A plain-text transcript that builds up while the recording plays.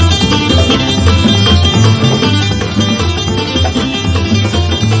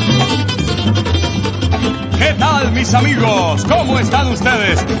Amigas, amigos, ¿cómo están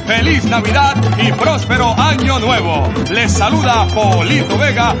ustedes? ¡Feliz Navidad y próspero Año Nuevo! Les saluda Polito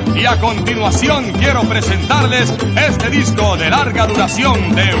Vega y a continuación quiero presentarles este disco de larga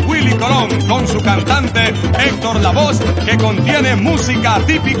duración de Willy Colón con su cantante Héctor Lavoz, que contiene música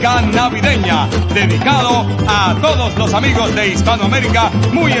típica navideña, dedicado a todos los amigos de Hispanoamérica,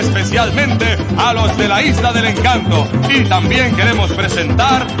 muy especialmente a los de la Isla del Encanto. Y también queremos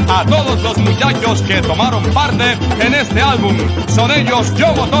presentar a todos los muchachos que tomaron parte en este álbum. Son ellos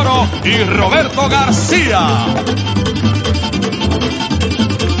Yobo Toro y Roberto García.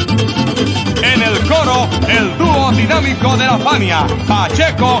 En el coro, el dúo dinámico de la Fania,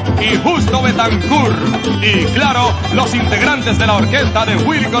 Pacheco y Justo Betancourt. Y claro, los integrantes de la orquesta de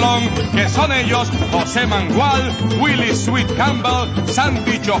Willy Colón, que son ellos José Mangual, Willy Sweet Campbell,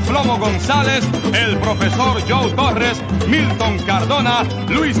 Santi Choflomo González, el profesor Joe Torres, Milton Cardona,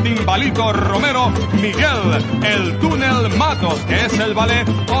 Luis Timbalito Romero, Miguel, el Túnel Matos, que es el ballet,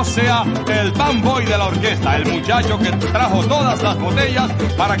 o sea, el fanboy de la orquesta, el muchacho que trajo todas las botellas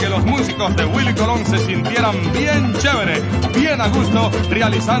para que los músicos de Willy Colón se sintieran bien chévere, bien a gusto,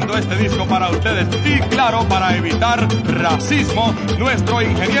 realizando este disco para ustedes. Y claro, para evitar racismo, nuestro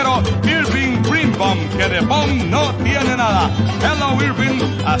ingeniero Irving Greenbaum, que de bomb no tiene nada. Hello Irving,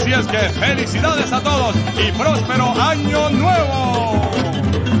 así es que felicidades a todos y próspero Año Nuevo.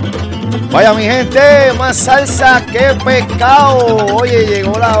 Vaya mi gente, más salsa que pescado. Oye,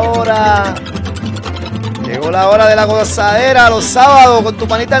 llegó la hora. Llegó la hora de la gozadera los sábados con tu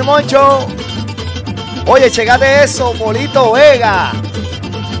panita el Moncho. Oye, checate eso, Polito Vega,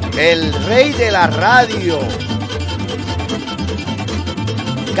 el rey de la radio.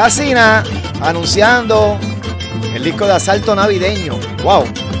 Casina anunciando el disco de asalto navideño. ¡Wow!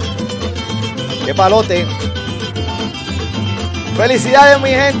 ¡Qué palote! ¡Felicidades,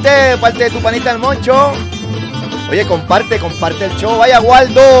 mi gente! Parte de tu panita el Moncho. Oye, comparte el show. Vaya,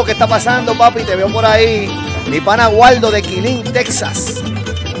 Waldo, ¿qué está pasando, papi? Te veo por ahí. Mi pana Waldo de Quilín, Texas.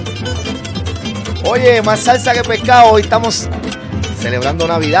 Oye, más salsa que pescado. Hoy estamos celebrando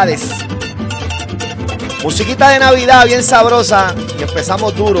Navidades. Musiquita de Navidad bien sabrosa. Y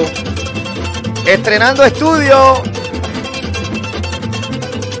empezamos duro. Estrenando estudio.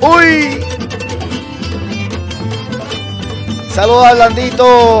 ¡Uy! Saludos a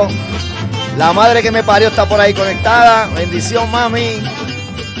Blandito. La madre que me parió está por ahí conectada. Bendición, mami.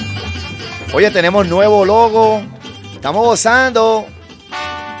 Oye, tenemos nuevo logo. Estamos gozando.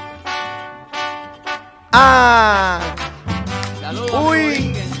 ¡Ah! Saludos.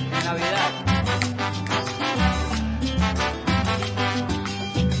 ¡Uy! De Navidad.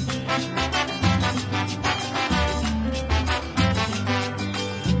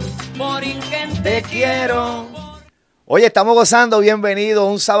 Te quiero. Oye, estamos gozando. Bienvenido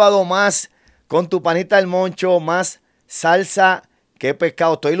un sábado más con tu panita el Moncho. Más salsa que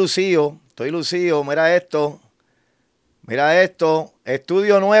pescado. Estoy lucido. Mira esto.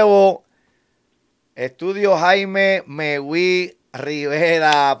 Estudio nuevo. Estudio Jaime Megui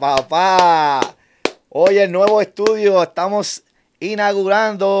Rivera, papá. Oye, el nuevo estudio. Estamos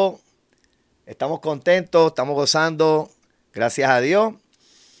inaugurando. Estamos contentos. Estamos gozando. Gracias a Dios.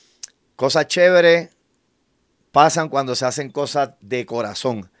 Cosas chéveres pasan cuando se hacen cosas de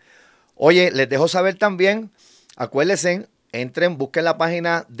corazón. Oye, les dejo saber también, acuérdense, entren, busquen la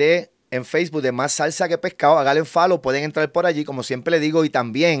página en Facebook de Más Salsa que Pescado, háganle follow, pueden entrar por allí, como siempre les digo, y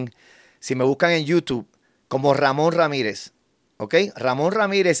también, si me buscan en YouTube, como Ramón Ramírez, ¿ok? Ramón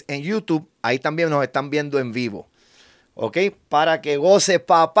Ramírez en YouTube, ahí también nos están viendo en vivo, ¿ok? Para que goces,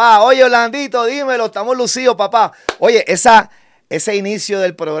 papá. Oye, Orlandito, dímelo, estamos lucidos, papá. Oye, ese inicio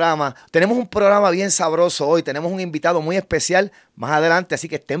del programa. Tenemos un programa bien sabroso hoy. Tenemos un invitado muy especial más adelante, así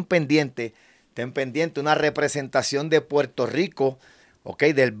que estén pendientes. Una representación de Puerto Rico, ¿ok?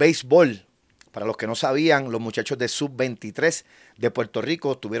 Del béisbol. Para los que no sabían, los muchachos de Sub-23 de Puerto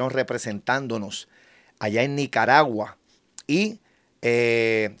Rico estuvieron representándonos allá en Nicaragua y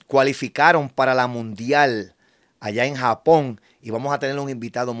cualificaron para la Mundial allá en Japón. Y vamos a tener un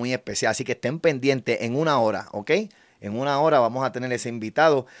invitado muy especial, así que estén pendientes en una hora, ¿ok? En una hora vamos a tener ese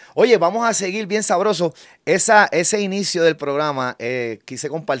invitado. Oye, vamos a seguir bien sabroso. Ese inicio del programa quise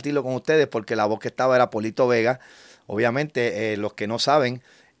compartirlo con ustedes porque la voz que estaba era Polito Vega. Obviamente, los que no saben,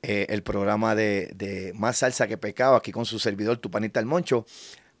 el programa de Más Salsa que Pescado, aquí con su servidor, tu panita el Moncho,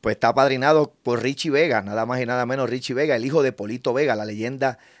 pues está apadrinado por Richie Vega, nada más y nada menos Richie Vega, el hijo de Polito Vega, la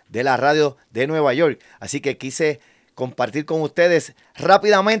leyenda de la radio de Nueva York. Así que quise compartir con ustedes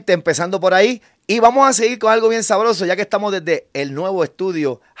rápidamente, empezando por ahí. Y vamos a seguir con algo bien sabroso, ya que estamos desde el nuevo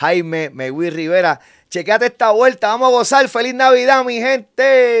estudio Jaime Megui Rivera. Chequéate esta vuelta, vamos a gozar. ¡Feliz Navidad, mi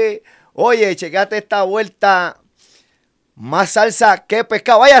gente! Oye, chequéate esta vuelta Más salsa que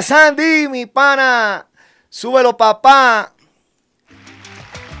pescado. Vaya Sandy, mi pana. Súbelo, papá.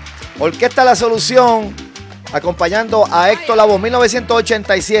 Orquesta La Solución, acompañando a Héctor Lavoe,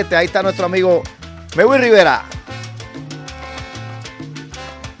 1987. Ahí está nuestro amigo Mewi Rivera.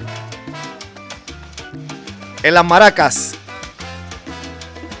 En las maracas.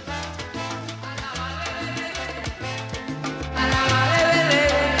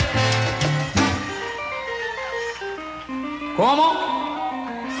 ¿Cómo?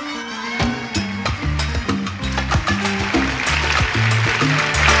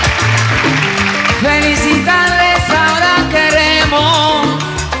 Felicitarles ahora queremos,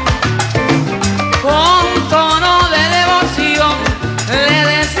 con tono de devoción, le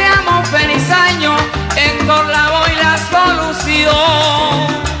deseamos feliz año, Héctor Lavoe y La Solución.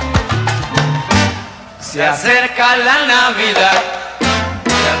 Se acerca la Navidad,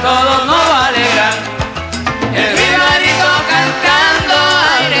 ya todos nos alegran, el vivarito cantando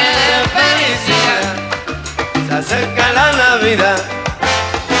aire de felicidad. Se acerca la Navidad,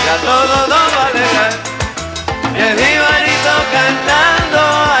 ya todo nos va a alegrar, y el vivarito cantando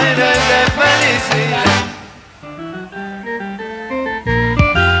aire de felicidad.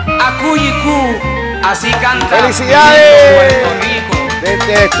 A Cuyicú, así canta ¡Felicidades! Puerto Rico.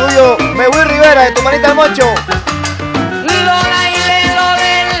 Desde el estudio Mewi Rivera, de tu manita el mocho. Lola y le, Lola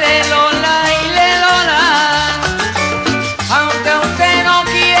y le, Lola. Aunque usted no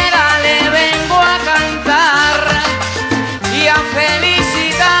quiera, le vengo a cantar y a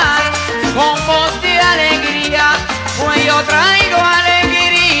felicitar con voz de alegría, pues yo traigo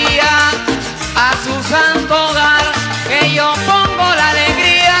alegría a su santo hogar, que yo pongo la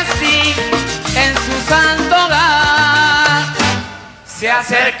alegría así en su santo hogar. Se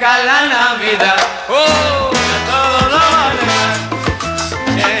acerca la Navidad, oh, Todo lo va a alegrar,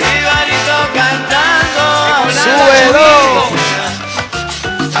 el vivarito cantando. ¡Súbelo!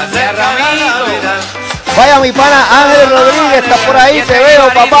 Se acerca la Navidad, Vaya mi pana Ángel Rodríguez, está por ahí, te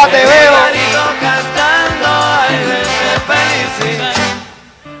veo, papá, te el veo. vivarito cantando aire de felicidad.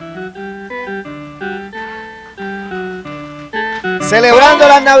 Celebrando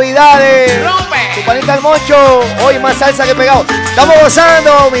las Navidades. rompe. Tu panita el mocho. Hoy más salsa que pegado. Estamos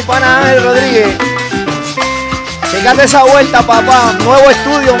gozando, mi pana Ángel Rodríguez. Checate esa vuelta, papá. Nuevo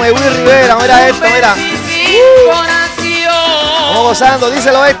estudio, Mewi Rivera. Mira esto, mira. Estamos gozando,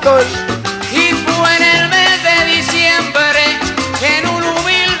 díselo, Héctor. Y fue en el mes de diciembre que en un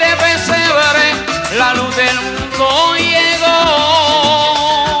humilde pesebre la luz del mundo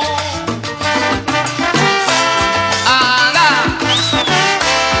llegó. Anda.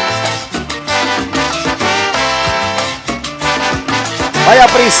 Vaya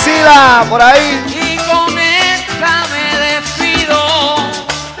Priscila, por ahí. Y con esta me despido,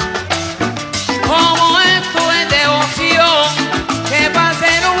 como esto es devoción, que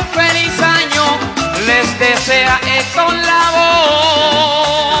pasen un feliz año, les desea Héctor Lavoe.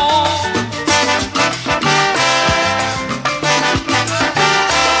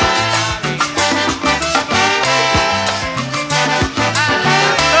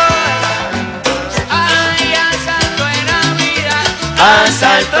 Ay, asalto en Navidad,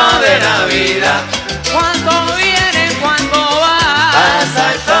 Asalto de Navidad, cuando viene, cuando va.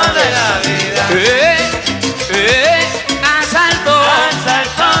 asalto de Navidad, Asalto.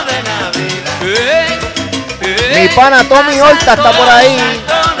 asalto de Navidad, Mi pana Tommy Horta está por ahí.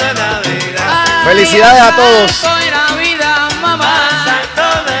 asalto de Navidad, Felicidades a todos. Asalto de Navidad, mamá.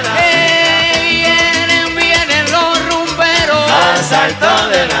 asalto de Navidad, Vienen los rumberos. asalto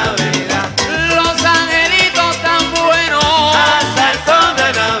de Navidad, Los angelitos tan buenos. asalto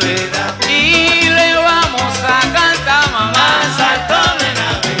de Navidad, Y le vamos a cantar, mamá. asalto de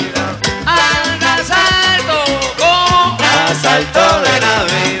Navidad, Anda, asalto. Oh. asalto de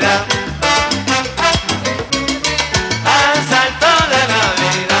Navidad, asalto de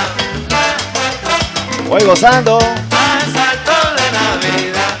Navidad, Voy gozando. asalto de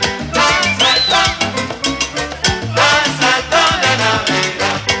Navidad, asalto de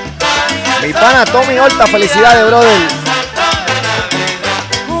Navidad, Mi pana Tommy Horta, felicidades, brother.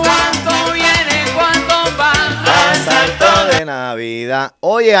 Cuánto viene, cuánto va. asalto de De Navidad.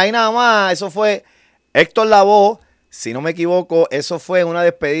 Oye, ahí nada más, eso fue Héctor Lavoe, si no me equivoco, eso fue una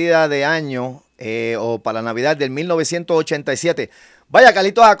despedida de año o para Navidad del 1987. Vaya,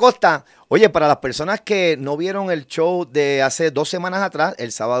 Carlitos Acosta. Oye, para las personas que no vieron el show de hace 2 semanas atrás,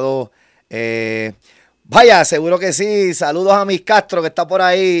 el sábado, vaya, seguro que sí. Saludos a Miss Castro, que está por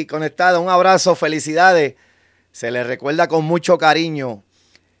ahí conectada. Un abrazo, felicidades. Se les recuerda con mucho cariño.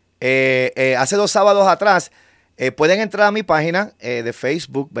 Hace 2 sábados atrás, pueden entrar a mi página de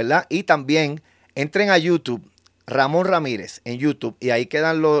Facebook, ¿verdad? Y también entren a YouTube Ramón Ramírez en YouTube y ahí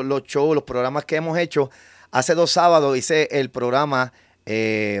quedan los shows, los programas que hemos hecho. Hace 2 sábados hice el programa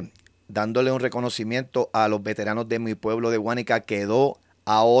dándole un reconocimiento a los veteranos de mi pueblo de Guánica. Quedó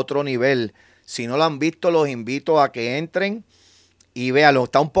a otro nivel. Si no lo han visto, los invito a que entren y véanlo.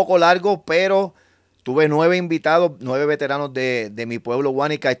 Está un poco largo, pero tuve 9 invitados, 9 veteranos de mi pueblo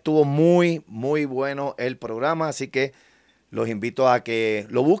Guánica. Estuvo muy, muy bueno el programa, así que los invito a que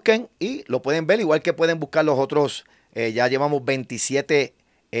lo busquen y lo pueden ver, igual que pueden buscar los otros. Ya llevamos 27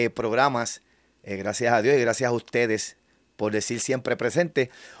 programas, gracias a Dios y gracias a ustedes por decir siempre presente.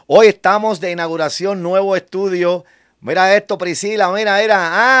 Hoy estamos de inauguración, nuevo estudio. Mira esto, Priscila,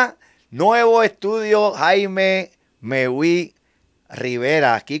 mira, nuevo estudio Jaime Mewi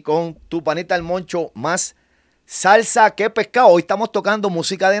Rivera, aquí con tu panita el Moncho, más salsa que pescado. Hoy estamos tocando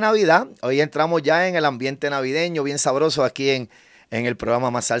música de Navidad. Hoy entramos ya en el ambiente navideño, bien sabroso aquí en el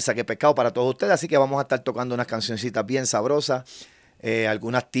programa Más Salsa que Pescado para todos ustedes. Así que vamos a estar tocando unas cancioncitas bien sabrosas,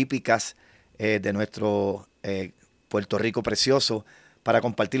 algunas típicas de nuestro Puerto Rico precioso, para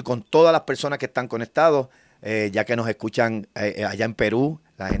compartir con todas las personas que están conectados, ya que nos escuchan allá en Perú,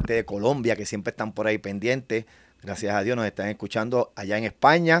 la gente de Colombia que siempre están por ahí pendientes. Gracias a Dios nos están escuchando allá en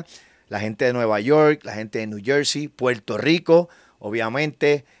España. La gente de Nueva York, la gente de New Jersey, Puerto Rico,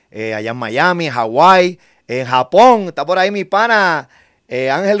 obviamente, allá en Miami, Hawái, en Japón, está por ahí mi pana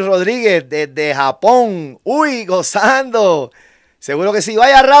Ángel Rodríguez desde Japón, gozando, seguro que sí.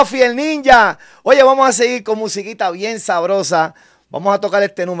 Vaya Rafi el ninja. Oye, vamos a seguir con musiquita bien sabrosa, vamos a tocar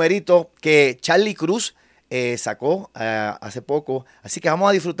este numerito que Charlie Cruz sacó hace poco, así que vamos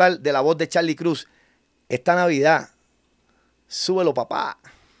a disfrutar de la voz de Charlie Cruz esta Navidad. Súbelo, papá.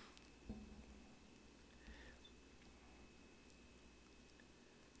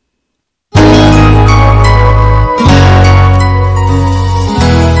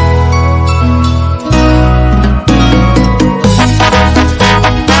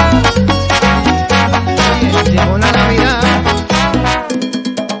 Llegó la Navidad.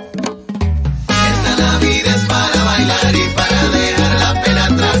 Esta Navidad es para bailar y para dejar la pena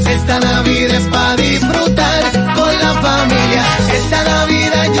atrás. Esta Navidad es para disfrutar con la familia. Esta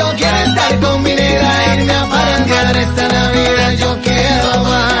Navidad yo quiero estar con mi negra, irme a farandear. Esta Navidad yo quiero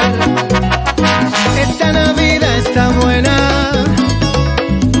amar. Esta Navidad está buena,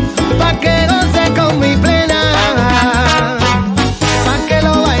 pa' que goce con mi plena, pa' que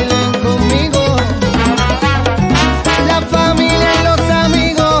lo bailen conmigo, la familia y los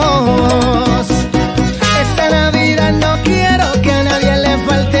amigos. Esta Navidad no quiero que a nadie le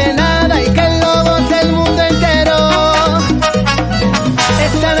falte nada y que lo goce el mundo entero.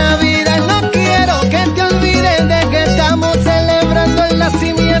 Esta Navidad no quiero que te olvides de que estamos celebrando el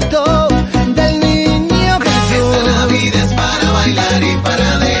nacimiento del niño Jesús. Esta Navidad es para bailar y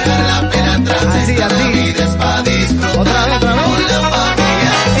para dejar la pena atrás. Así, Esta así. Navidad es para disfrutar Otra vez. con la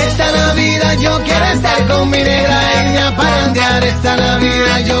familia. Esta Navidad yo quiero estar con mi negra, irme a farandear. Esta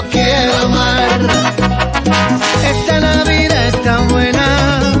Navidad yo quiero amar. Esta Navidad está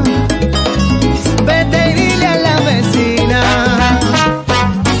buena, vete y dile a la vecina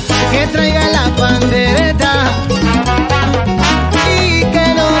que traiga la pandereta y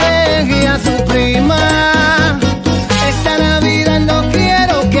que no deje a su prima. Esta Navidad no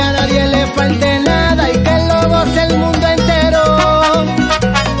quiero que a nadie le falte nada y que lo goce el mundo entero.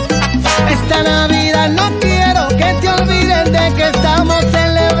 Esta Navidad no quiero que te olvides de que estamos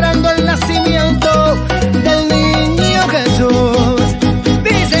celebrando el nacimiento del niño Jesús.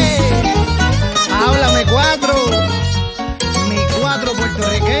 Dice, háblame cuatro, mi cuatro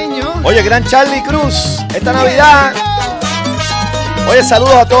puertorriqueño. Oye, gran Charlie Cruz, esta Navidad. Oye,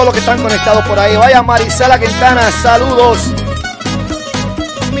 saludos a todos los que están conectados por ahí. Vaya Marisela Quintana, saludos.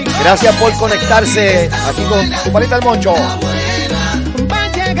 Gracias por conectarse aquí con tu panita el Moncho. Va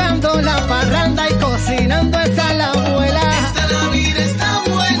llegando la parranda y cocinando esa la abuela. Esta Navidad está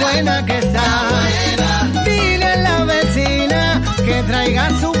buena. Buena que está. Dile a la vecina que traiga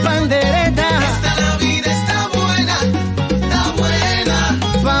su pandereta Esta Navidad está buena,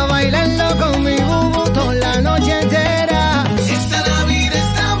 pa' bailarlo con mi bubu toda la noche entera. esta Navidad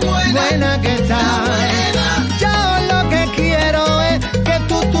está buena, Buena que está. Yo lo que quiero es que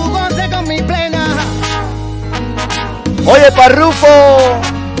tú goces con mi plena. Oye, Parrufo.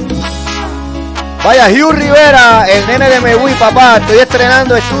 Vaya, Hugh Rivera, el nene de Mewi, papá. Estoy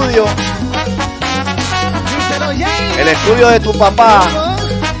estrenando estudio. Díselo ya. El estudio de tu papá.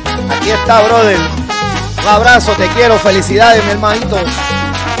 Aquí está, brother. Un abrazo, te quiero. Felicidades, mi hermanito.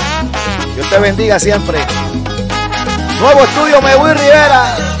 Dios te bendiga siempre. Nuevo estudio, Mewi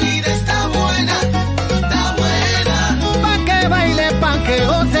Rivera. esta Navidad está buena, Pa' que baile, pa' que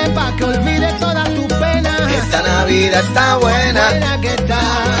goce, pa' que olvide todas tus penas. esta Navidad está buena. Buena que está.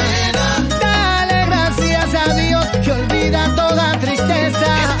 Dale gracias a Dios que olvida toda tristeza.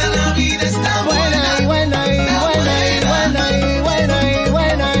 Esta Navidad está Buena y buena y buena y buena y buena y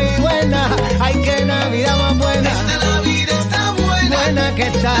buena y buena. Ay, qué Navidad más buena. Esta Navidad está buena. Buena que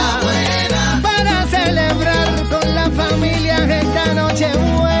está. Buena. Para celebrar con la familia esta noche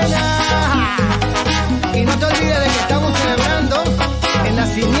buena. Y no te olvides de que estamos celebrando el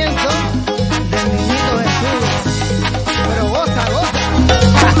nacimiento del niñito Jesús. Pero goza, goza.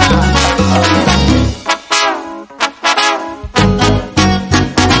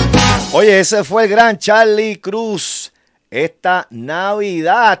 Oye, ese fue el gran Charlie Cruz. Esta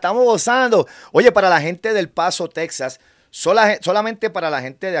Navidad, estamos gozando. Oye, para la gente del Paso, Texas, solamente para la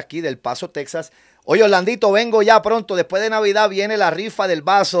gente de aquí del Paso, Texas. Oye, Orlandito, vengo ya pronto. Después de Navidad viene la rifa del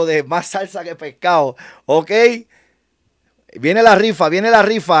vaso de más salsa que pescado. ¿Ok? Viene la rifa.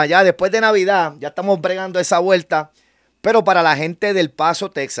 Ya después de Navidad, ya estamos bregando esa vuelta. Pero para la gente del Paso,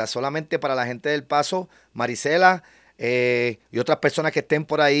 Texas, solamente para la gente del Paso, Marisela y otras personas que estén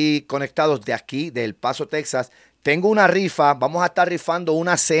por ahí conectados de aquí, del Paso, Texas, tengo una rifa. Vamos a estar rifando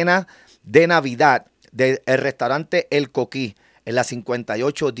una cena de Navidad del restaurante El Coquí en la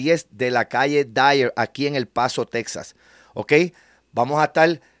 5810 de la calle Dyer, aquí en El Paso, Texas. ¿Ok? Vamos a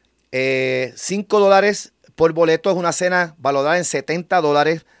estar $5 por boleto. Es una cena valorada en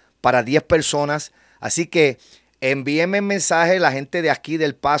 $70 para 10 personas. Así que envíenme mensaje la gente de aquí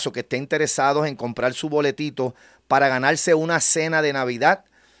del Paso que esté interesados en comprar su boletito para ganarse una cena de Navidad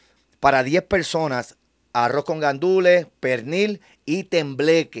para 10 personas. Arroz con gandules, pernil y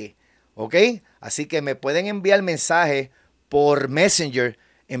tembleque. ¿Ok? Así que me pueden enviar mensaje por Messenger.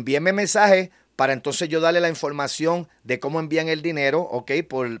 Envíenme mensaje para entonces yo darle la información de cómo envían el dinero. ¿Ok?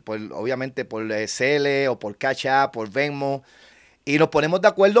 Obviamente por CL o por Cash App, por Venmo. Y nos ponemos de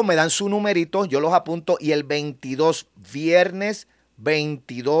acuerdo, me dan su numerito, yo los apunto. Y el 22, viernes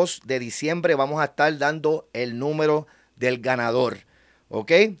 22 de diciembre, vamos a estar dando el número del ganador.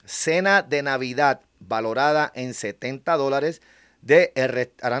 ¿Ok? Cena de Navidad valorada en $70 del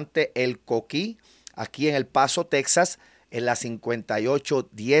restaurante El Coquí, aquí en El Paso, Texas, en la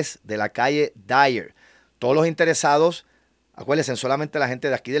 5810 de la calle Dyer. Todos los interesados, acuérdense, solamente la gente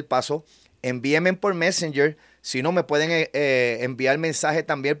de aquí del Paso, envíenme por Messenger. Si no, me pueden enviar mensaje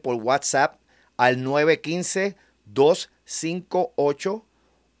también por WhatsApp al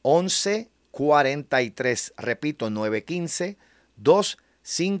 915-258-1143. Repito,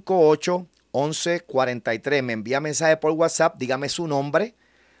 915-258-1143. Me envía mensaje por WhatsApp, dígame su nombre,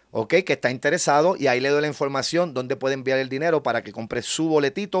 ok, que está interesado, y ahí le doy la información donde puede enviar el dinero para que compre su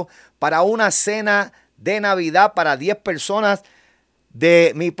boletito para una cena de Navidad para 10 personas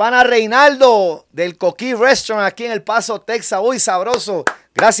de mi pana Reinaldo del Coquí Restaurant aquí en El Paso, Texas. Uy, sabroso.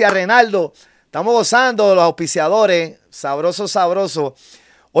 Gracias, Reinaldo. Estamos gozando los auspiciadores. Sabroso, sabroso.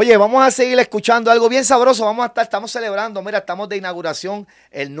 Oye, vamos a seguir escuchando algo bien sabroso. Estamos celebrando, mira, estamos de inauguración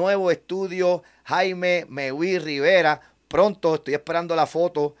el nuevo estudio Jaime Mewi Rivera. Pronto estoy esperando la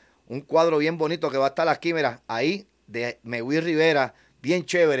foto, un cuadro bien bonito que va a estar aquí, mira, ahí de Mewi Rivera, bien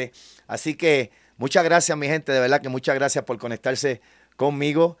chévere. Así que muchas gracias, mi gente, de verdad que muchas gracias por conectarse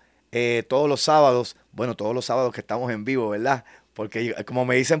conmigo todos los sábados. Bueno, todos los sábados que estamos en vivo, ¿verdad? Porque como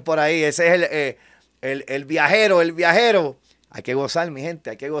me dicen por ahí, ese es el viajero. Hay que gozar, mi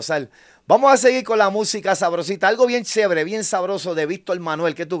gente, hay que gozar. Vamos a seguir con la música sabrosita. Algo bien chévere, bien sabroso de Víctor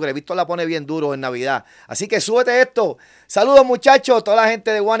Manuel. ¿Qué tú crees? Víctor la pone bien duro en Navidad. Así que súbete esto. Saludos, muchachos, toda la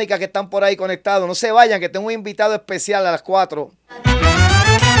gente de Guánica que están por ahí conectados. No se vayan, que tengo un invitado especial a las 4.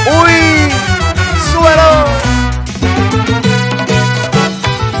 ¡Uy! ¡Súbelo!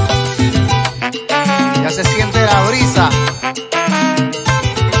 Ya se siente la brisa,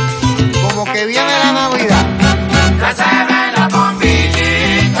 como que viene la Navidad. Ya se ven las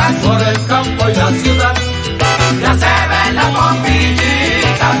bombillitas por el campo y la ciudad. Ya se ven las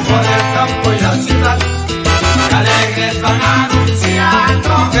bombillitas por el campo y la ciudad. Que alegres van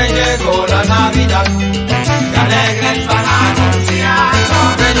anunciando que llegó la Navidad. Que alegres van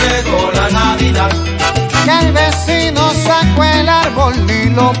anunciando que llegó la Navidad. Que el vecino sacó el árbol y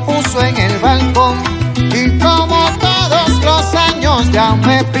lo puso en el balcón. Y como todos los años ya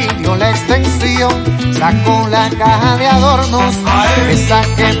me pidió la extensión, sacó la caja de adornos, esa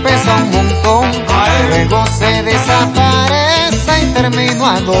que pesa un montón. Luego se desaparece y termino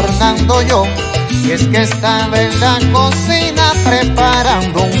adornando yo. Y es que estaba en la cocina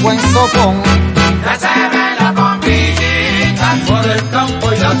preparando un buen sopón. Ya se ven las bombillitas por el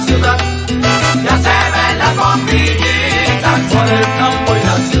campo y la ciudad. Ya se ven las bombillitas por el campo y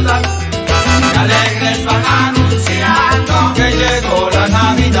la ciudad. Que alegres van anunciando que llegó la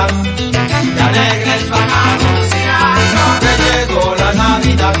Navidad. Que alegres van anunciando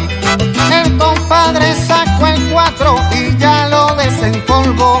en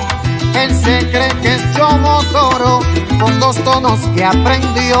polvo. Él se cree que es Chomo Toro, con 2 tonos que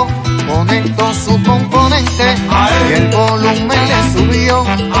aprendió. Conectó su componente y el volumen le subió.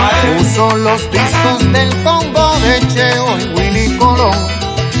 Puso los discos del combo de Cheo y Willy Colón.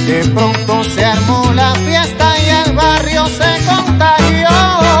 De pronto se armó la fiesta y el barrio se contagió.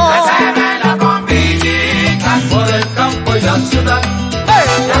 Ya se ven las bombillitas por el campo y la ciudad.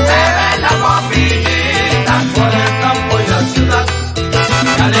 Ya se ven las bombillitas por el campo y la ciudad.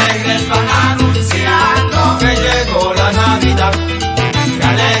 Qué alegres van anunciando que llegó la Navidad. Qué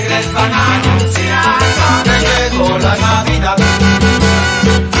alegres van anunciando que llegó la Navidad.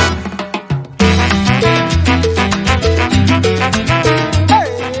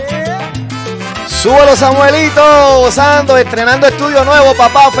 Súbelo, Samuelito, gozando, estrenando estudio nuevo,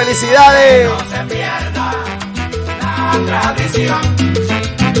 papá, felicidades. No se pierda la tradición,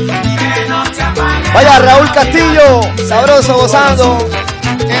 que no se apague. Vaya, Raúl Castillo, sabroso, gozando.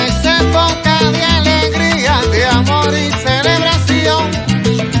 Es época de alegría, de amor y celebración.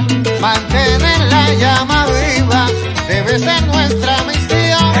 Mantener la llama viva debe ser nuestra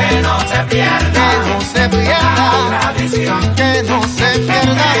misión. Que no se pierda, que no se pierda la tradición, que no se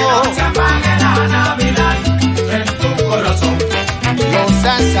pierda. que no se apague la Navidad en tu corazón. Los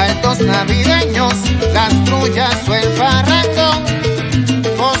asaltos navideños, las trullas o el parrandón,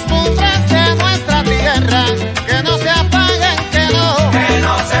 costumbres de nuestra tierra, que no se apaguen, que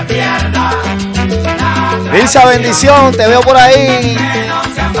no se pierda. Ilsa, bendición, te veo por ahí. Que no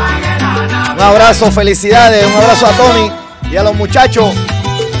se apague la Navidad. Un abrazo, felicidades, un abrazo a Tony y a los muchachos.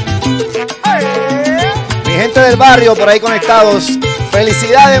 Mi gente del barrio por ahí conectados.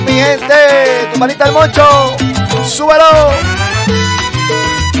 Felicidades, mi gente. Tu manita el moncho. Súbelo.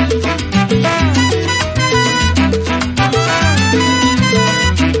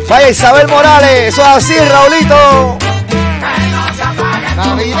 Vaya, Isabel Morales. Eso es así, Raulito.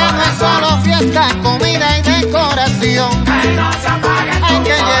 Navidad no es solo fiesta, comida y decoración. Hay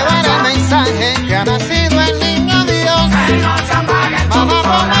que llevar el mensaje que ha nacido el niño Dios. Vamos a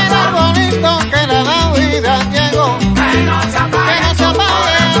poner al bonito que la Navidad llegó. Que no se apague, que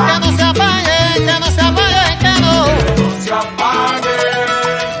no se apague, que no se apague, que no. Que no se apague.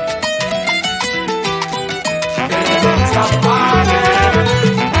 Que no se apague.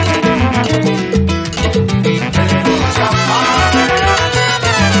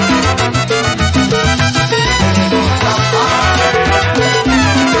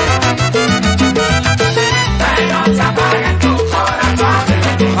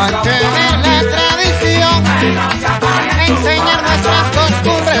 Mantener la tradición, enseñar nuestras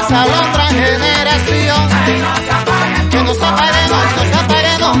costumbres a la otra generación. Que no se apague, no, no se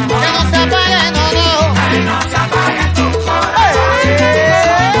apague, no, que no se apague, no, no. Que no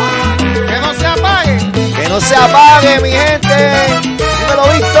se apague. Que no se apague, mi gente. Dímelo,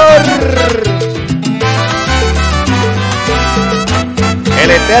 Víctor.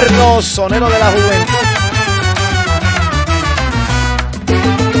 El eterno sonero de la juventud.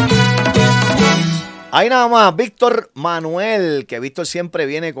 Ahí nada más, Víctor Manuel, que Víctor siempre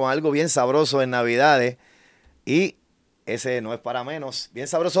viene con algo bien sabroso en Navidades. Y ese no es para menos, bien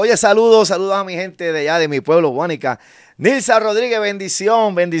sabroso. Oye, saludos a mi gente de allá, de mi pueblo, Guánica. Nilsa Rodríguez,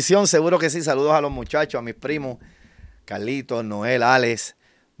 bendición, bendición, seguro que sí. Saludos a los muchachos, a mis primos, Carlitos, Noel, Alex.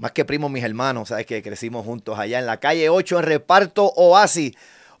 Más que primos, mis hermanos, sabes que crecimos juntos allá en la calle 8 en Reparto Oasis.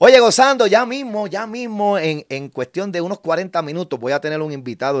 Oye, gozando, ya mismo, en cuestión de unos 40 minutos voy a tener un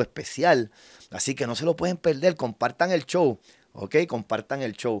invitado especial. Así que no se lo pueden perder, compartan el show, ¿ok? Compartan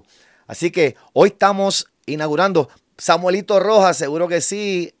el show. Así que hoy estamos inaugurando Samuelito Rojas, seguro que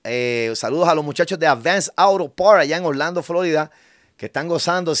sí. Saludos a los muchachos de Advanced Auto Parts allá en Orlando, Florida, que están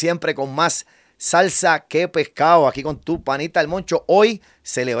gozando siempre con más salsa que pescado. Aquí con tu panita el moncho. Hoy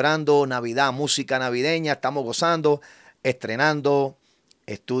celebrando Navidad, música navideña. Estamos gozando, estrenando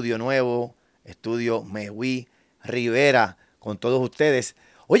estudio nuevo, estudio Mewi Rivera con todos ustedes.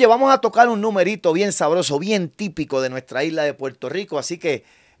 Oye, vamos a tocar un numerito bien sabroso, bien típico de nuestra isla de Puerto Rico. Así que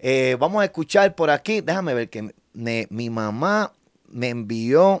vamos a escuchar por aquí. Déjame ver que mi mamá me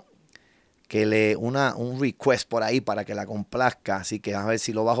envió un request por ahí para que la complazca. Así que a ver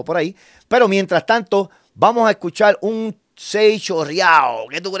si lo bajo por ahí. Pero mientras tanto, vamos a escuchar un Seichorriao.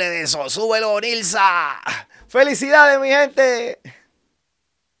 ¿Qué tú crees de eso? ¡Súbelo, Nilsa! ¡Felicidades, mi gente!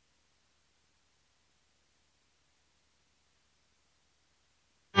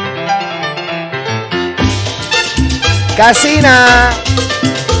 Casina,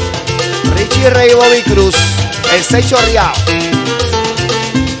 Richie Rey, Bobby Cruz, el Seichorriao,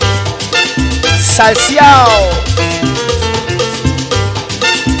 Salseao.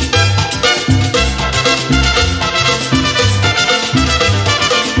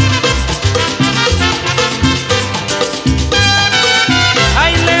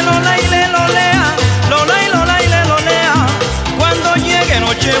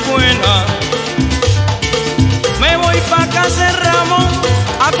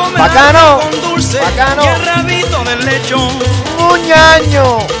 a comer Bacano, arroz con dulce bacano. y el rabito del lechón.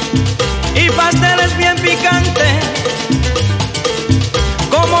 Muñaño. Y pasteles bien picantes,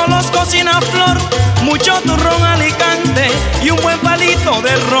 como los cocina Flor, mucho turrón Alicante y un buen palito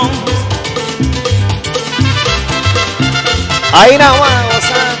de ron. Ahí nada más,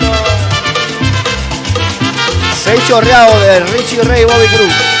 gozando. 6 chorreados de Richie Ray y Bobby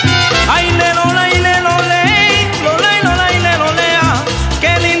Cruz. Ay, lelola, y lelole, lola, y lola, y lelolea,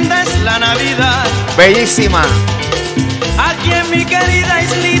 qué linda es la Navidad. Bellísima. Aquí en mi querida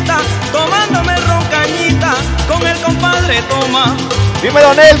islita, tomándome el ron cañita, con el compadre Toma.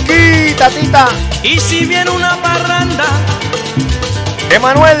 Dímelo, Nelky, tatita. Y si viene una parranda,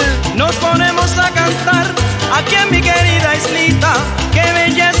 Emanuel. nos ponemos a cantar, aquí en mi querida islita, qué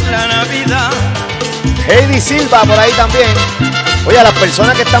bella es la Navidad. Heidi Silva por ahí también. Oye, a las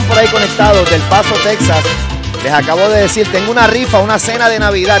personas que están por ahí conectados del Paso, Texas, les acabo de decir, tengo una rifa, una cena de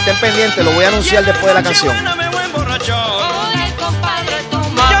Navidad. Estén pendientes, lo voy a anunciar después de la canción. Me voy a emborrachar. Con el compadre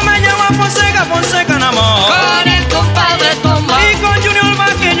Toma. Yo me llevo a Fonseca nada más. Con el compadre Toma. Y con Junior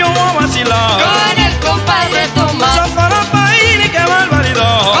Vázquez yo voy a vacilar. Con el compadre Toma. Zafarapa y qué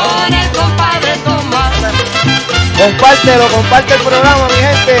barbaridad. Con el compadre Toma. Compártelo, comparte el programa, mi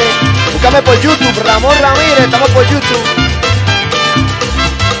gente. Búscame por YouTube, Ramón Ramírez, estamos por YouTube.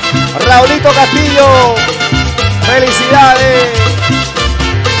 Raulito Castillo, felicidades.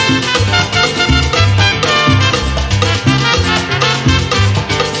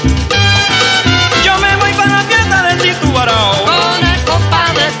 Yo me voy para la fiesta del Titubarao. Con el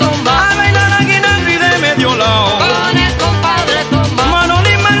compadre Toma. A bailar a guinaldo y de medio lado. Con el compadre Toma.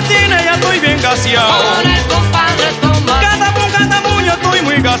 Manolín Martínez, ya estoy bien gaseado. Con el compadre Toma. Catapum, yo estoy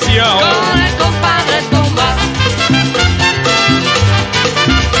muy gaseado. Con el compadre Toma.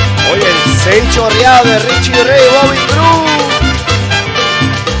 Oye, el 6 chorreado de Richie Ray y Bobby Cruz.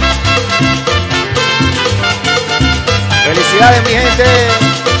 Felicidades, mi gente.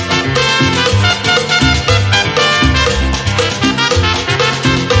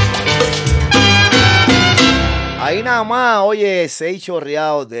 Ahí nada más, oye, 6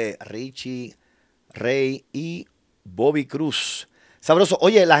 chorreados de Richie Ray y Bobby Cruz. Sabroso.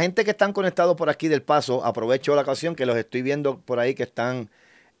 Oye, la gente que están conectados por aquí del Paso, aprovecho la ocasión que los estoy viendo por ahí que están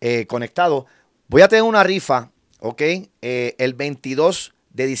conectados. Voy a tener una rifa, ¿ok? El 22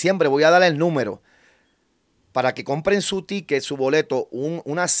 de diciembre voy a dar el número para que compren su ticket, su boleto,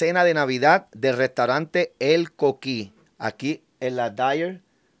 una cena de Navidad del restaurante El Coquí, aquí en la Dyer,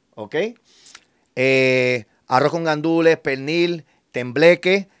 ¿ok? Arroz con gandules, pernil,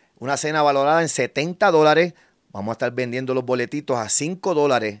 tembleque, una cena valorada en $70. Vamos a estar vendiendo los boletitos a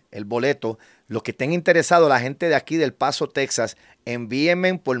 $5 el boleto. Los que estén interesados, la gente de aquí del Paso, Texas,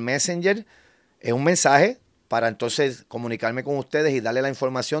 envíenme por Messenger un mensaje para entonces comunicarme con ustedes y darle la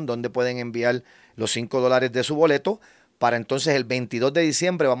información donde pueden enviar los $5 de su boleto. Para entonces el 22 de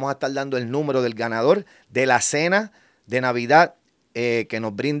diciembre vamos a estar dando el número del ganador de la cena de Navidad que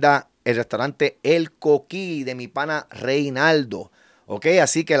nos brinda el restaurante El Coquí de mi pana Reinaldo. Ok,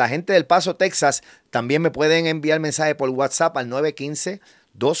 así que la gente del Paso, Texas, también me pueden enviar mensaje por WhatsApp al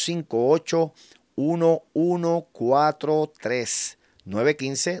 915-258-1143.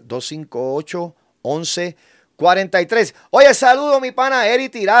 915-258-1143. Oye, saludo mi pana Eri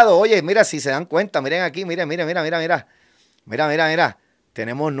Tirado. Oye, mira, si se dan cuenta, miren aquí, miren. Mira.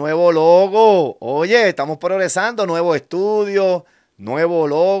 Tenemos nuevo logo. Oye, estamos progresando, nuevo estudio, nuevo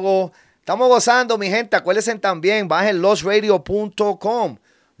logo. Estamos gozando, mi gente. Acuérdense también, bajen losradio.com.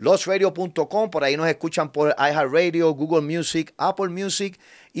 Losradio.com, por ahí nos escuchan por iHeartRadio, Google Music, Apple Music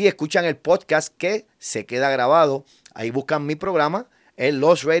y escuchan el podcast que se queda grabado. Ahí buscan mi programa, en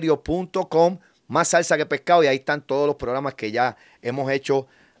losradio.com, más salsa que pescado, y ahí están todos los programas que ya hemos hecho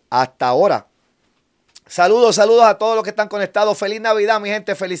hasta ahora. Saludos a todos los que están conectados. Feliz Navidad, mi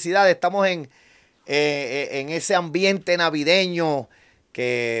gente, felicidades. Estamos en ese ambiente navideño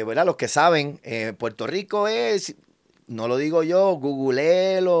que, ¿verdad? Los que saben, Puerto Rico es, no lo digo yo,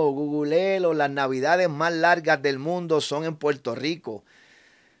 googlelo, las navidades más largas del mundo son en Puerto Rico.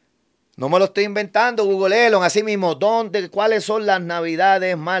 No me lo estoy inventando, googlelo, así mismo, ¿cuáles son las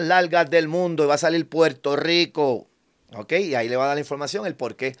navidades más largas del mundo? Y va a salir Puerto Rico, ¿ok? Y ahí le va a dar la información, el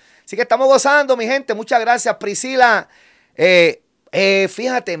por qué. Así que estamos gozando, mi gente, muchas gracias, Priscila.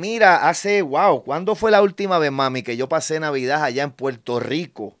 Fíjate, mira, ¿cuándo fue la última vez, mami, que yo pasé Navidad allá en Puerto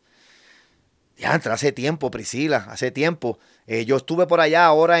Rico? Ya, hace tiempo, Priscila, hace tiempo. Yo estuve por allá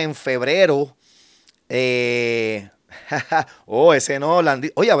ahora en febrero. Ese no.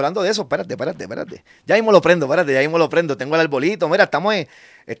 Oye, hablando de eso, espérate. Ya mismo lo prendo, Tengo el arbolito. Mira, estamos en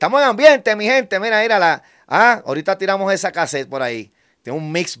ambiente, mi gente. Mira, ahorita tiramos esa cassette por ahí. Tiene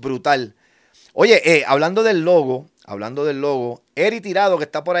un mix brutal. Oye, hablando del logo, Eri Tirado, que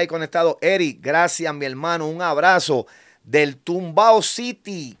está por ahí conectado. Eri, gracias, mi hermano. Un abrazo del Tumbao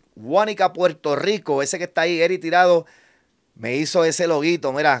City, Guánica, Puerto Rico. Ese que está ahí, Eri Tirado, me hizo ese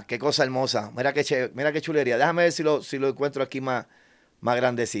loguito. Mira, qué cosa hermosa. Mira qué chulería. Déjame ver si lo encuentro aquí más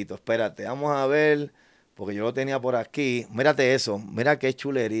grandecito. Espérate, vamos a ver, porque yo lo tenía por aquí. Mírate eso. Mira qué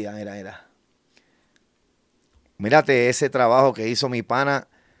chulería. Mira. Mírate ese trabajo que hizo mi pana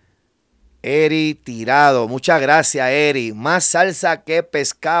Eri Tirado. Muchas gracias, Eri. Más salsa que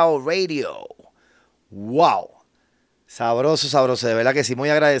pescado radio. Wow. Sabroso. De verdad que sí, muy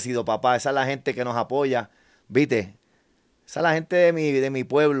agradecido, papá. Esa es la gente que nos apoya. ¿Viste? Esa es la gente de mi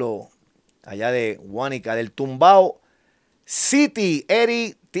pueblo, allá de Guánica, del Tumbao City.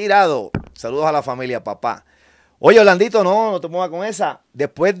 Eri Tirado. Saludos a la familia, papá. Oye, Orlandito, no te muevas con esa.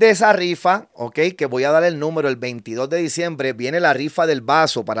 Después de esa rifa, ok, que voy a dar el número el 22 de diciembre, viene la rifa del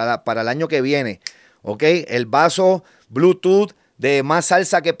vaso para el año que viene, ok. El vaso Bluetooth de más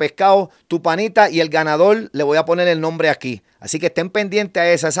salsa que pescado, tu panita, y el ganador le voy a poner el nombre aquí. Así que estén pendientes a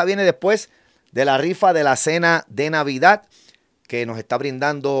esa. Esa viene después de la rifa de la cena de Navidad que nos está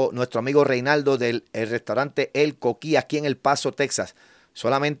brindando nuestro amigo Reinaldo del restaurante El Coquí aquí en El Paso, Texas.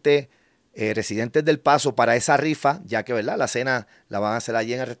 Solamente residentes del Paso para esa rifa, ya que, ¿verdad?, la cena la van a hacer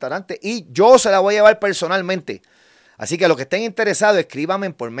allí en el restaurante y yo se la voy a llevar personalmente. Así que los que estén interesados, escríbanme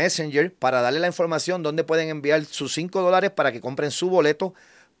por Messenger para darle la información donde pueden enviar sus $5 para que compren su boleto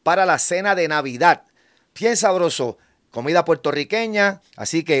para la cena de Navidad. Bien sabroso, comida puertorriqueña,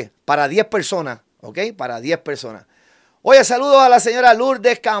 así que para 10 personas, ¿ok? Para 10 personas. Oye, saludos a la señora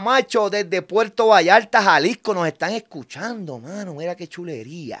Lourdes Camacho desde Puerto Vallarta, Jalisco. Nos están escuchando, mano. Mira qué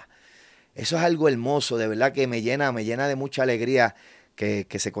chulería. Eso es algo hermoso, de verdad que me llena de mucha alegría que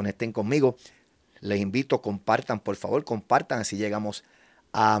se conecten conmigo. Les invito, compartan, por favor, compartan, así llegamos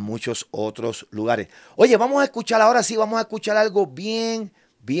a muchos otros lugares. Oye, vamos a escuchar ahora sí, vamos a escuchar algo bien.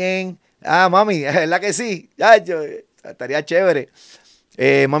 Ah, mami, es verdad que sí. Estaría chévere.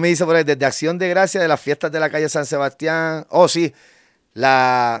 Mami dice por ahí, desde Acción de Gracias de las fiestas de la calle San Sebastián. Oh, sí,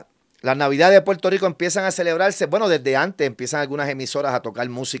 las Navidades de Puerto Rico empiezan a celebrarse. Bueno, desde antes empiezan algunas emisoras a tocar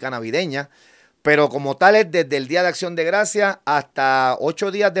música navideña. Pero como tal es desde el Día de Acción de Gracias hasta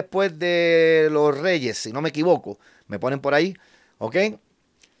 8 días después de los Reyes, si no me equivoco. Me ponen por ahí, ¿ok?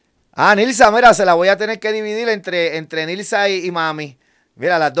 Ah, Nilsa, mira, se la voy a tener que dividir entre Nilsa y Mami.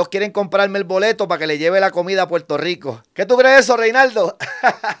 Mira, las dos quieren comprarme el boleto para que le lleve la comida a Puerto Rico. ¿Qué tú crees de eso, Reinaldo?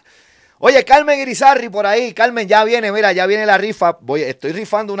 Oye, Carmen Irizarry por ahí. Carmen, ya viene, mira, ya viene la rifa. Estoy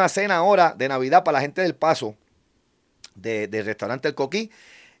rifando una cena ahora de Navidad para la gente del Paso, del restaurante El Coquí.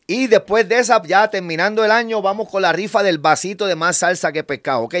 Y después de esa, ya terminando el año, vamos con la rifa del vasito de más salsa que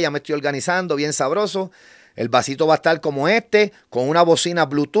pescado. Ok, ya me estoy organizando, bien sabroso. El vasito va a estar como este, con una bocina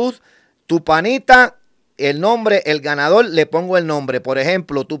Bluetooth. Tu panita, el nombre, el ganador, le pongo el nombre. Por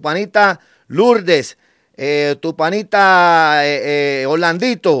ejemplo, tu panita Lourdes, tu panita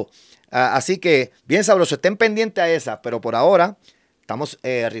Orlandito. Así que, bien sabroso, estén pendientes a esa. Pero por ahora, estamos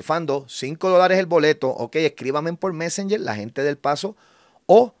rifando $5 el boleto. Ok, escríbanme por Messenger, la gente del Paso,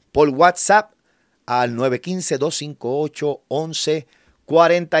 o por WhatsApp al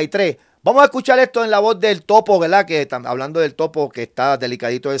 915-258-1143. Vamos a escuchar esto en la voz del Topo, ¿verdad? Que hablando del Topo, que está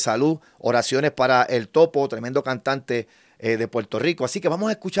delicadito de salud. Oraciones para el Topo, tremendo cantante de Puerto Rico. Así que vamos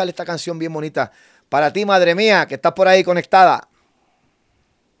a escuchar esta canción bien bonita para ti, madre mía, que estás por ahí conectada.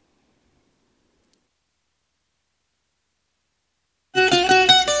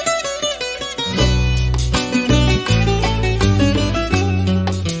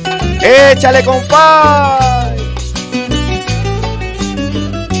 ¡Échale, compadre!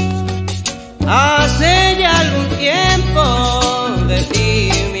 Hace ya algún tiempo de ti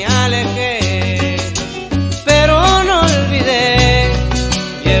me alejé, pero no olvidé,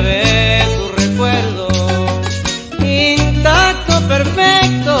 llevé tu recuerdo intacto,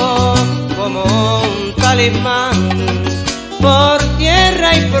 perfecto, como un talismán, por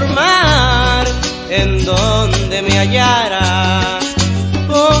tierra y por mar, en donde me hallara.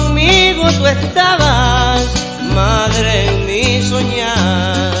 Conmigo tú estabas, madre en mi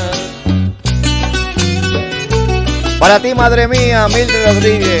soñar. Para ti, madre mía, Mildred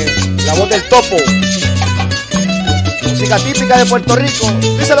Rodríguez, la voz del Topo. Música típica de Puerto Rico.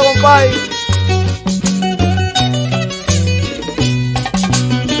 Díselo, compadre.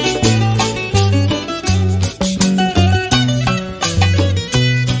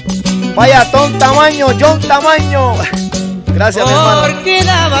 Vaya, Tom Tamaño, John Tamaño. Gracias, mi hermano. Porque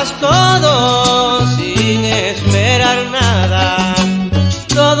dabas todo sin esperar nada,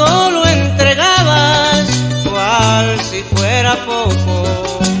 todo lo entregabas cual si fuera fuera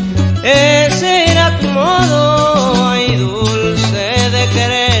poco. Ese era tu modo, ay dulce de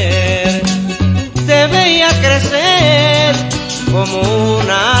querer. Te veía crecer como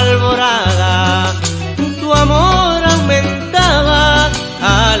una alborada. Tu amor aumentaba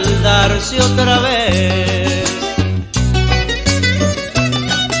al darse otra vez.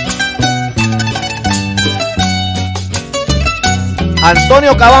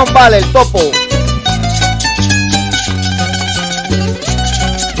 Antonio Cabán Vale, el topo.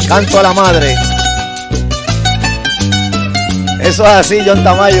 Canto a la madre. Eso es así, John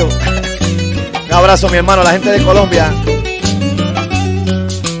Tamayo. Un abrazo, mi hermano, a la gente de Colombia.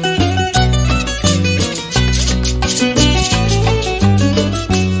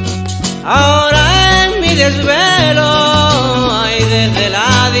 Ahora en mi desvelo, ay, desde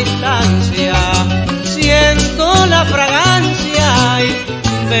la distancia, siento la fragancia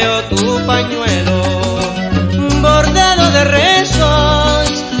y veo tu pañuelo bordado de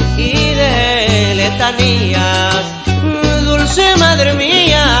rezos y de letanías. Dulce madre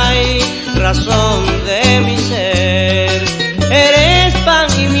mía y razón de mi ser, eres pan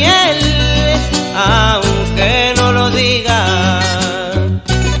y miel, aunque no lo digas.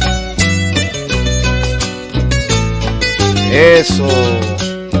 Eso.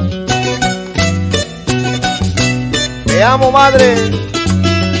 Te amo, madre.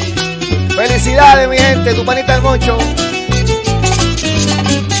 Felicidades, mi gente. Tu panita del Moncho.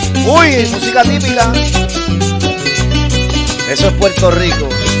 Uy, música típica. Eso es Puerto Rico.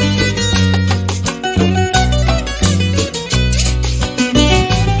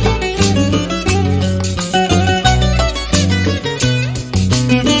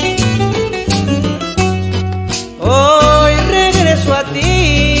 Hoy regreso a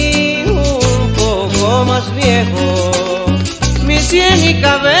ti un poco más viejo, mi sien y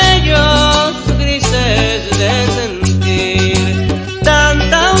cabellos grises de sentir,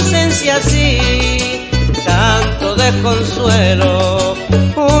 tanta ausencia así, tanto desconsuelo,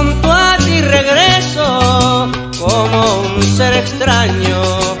 junto a ti regreso como un ser extraño,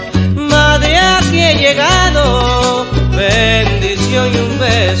 madre aquí he llegado, bendición y un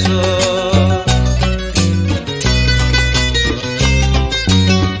beso.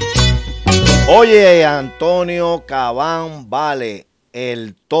 Oye, Antonio Cabán Vale,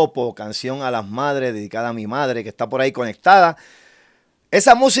 el topo, canción a las madres, dedicada a mi madre que está por ahí conectada.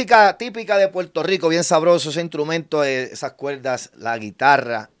 Esa música típica de Puerto Rico, bien sabroso, ese instrumento, esas cuerdas, la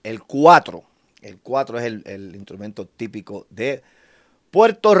guitarra, el cuatro. El cuatro es el instrumento típico de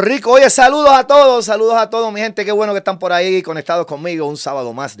Puerto Rico. Oye, saludos a todos, mi gente, qué bueno que están por ahí conectados conmigo. Un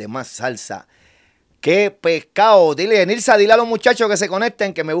sábado más de más salsa. ¡Qué pescado! Dile, Nilsa, dile a los muchachos que se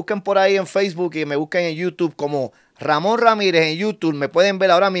conecten, que me busquen por ahí en Facebook y me busquen en YouTube como Ramón Ramírez en YouTube. Me pueden ver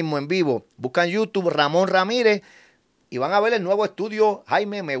ahora mismo en vivo. Buscan YouTube Ramón Ramírez y van a ver el nuevo estudio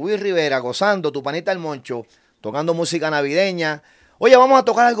Jaime Mewi Rivera, gozando, tu panita el Moncho, tocando música navideña. Oye, vamos a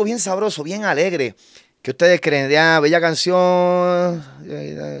tocar algo bien sabroso, bien alegre. ¿Qué ustedes creen? Ya, bella canción.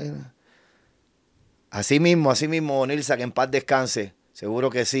 Así mismo, Nilsa, que en paz descanse. Seguro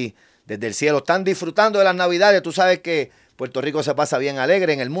que sí. Desde el cielo están disfrutando de las Navidades. Tú sabes que Puerto Rico se pasa bien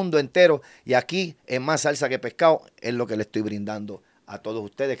alegre en el mundo entero. Y aquí, en Más Salsa que Pescado, es lo que le estoy brindando a todos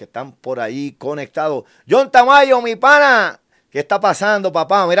ustedes que están por ahí conectados. John Tamayo, mi pana. ¿Qué está pasando,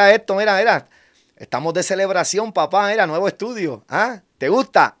 papá? Mira esto, mira. Estamos de celebración, papá. Mira, nuevo estudio. ¿Ah? ¿Te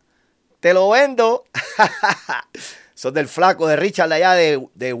gusta? Te lo vendo. Sos del flaco de Richard de allá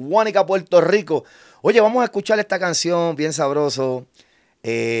de Huánica, Puerto Rico. Oye, vamos a escuchar esta canción bien sabroso.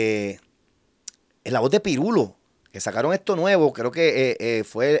 En la voz de Pirulo, que sacaron esto nuevo, creo que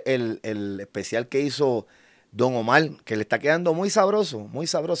fue el especial que hizo Don Omar, que le está quedando muy sabroso,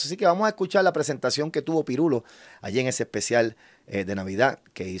 así que vamos a escuchar la presentación que tuvo Pirulo allí en ese especial de Navidad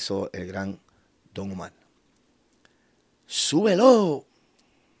que hizo el gran Don Omar. ¡Súbelo!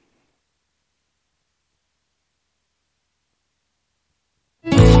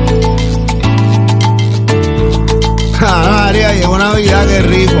 María, llegó Navidad, qué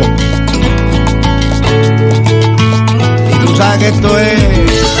rico. Y tú sabes que esto es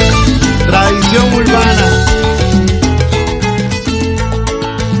tradición urbana.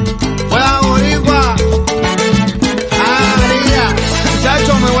 Juega boricua. María,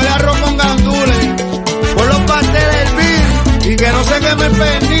 muchacho, me huele a arroz con gandules. Por los pasteles del beer. Y que no se queme el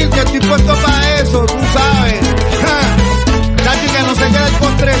pernil, que estoy puesto para eso, tú sabes. Chachi, que no se quede el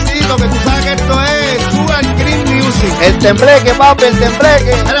postrecito, que tú sabes que esto es Sugar Cream Music. El tembleque, papi, el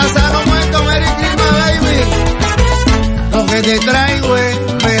tembleque. Ahora sabes cómo es comer y clima, baby. Lo que te traigo es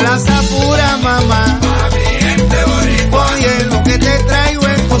melaza pura, mamá. Oye, lo que te traigo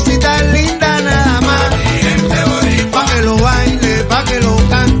es cositas lindas nada más. Pa' que lo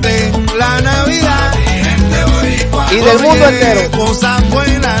del mundo entero. Cosas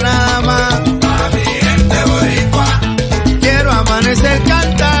buenas nada más. Pa' mi gente boricua, Quiero amanecer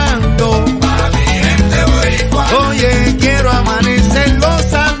cantando. pa' mi gente boricua, Oye, quiero amanecer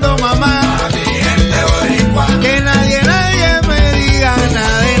gozando, mamá. pa' mi gente boricua, Que nadie me diga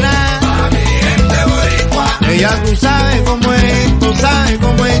nada de nada. pa' mi gente boricua, Ella tú sabes cómo es, tú sabes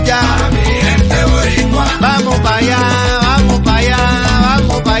cómo es ya. pa' mi gente boricua, Vamos para allá, vamos para allá,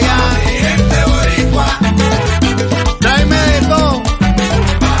 vamos para allá. pa' mi gente boricua, Tráeme de todo,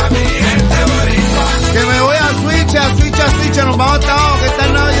 pa' mi gente boricua, que me voy a switch, nos vamos hasta abajo, que estas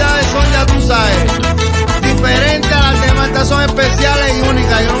navidades son, ya tú sabes, diferentes a las demás, estas son especiales y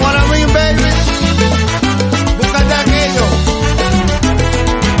únicas. You know what I mean, baby? Búscate aquello,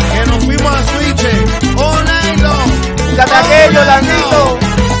 que nos fuimos a switch, all night long. Búscate aquello, Landito.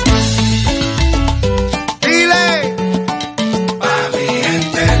 Dile, pa' mi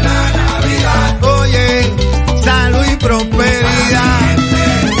gente la Navidad, oye, salud y prosperidad.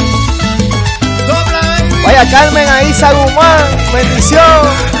 Sopla, baby. Vaya Carmen ahí, Sagumán,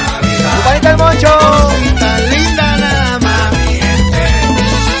 bendición. Tu panita el moncho. Cosita linda nada más.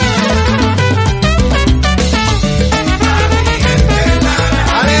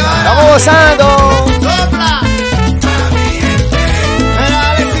 Dale, va. Estamos gozando. Sopla. Mira,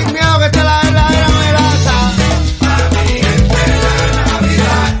 dale sin miedo que esta es la verdadera melaza.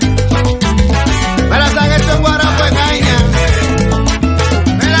 Mira, saca esto en guarapo de caña.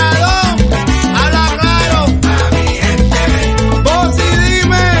 Mira, Don, habla claro. Vos y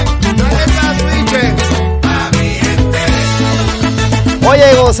dime, ¿dónde está Switch?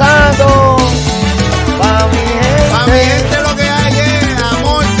 Oye, gozando. Pa' mi Pa' mi gente. gente lo que hay es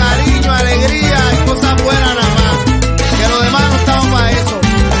amor, cariño, alegría y cosas buenas nada más. Que los demás no estamos para eso.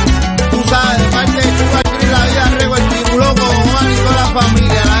 Tú sabes, de parte de Chuba, Cris, la vida, Rego, el Tibuloco, Juan y toda la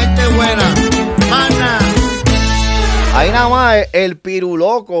familia, la gente buena. Mana. Ahí nada más, el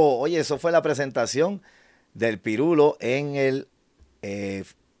Piruloco. Oye, eso fue la presentación del Pirulo en el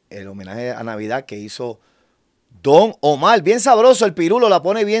homenaje a Navidad que hizo Don Omar. Bien sabroso el Pirulo, la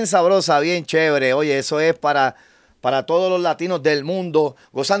pone bien sabrosa, bien chévere. Oye, eso es para todos los latinos del mundo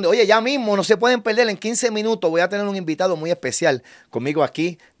gozando. Oye, ya mismo no se pueden perder, en 15 minutos voy a tener un invitado muy especial conmigo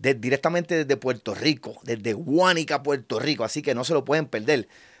aquí, directamente desde Puerto Rico, desde Guánica, Puerto Rico. Así que no se lo pueden perder.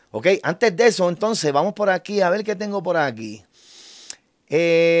 Ok, antes de eso, entonces, vamos por aquí, a ver qué tengo por aquí.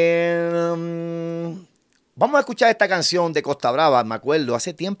 Vamos a escuchar esta canción de Costa Brava, me acuerdo,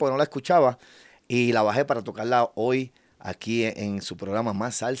 hace tiempo que no la escuchaba y la bajé para tocarla hoy aquí en su programa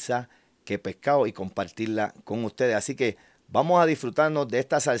Más Salsa que Pescado y compartirla con ustedes. Así que vamos a disfrutarnos de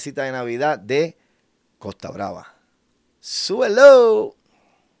esta salsita de Navidad de Costa Brava. ¡Súbelo!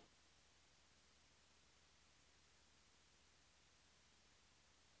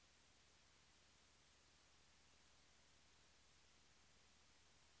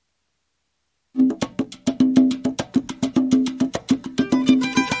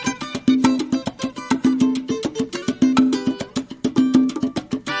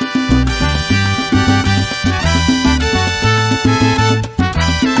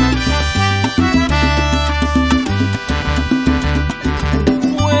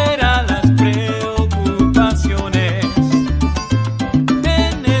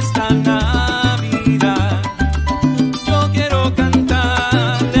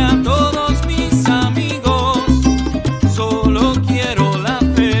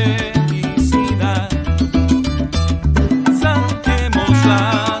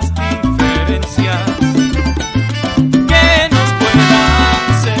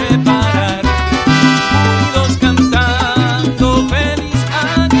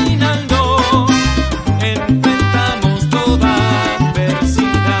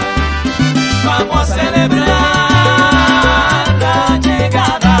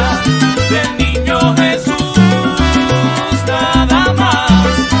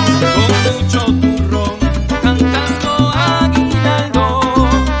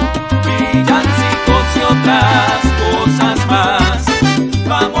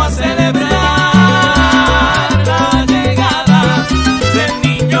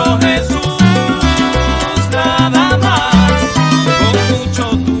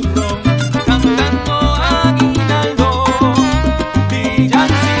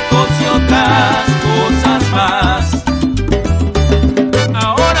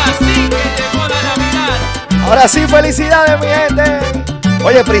 Ahora sí, felicidades, mi gente.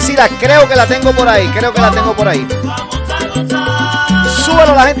 Oye, Priscila, creo que la tengo por ahí.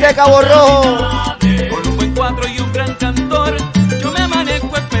 Súbelo la gente de Cabo Rojo. Con un buen cuatro y un gran cantor, yo me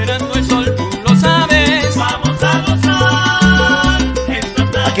amanezco esperando el sol, tú lo sabes. Vamos a gozar.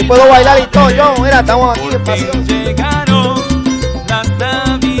 Aquí Aquí puedo bailar y todo, yo. Mira, estamos aquí en Por fin pasión. llegaron las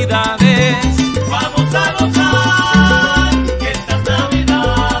navidades. Vamos a gozar estas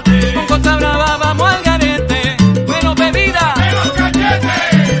navidades. Con cosa brava vamos al garete. Bueno, bebida, Los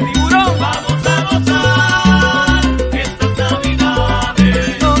cachetes. tiburón. Vamos a gozar estas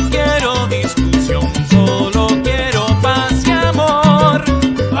navidades. No quiero discusión, solo quiero paz y amor.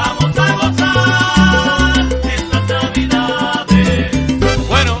 Vamos a gozar estas navidades.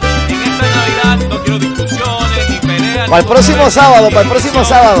 Bueno, en esta Navidad no quiero discusiones ni peleas. Para el próximo sábado, para el próximo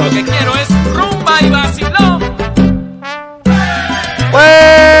sábado. Lo que quiero es rumba y vacilón.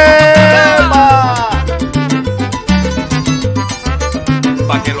 ¡Hueva!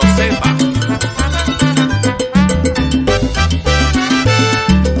 Pa' que lo sepa.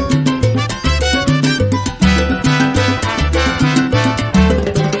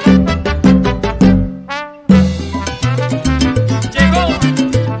 Llegó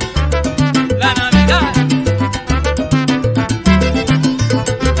la Navidad.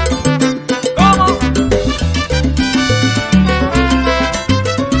 ¿Cómo?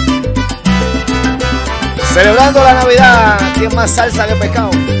 Celebrando la Navidad. ¿Quién más salsa que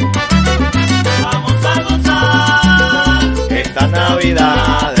pescado? Vamos a gozar Estas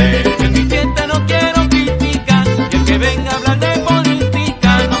Navidades. En mi fiesta no quiero criticar. Y el que venga a hablar de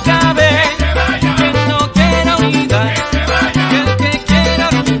política no cabe. Que no quiera unidad. Que el que quiera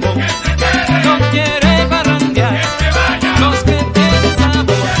rumbo. No quiere barrandear. Los que tienen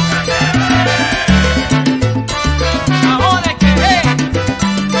sabor. Ahora es que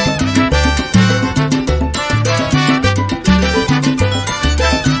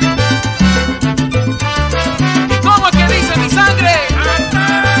 ¿y cómo es que dice mi sangre?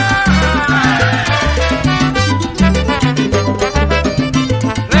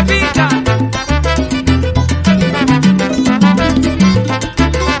 Repita.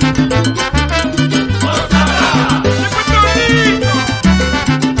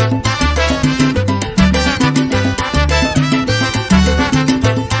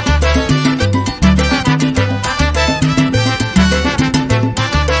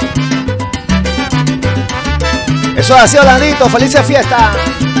 Eso es así, Orlandito. Felices fiestas.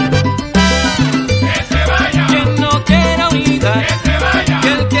 Quien no quiera unidad,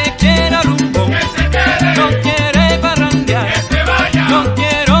 que el que quiera rumbo, no quiere barrandear, no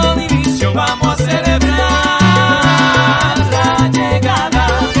quiero división. Vamos a celebrar la llegada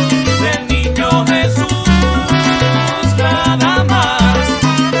del niño Jesús, nada más,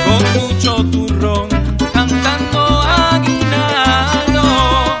 con mucho turrón, cantando aguinaldo,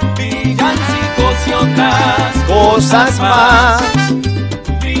 villancicos y otras Cosas más.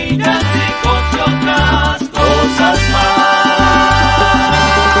 villancicos y otras cosas más.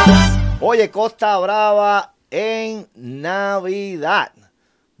 Oye, Costa Brava en Navidad.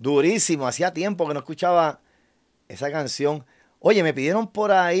 Durísimo. Hacía tiempo que no escuchaba esa canción. Oye, me pidieron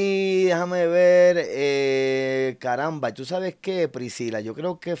por ahí, déjame ver, caramba, ¿tú sabes qué, Priscila? Yo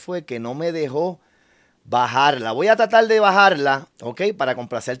creo que fue que no me dejó bajarla. Voy a tratar de bajarla, ¿ok? Para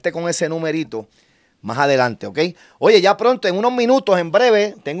complacerte con ese numerito más adelante, ¿ok? Oye, ya pronto, en unos minutos, en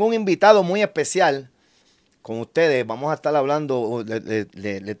breve, tengo un invitado muy especial con ustedes. Vamos a estar hablando,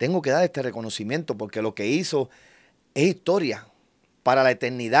 le tengo que dar este reconocimiento porque lo que hizo es historia para la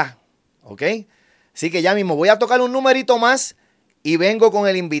eternidad, ¿ok? Así que ya mismo voy a tocar un numerito más y vengo con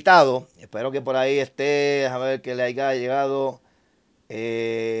el invitado. Espero que por ahí esté, a ver que le haya llegado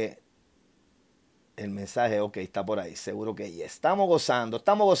el mensaje. Ok, está por ahí, seguro que ya. Estamos gozando,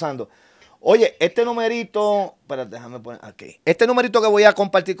 estamos gozando. Oye, este numerito, espérate, déjame poner aquí. Este numerito que voy a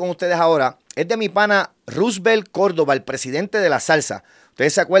compartir con ustedes ahora es de mi pana Roosevelt Córdoba, el presidente de la salsa.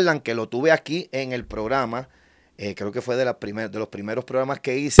 Ustedes se acuerdan que lo tuve aquí en el programa, creo que fue de los primeros programas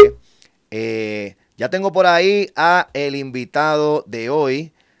que hice. Ya tengo por ahí a el invitado de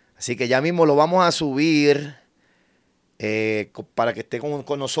hoy, así que ya mismo lo vamos a subir para que esté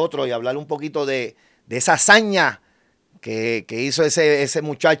con nosotros y hablar un poquito de esa hazaña que hizo ese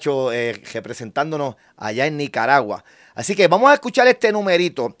muchacho representándonos allá en Nicaragua. Así que vamos a escuchar este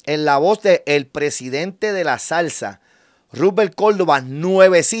numerito en la voz del presidente de la salsa, Roosevelt Córdoba,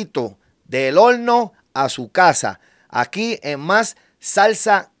 nuevecito, del horno a su casa. Aquí en Más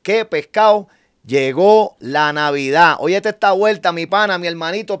Salsa que Pescado llegó la Navidad. Óyete esta vuelta, mi pana, mi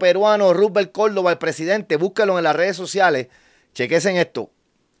hermanito peruano, Roosevelt Córdoba, el presidente. Búsquelo en las redes sociales. Chequesen esto.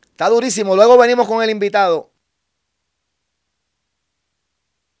 Está durísimo. Luego venimos con el invitado.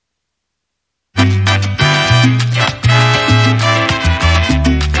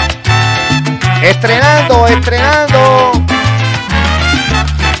 Estrenando.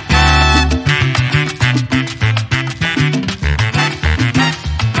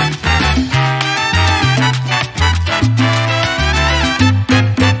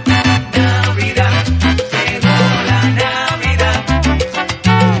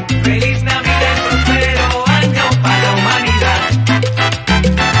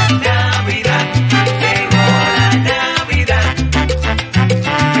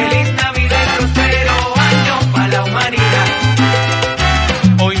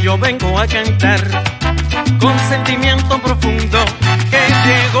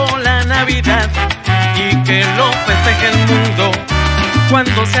 en el mundo.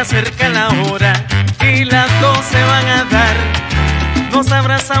 Cuando se acerca la hora y las 12 van a dar, nos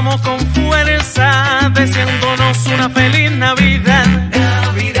abrazamos con fuerza, deseándonos una feliz Navidad.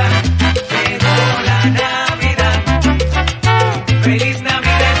 Navidad, llegó la Navidad. Feliz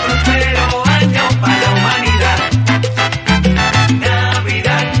Navidad y próspero año para la humanidad.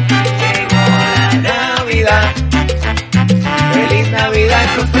 Navidad, llegó la Navidad. Feliz Navidad y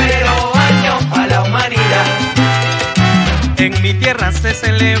próspero año para la humanidad. En mi tierra se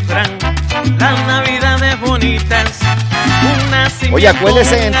celebran las Navidades bonitas. Oye,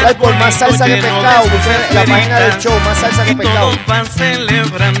 acuérdense de entrar por Más Salsa que Pescado. Busquen la página del show, Más Salsa que Pescado. Todos van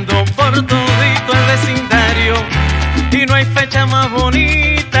celebrando por todito el vecindario. Y no hay fecha más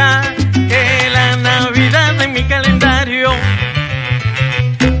bonita que la Navidad en mi calendario.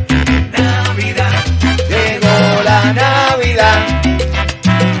 Navidad, llegó la Navidad.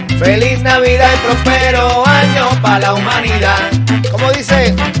 Feliz Navidad y próspero año para la humanidad. ¿Cómo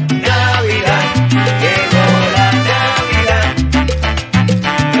dice? Navidad, llegó la Navidad.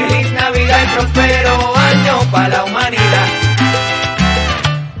 Feliz Navidad y próspero año para la humanidad.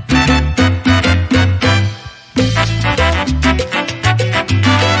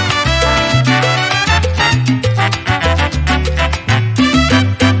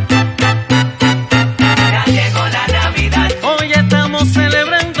 Ya llegó la Navidad. Hoy estamos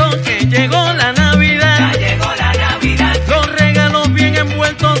celebrando que llegó la Navidad. Ya llegó la Navidad. Los regalos bien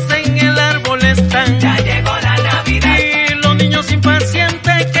envueltos en el árbol están. Ya llegó la Navidad. Y los niños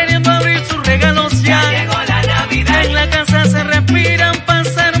impacientes queriendo abrir sus regalos ya. Ya llegó la Navidad. En la casa se respiran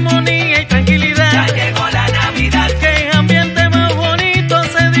paz, armonía y tranquilidad. Ya llegó la Navidad. Que ambiente más bonito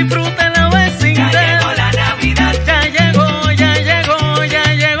se disfruta en la vecindad. Ya llegó la Navidad. Ya llegó, ya llegó, ya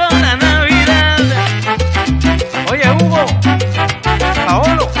llegó la Navidad. Oye, Hugo,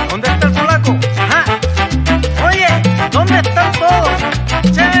 Paolo, ¿dónde está el polaco? Ajá. Oye, ¿dónde están todos?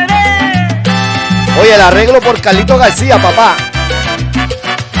 ¡Chévere! Oye, el arreglo por Carlito García, papá.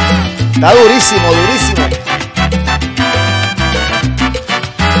 Está durísimo, durísimo.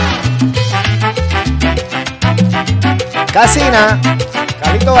 Casina,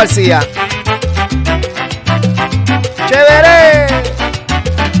 Carlito García. ¡Chévere!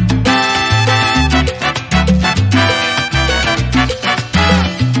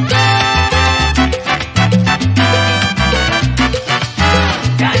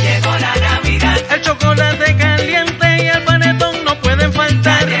 Ya llegó la Navidad. El chocolate caliente y el panetón no pueden Ya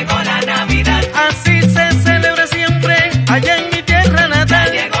faltar. llegó la Navidad. Así se celebra siempre allá en mi tierra Ya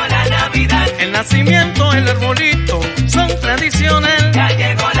natal. llegó la Navidad. El nacimiento, el arbolito son tradicional. Ya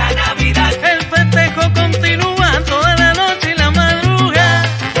llegó la Navidad. El festejo continúa toda la noche y la madrugada.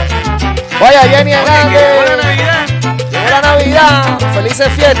 Vaya, Jenny Llegó la Hernández. Navidad. Llegó la Navidad. Felices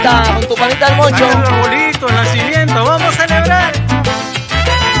fiestas con tu panita del mocho. Saca el arbolito, el nacimiento, vamos a celebrar.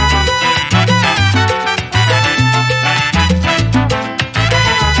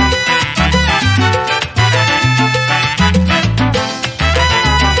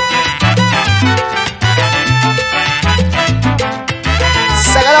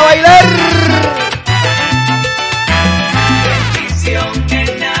 ¡Sácala a bailar! Bendición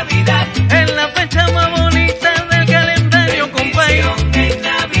en Navidad. En la fecha más bonita del calendario, compay. Bendición en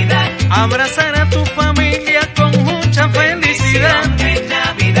Navidad. Abrazar a tu familia con mucha felicidad. Bendición en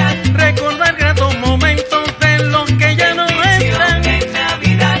Navidad. Recordar gratos momentos de los que ya no están. Bendición en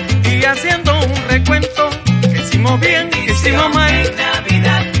Navidad. Y haciendo un recuento que hicimos bien, que hicimos mal. En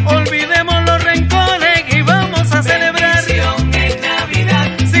Navidad. Olvidemos los rencores y vamos a celebrar. Bendición en Navidad.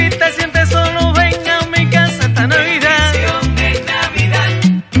 Si te sientes solo, ven a mi casa esta Navidad. Bendición en Navidad.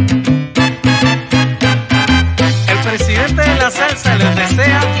 El presidente de la salsa les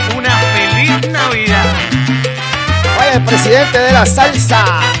desea una feliz Navidad. Vaya, el presidente de la salsa.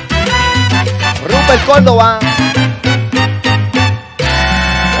 Rupert Córdoba.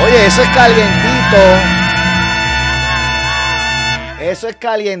 Oye, eso es calientito. Eso es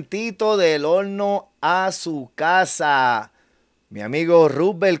calientito del horno a su casa. Mi amigo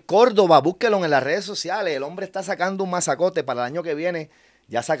Rupert Córdoba, búsquelo en las redes sociales. El hombre está sacando un masacote para el año que viene.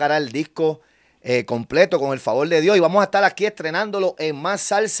 Ya sacará el disco completo con el favor de Dios. Y vamos a estar aquí estrenándolo en Más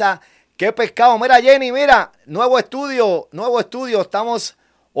Salsa que Pescado. Mira, Jenny, mira, nuevo estudio. Estamos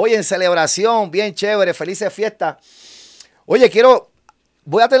hoy en celebración, bien chévere, felices fiestas. Oye,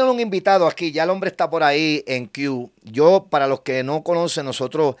 voy a tener un invitado aquí, ya el hombre está por ahí en Q. Yo, para los que no conocen,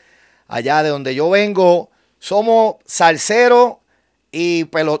 nosotros allá de donde yo vengo, somos salseros y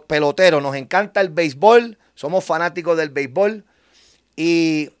peloteros. Nos encanta el béisbol, somos fanáticos del béisbol.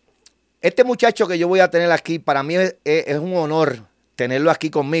 Y este muchacho que yo voy a tener aquí, para mí es un honor tenerlo aquí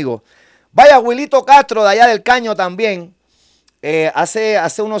conmigo, Vaya, Wilito Castro de allá del Caño también.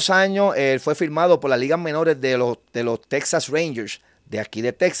 Hace unos años fue firmado por las ligas menores de los Texas Rangers, de aquí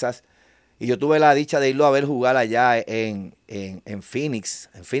de Texas. Y yo tuve la dicha de irlo a ver jugar allá en Phoenix.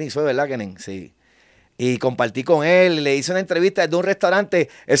 En Phoenix fue, ¿verdad, Kenen? Sí. Y compartí con él, le hice una entrevista desde un restaurante.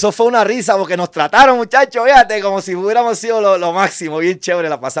 Eso fue una risa porque nos trataron, muchachos, fíjate, como si hubiéramos sido lo máximo, bien chévere,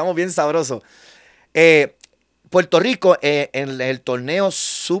 la pasamos bien sabroso. Puerto Rico, en el torneo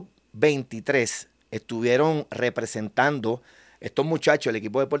sub-23, estuvieron representando estos muchachos, el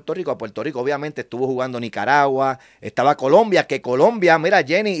equipo de Puerto Rico. A Puerto Rico, obviamente, estuvo jugando Nicaragua, estaba Colombia, que Colombia, mira,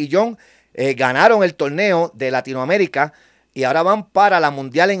 Jenny y John ganaron el torneo de Latinoamérica y ahora van para la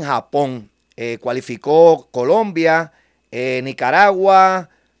Mundial en Japón. Cualificó Colombia, Nicaragua,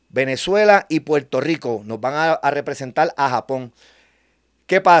 Venezuela y Puerto Rico. Nos van a representar a Japón.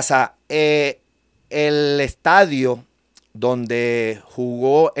 ¿Qué pasa? El estadio donde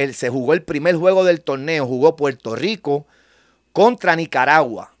se jugó el primer juego del torneo, jugó Puerto Rico contra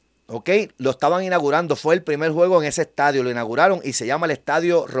Nicaragua. ¿Ok? Lo estaban inaugurando, fue el primer juego en ese estadio, lo inauguraron y se llama el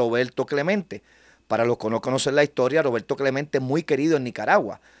estadio Roberto Clemente. Para los que no conocen la historia, Roberto Clemente es muy querido en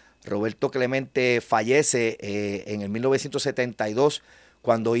Nicaragua. Roberto Clemente fallece en el 1972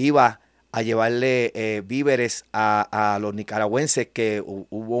 cuando iba a llevarle víveres a los nicaragüenses, que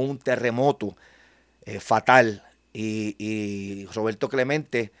hubo un terremoto fatal y Roberto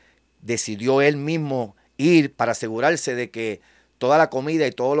Clemente decidió él mismo ir para asegurarse de que toda la comida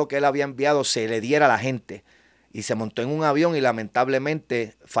y todo lo que él había enviado se le diera a la gente, y se montó en un avión y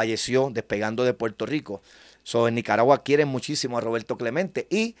lamentablemente falleció despegando de Puerto Rico. En Nicaragua quieren muchísimo a Roberto Clemente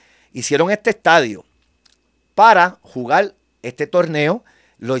y hicieron este estadio para jugar este torneo.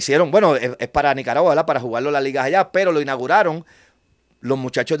 Lo hicieron, bueno, es para Nicaragua, ¿verdad? Para jugarlo en las ligas allá, pero lo inauguraron los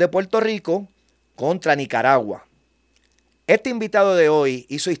muchachos de Puerto Rico contra Nicaragua. Este invitado de hoy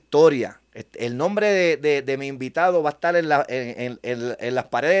hizo historia. El nombre de mi invitado va a estar en las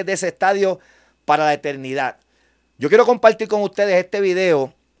paredes de ese estadio para la eternidad. Yo quiero compartir con ustedes este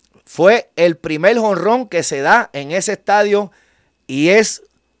video. Fue el primer jonrón que se da en ese estadio y es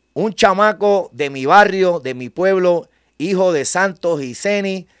un chamaco de mi barrio, de mi pueblo, hijo de Santos y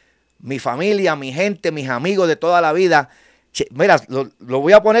Ceni, mi familia, mi gente, mis amigos de toda la vida. Mira, lo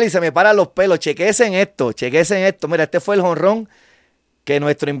voy a poner y se me paran los pelos. Chequense en esto. Mira, este fue el jonrón que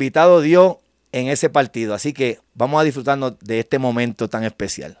nuestro invitado dio en ese partido. Así que vamos a disfrutarnos de este momento tan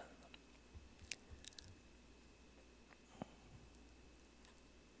especial.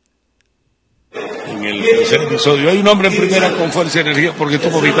 En el tercer episodio hay un hombre en primera con fuerza y energía porque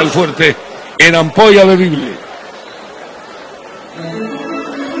toma vital fuerte en ampolla bebible.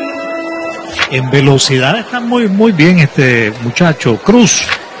 En velocidad está muy bien este muchacho. Cruz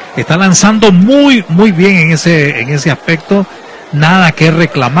está lanzando muy bien en ese aspecto. Nada que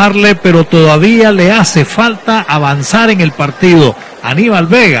reclamarle, pero todavía le hace falta avanzar en el partido. Aníbal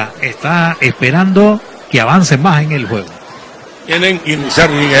Vega está esperando que avance más en el juego. Tienen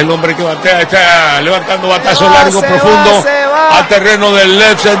Irizarri, el hombre que batea, está levantando batazo largo, profundo, a terreno del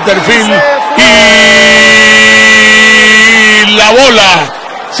left center field. Y la bola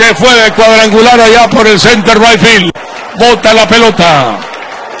se fue de cuadrangular allá por el center right field. Bota la pelota.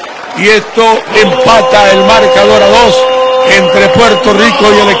 Y esto empata el marcador a 2 entre Puerto Rico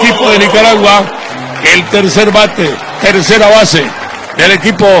y el equipo de Nicaragua. El tercer bate, tercera base del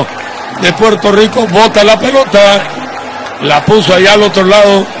equipo de Puerto Rico bota la pelota, la puso allá al otro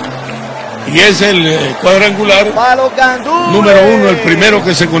lado y es el cuadrangular número 1, el primero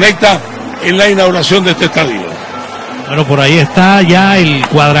que se conecta en la inauguración de este estadio. Bueno, por ahí está ya el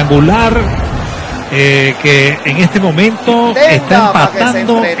cuadrangular que en este momento está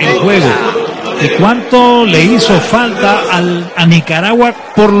empatando el juego. ¿Y cuánto le hizo falta a Nicaragua?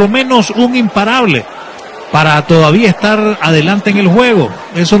 Por lo menos un imparable para todavía estar adelante en el juego.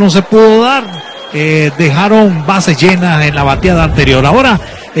 Eso no se pudo dar. Dejaron bases llenas en la bateada anterior. Ahora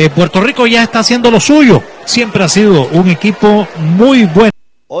Puerto Rico ya está haciendo lo suyo. Siempre ha sido un equipo muy bueno.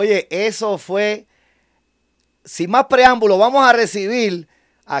 Oye, eso fue, sin más preámbulo, vamos a recibir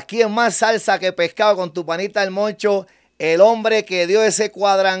aquí en Más Salsa que Pescado con tu panita el Moncho, el hombre que dio ese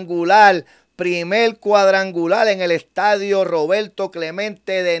cuadrangular, primer cuadrangular en el estadio Roberto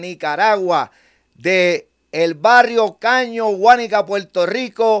Clemente de Nicaragua, de el barrio Caño, Guánica, Puerto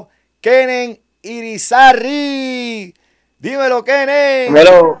Rico, Kenen Irizarri. Dímelo, Kenen.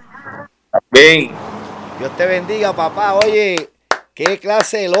 Dímelo. Bien. Dios te bendiga, papá. Oye, qué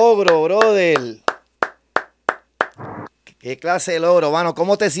clase de logro, brother. Qué clase de logro, mano.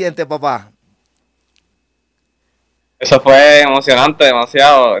 ¿Cómo te sientes, papá? Eso fue emocionante,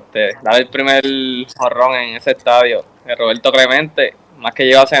 demasiado. Dar el primer jorrón en ese estadio de Roberto Clemente más que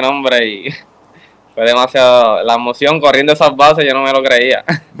lleva ese nombre y fue demasiado, la emoción corriendo esas bases, yo no me lo creía.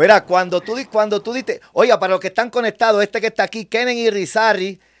 Mira, cuando tú diste, oiga, para los que están conectados, este que está aquí, Kenen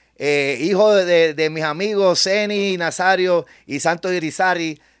Irizarry, hijo de mis amigos Zeni, Nazario y Santos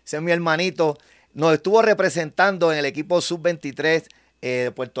Irizarry, ese es mi hermanito, nos estuvo representando en el equipo sub-23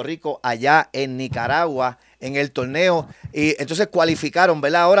 de Puerto Rico allá en Nicaragua en el torneo y entonces cualificaron,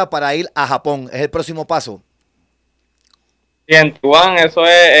 ¿verdad? Ahora para ir a Japón, es el próximo paso. Y en Tubán, eso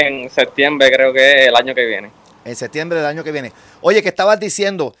es en septiembre, creo que es el año que viene. En septiembre del año que viene. Oye, que estabas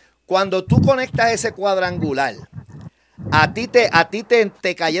diciendo, cuando tú conectas ese cuadrangular, a ti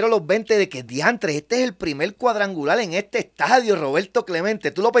te cayeron los 20 de que diantres, este es el primer cuadrangular en este estadio, Roberto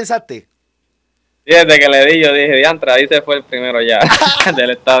Clemente. ¿Tú lo pensaste? Y desde que le di, yo dije, diantre, ahí se fue el primero ya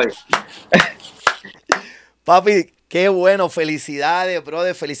del estadio. Papi, qué bueno, felicidades,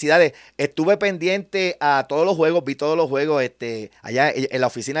 brother, felicidades. Estuve pendiente a todos los juegos, vi todos los juegos allá en la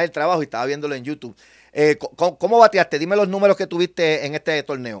oficina del trabajo y estaba viéndolo en YouTube. ¿Cómo bateaste? Dime los números que tuviste en este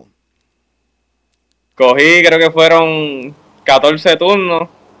torneo. Cogí, creo que fueron 14 turnos,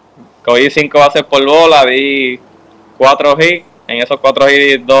 cogí 5 bases por bola, di 4 hits, en esos 4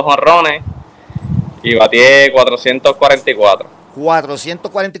 hits 2 jonrones y bateé 444.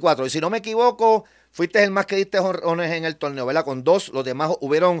 444, y si no me equivoco, fuiste el más que diste jonrones en el torneo, ¿verdad? Con 2, los demás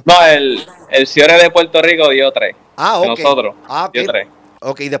hubieron... No, el Ciore de Puerto Rico dio 3. Ah, ok. Nosotros, ok. dio 3.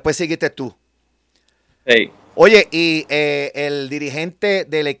 Ok, después seguiste tú. Sí. Oye, y el dirigente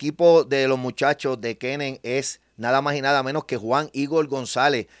del equipo de los muchachos de Kenen es nada más y nada menos que Juan Igor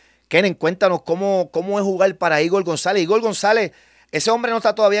González. Kenen, cuéntanos cómo es jugar para Igor González. Igor González, ese hombre no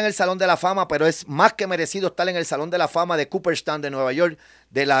está todavía en el Salón de la Fama, pero es más que merecido estar en el Salón de la Fama de Cooperstown, de Nueva York,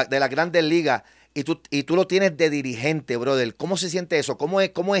 de las Grandes Ligas. Y tú lo tienes de dirigente, brother. ¿Cómo se siente eso? ¿Cómo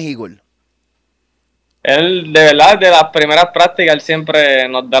es Igor? Él, de verdad, de las primeras prácticas, él siempre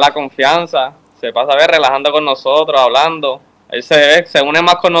nos da la confianza. Se pasa a ver relajando con nosotros, hablando. Él se une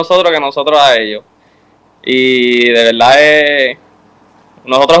más con nosotros que nosotros a ellos. Y de verdad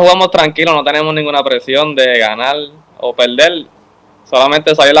nosotros jugamos tranquilos, no tenemos ninguna presión de ganar o perder.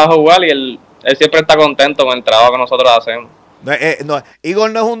 Solamente salir a jugar y él siempre está contento con el trabajo que nosotros hacemos. No, Igor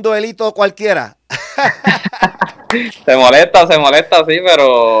no es un duelito cualquiera. Se molesta, sí,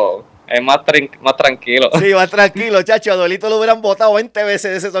 pero es más tranquilo. Sí, más tranquilo, chacho. A Duelito lo hubieran votado 20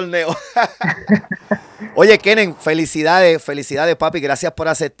 veces de ese torneo. Oye, Kenen, felicidades, papi. Gracias por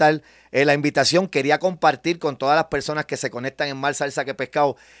aceptar la invitación. Quería compartir con todas las personas que se conectan en Más Salsa que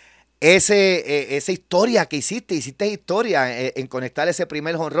Pescado esa historia que hiciste. Hiciste historia en conectar ese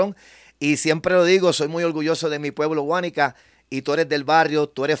primer jonrón. Y siempre lo digo, soy muy orgulloso de mi pueblo, Guánica. Y tú eres del barrio,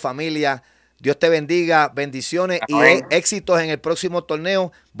 tú eres familia. Dios te bendiga, bendiciones y éxitos en el próximo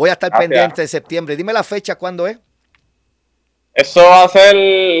torneo. Voy a estar pendiente de septiembre. Dime la fecha, ¿cuándo es? Eso va a ser...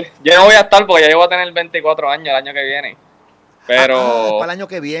 Yo no voy a estar porque ya yo voy a tener 24 años el año que viene. Pero... es para el año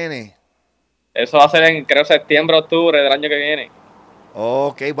que viene. Eso va a ser en, creo, septiembre, octubre del año que viene.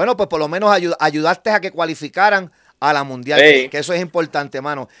 Ok, bueno, pues por lo menos ayudaste a que cualificaran a la mundial, sí. que eso es importante,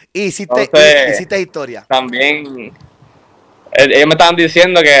 hermano. Y hiciste historia. También... Ellos me estaban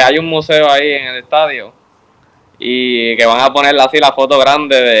diciendo que hay un museo ahí en el estadio y que van a poner así la foto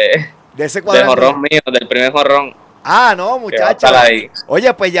grande de ese jorrón mío, del primer jorrón. Ah, no, muchachos.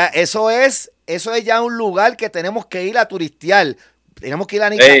 Oye, pues ya eso es ya un lugar que tenemos que ir a turistear. Tenemos que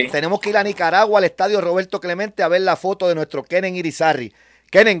ir a Nicaragua, al estadio Roberto Clemente, a ver la foto de nuestro Kenen Irizarry.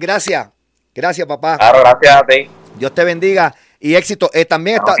 Kenen, gracias. Gracias, papá. Claro, gracias a ti. Dios te bendiga y éxito.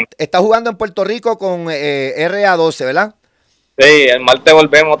 También está jugando en Puerto Rico con RA12, ¿verdad? Sí, el martes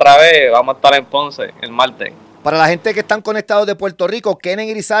volvemos otra vez, vamos a estar en Ponce el martes. Para la gente que están conectados de Puerto Rico, Kenen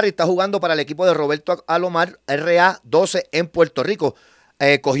Irizarry está jugando para el equipo de Roberto Alomar, RA12 en Puerto Rico.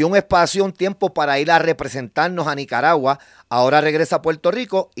 Cogió un espacio, un tiempo para ir a representarnos a Nicaragua. Ahora regresa a Puerto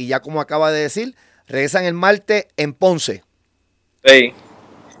Rico y ya como acaba de decir, regresan el martes en Ponce. Sí.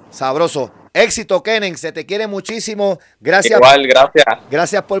 Sabroso. Éxito, Kenen, se te quiere muchísimo. Gracias. Igual, gracias.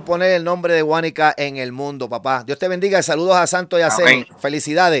 Gracias por poner el nombre de Guánica en el mundo, papá. Dios te bendiga. Saludos a Santos y a Zeni.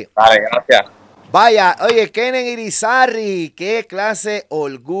 Felicidades. Vale, gracias. Vaya, oye, Kenen Irizarry, qué clase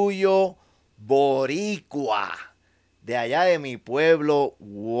orgullo boricua de allá de mi pueblo,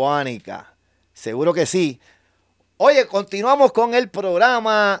 Guánica. Seguro que sí. Oye, continuamos con el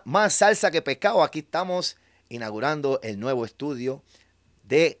programa Más Salsa que Pescado. Aquí estamos inaugurando el nuevo estudio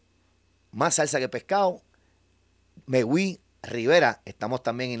de Más Salsa que Pescado, Megui Rivera. Estamos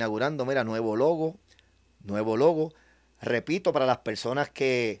también inaugurando, mira, nuevo logo. Repito, para las personas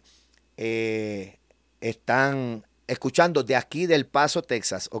que están escuchando de aquí del Paso,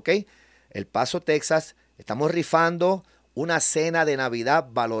 Texas, ¿ok? El Paso, Texas, estamos rifando una cena de Navidad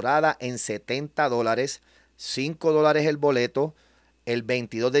valorada en $70, $5 el boleto. El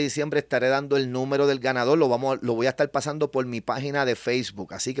 22 de diciembre estaré dando el número del ganador. Lo voy a estar pasando por mi página de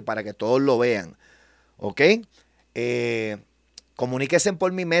Facebook, así que para que todos lo vean. ¿Ok? Comuníquense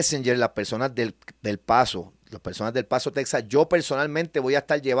por mi Messenger, las personas del Paso, Texas. Yo personalmente voy a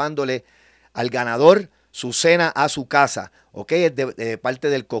estar llevándole al ganador su cena a su casa. ¿Ok? Es de parte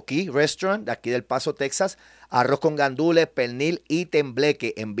del Coquí Restaurant, de aquí del Paso, Texas. Arroz con gandules, pernil y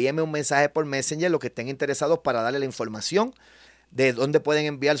tembleque. Envíenme un mensaje por Messenger, los que estén interesados, para darle la información de dónde pueden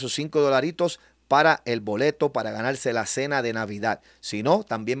enviar sus $5 para el boleto para ganarse la cena de Navidad. Si no,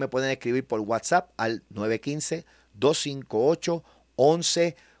 también me pueden escribir por WhatsApp al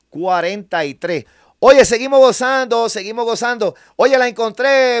 915-258-1143. Oye, seguimos gozando. Oye, la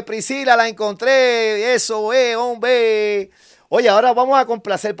encontré, Priscila, la encontré. Eso es, hombre. Oye, ahora vamos a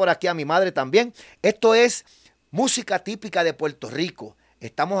complacer por aquí a mi madre también. Esto es música típica de Puerto Rico.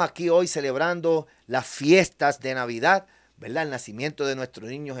 Estamos aquí hoy celebrando las fiestas de Navidad, ¿verdad? El nacimiento de nuestro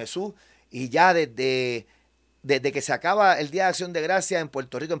niño Jesús. Y ya desde que se acaba el Día de Acción de Gracias en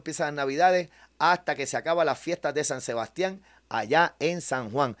Puerto Rico, empiezan las Navidades, hasta que se acaban las fiestas de San Sebastián, allá en San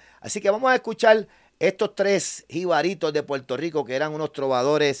Juan. Así que vamos a escuchar estos 3 jibaritos de Puerto Rico, que eran unos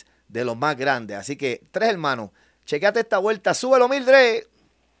trovadores de los más grandes. Así que 3 hermanos, chequeate esta vuelta, súbelo, Mildred.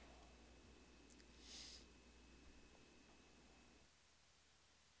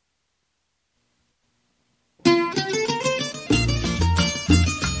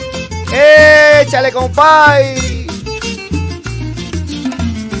 ¡Échale, compay!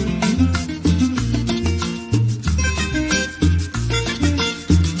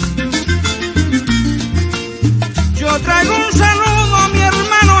 Yo traigo un saludo a mi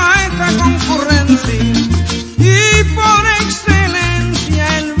hermano, a esta concurrencia, y por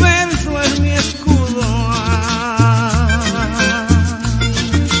excelencia el verso es mi escudo.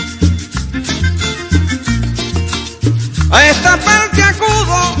 A esta parte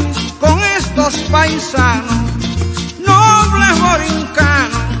acudo con estos paisanos, nobles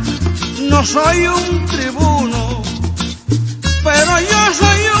borincanos. No soy un tribuno, pero yo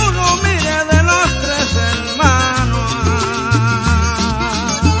soy uno, mire, de los 3 hermanos.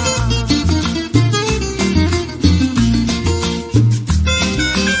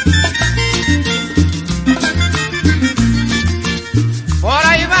 Por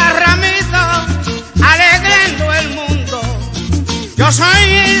ahí va Ramito, alegrando el mundo. Yo soy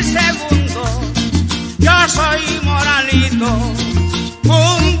el segundo, yo soy Moralito,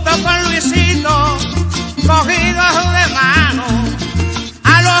 junto con Luisito, cogidos de mano.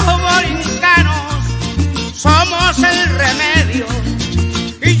 A los borincanos somos el remedio,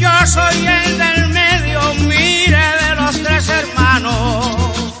 y yo soy el del medio, mire, de los 3 hermanos.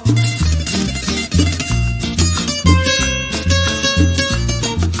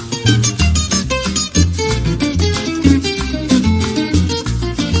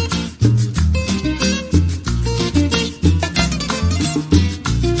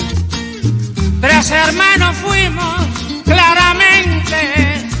 Hermanos fuimos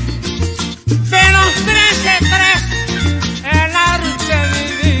claramente, de los 13, 3 el arte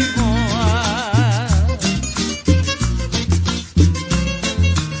vivimos.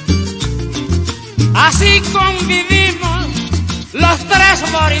 Así convivimos los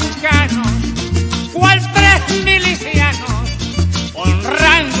 3 borincanos, cual 3 milicianos,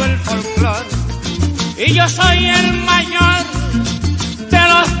 honrando el folclor. Y yo soy el mayor de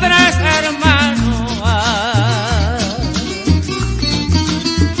los 3 hermanos.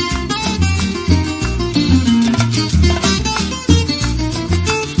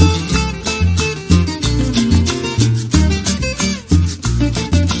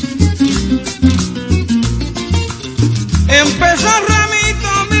 Empezó Ramito,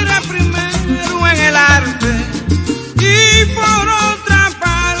 mira, primero en el arte, y por otra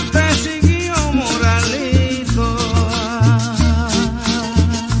parte siguió Moralito.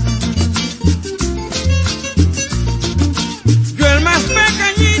 Yo, el más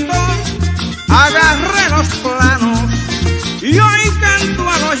pequeñito, agarré los planos y hoy canto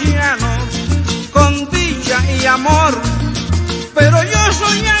a los llanos con dicha y amor. Pero yo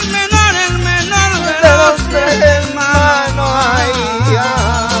soy el menor de los 3 hermanos. Ay,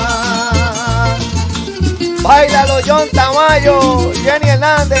 ay. Báilalo, John Tamayo, Jenny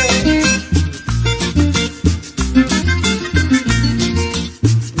Hernández.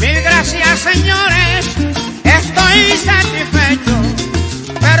 Mil gracias, señores, estoy satisfecho,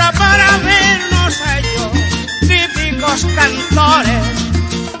 pero por habernos hecho típicos cantores,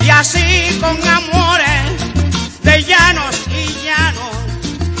 y así con amores de llanos y llanos,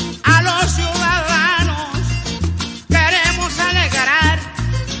 a los ciudadanos queremos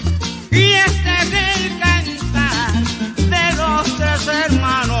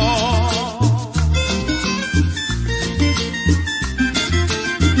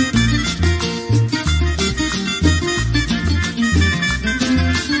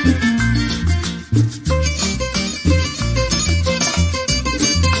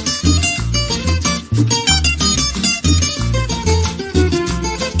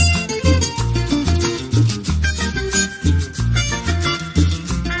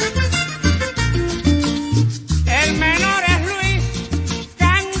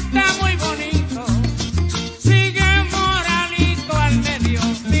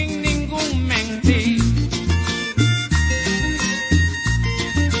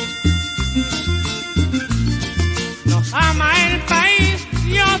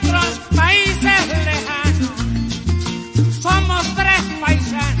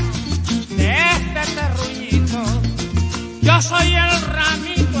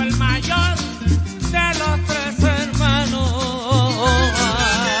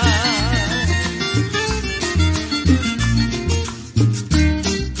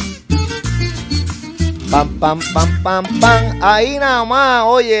pam, pam, pam, pam. Ahí nada más.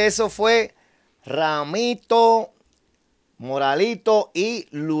 Oye, eso fue Ramito, Moralito y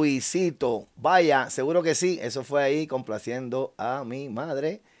Luisito. Vaya, seguro que sí. Eso fue ahí complaciendo a mi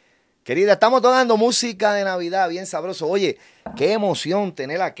madre. Querida, estamos tocando música de Navidad, bien sabroso. Oye, qué emoción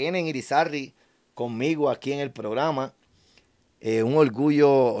tener a Kenen Irizarry conmigo aquí en el programa. Un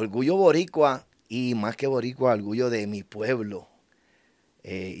orgullo boricua y más que boricua, orgullo de mi pueblo.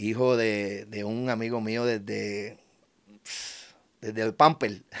 Hijo de un amigo mío desde el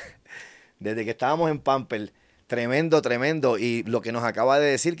Pamper, desde que estábamos en Pamper. Tremendo, tremendo. Y lo que nos acaba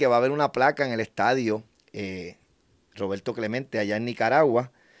de decir, que va a haber una placa en el estadio Roberto Clemente allá en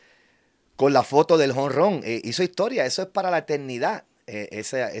Nicaragua, con la foto del jonrón. Hizo historia, eso es para la eternidad.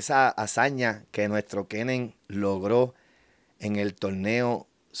 Esa hazaña que nuestro Kenen logró en el torneo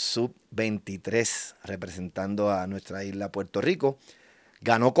sub-23, representando a nuestra isla Puerto Rico.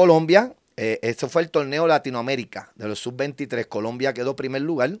 Ganó Colombia. Esto fue el torneo Latinoamérica de los sub-23. Colombia quedó primer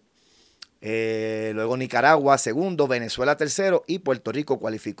lugar. Luego Nicaragua segundo, Venezuela tercero y Puerto Rico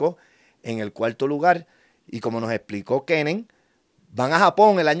cualificó en el cuarto lugar. Y como nos explicó Kenen, van a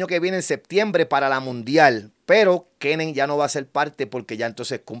Japón el año que viene en septiembre para la mundial. Pero Kenen ya no va a ser parte porque ya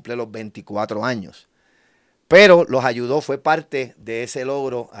entonces cumple los 24 años. Pero los ayudó, fue parte de ese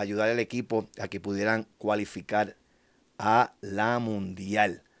logro, ayudar al equipo a que pudieran cualificar a la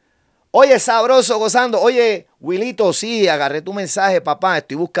mundial. Oye, sabroso, gozando. Oye, Wilito, sí, agarré tu mensaje, papá.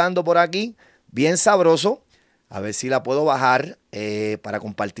 Estoy buscando por aquí, bien sabroso. A ver si la puedo bajar para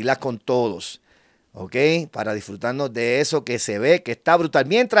compartirla con todos. ¿Ok? Para disfrutarnos de eso que se ve, que está brutal.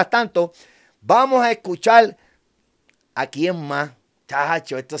 Mientras tanto, vamos a escuchar a quién más.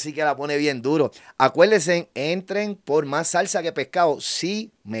 Chacho, esto sí que la pone bien duro. Acuérdense, entren por Más Salsa que Pescado.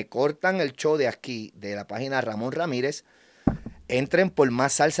 Si me cortan el show de aquí, de la página Ramón Ramírez, entren por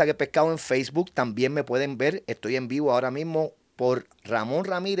Más Salsa que Pescado en Facebook. También me pueden ver. Estoy en vivo ahora mismo por Ramón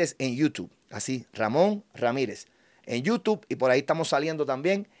Ramírez en YouTube. Así, Ramón Ramírez en YouTube. Y por ahí estamos saliendo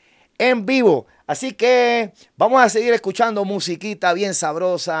también en vivo. Así que vamos a seguir escuchando musiquita bien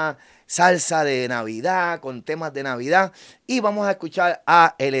sabrosa. Salsa de Navidad, con temas de Navidad. Y vamos a escuchar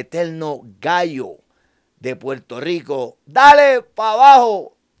a el eterno gallo de Puerto Rico. Dale para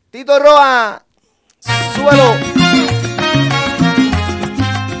abajo, Tito Roa. Súbelo.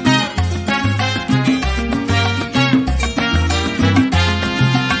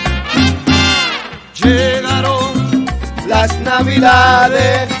 Llegaron las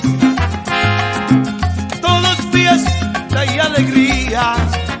Navidades, todos fiesta y alegría.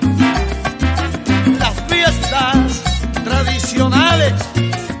 Fiestas tradicionales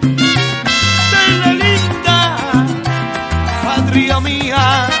de la linda patria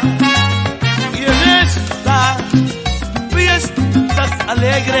mía, y en estas fiestas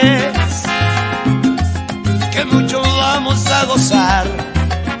alegres que mucho vamos a gozar,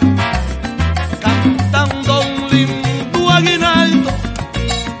 cantando un lindo aguinaldo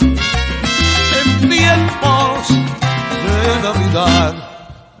en tiempos de Navidad.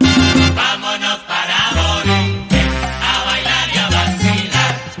 Vámonos para Borinque a bailar y a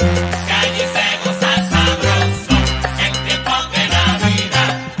vacilar, que allí se goza sabroso en tiempos de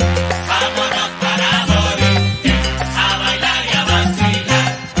Navidad. Vámonos para Borinque a bailar y a vacilar,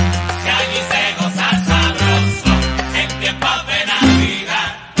 que allí se goza sabroso en tiempos de Navidad.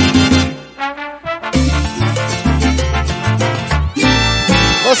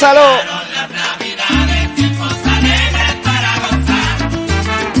 ¡Gózalo!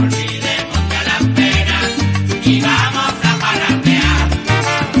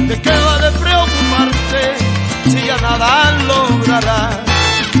 Nada lograrás,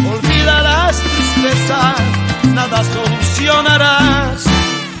 olvida las tristezas, nada solucionarás.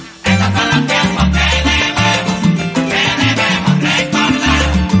 Estos son los tiempos que debemos recordar,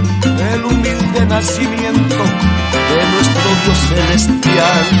 el humilde nacimiento de nuestro Dios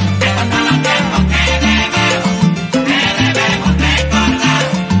celestial. Estos son los tiempos que debemos recordar,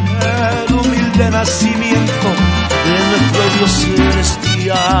 el humilde nacimiento de nuestro Dios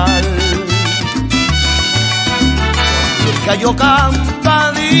celestial. El gallo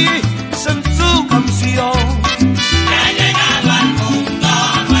canta, dice en su canción, que ha llegado al mundo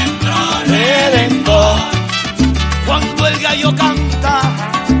nuestro Redentor. Cuando el gallo canta,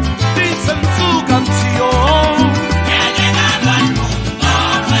 dice en su canción, que ha llegado al mundo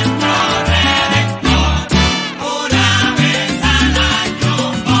nuestro Redentor. Una vez al año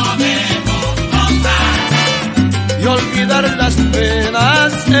podemos gozar y olvidar las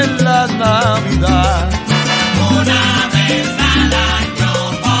penas en la Navidad. Una vez al año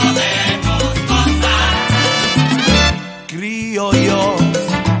podemos gozar. Criollo,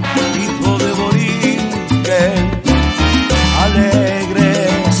 hijo de Borinque,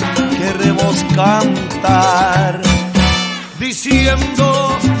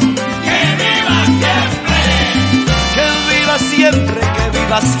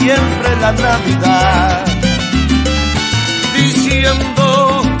 viva siempre la Navidad.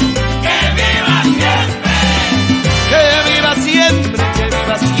 Diciendo que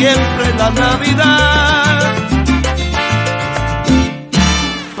viva siempre la Navidad.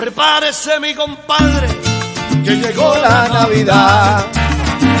 Prepárese mi compadre, que llegó la Navidad.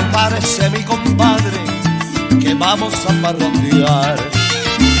 Prepárese mi compadre, que vamos a parrandear.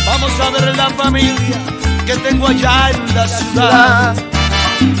 Vamos a ver la familia que tengo allá en la ciudad.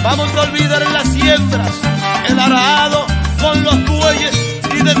 Vamos a olvidar las siembras, el arado con los bueyes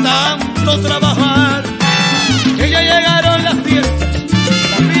y de tanto trabajar. Que ya llegaron las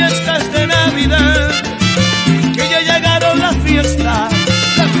fiestas de Navidad. Que ya llegaron las fiestas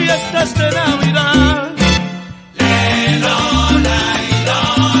de Navidad.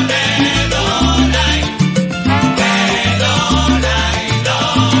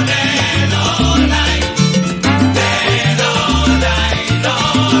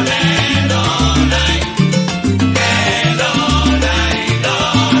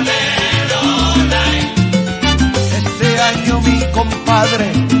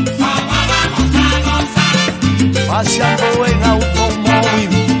 Compadre, paseando en automóvil,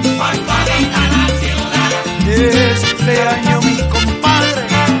 este año mi compadre,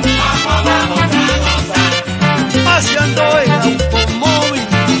 paseando en automóvil,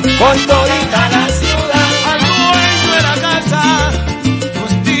 por todita la ciudad. Al dueño de la casa lo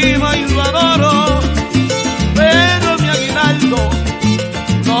estima y lo adoro, pero mi aguinaldo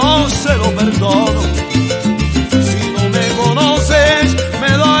no se lo perdono.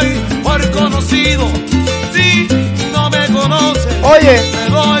 Conocido, si no me conoces, oye, me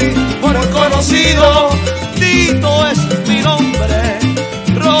doy por conocido. Tito es mi nombre,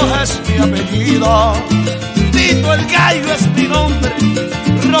 Roja es mi apellido. Tito el gallo es mi nombre,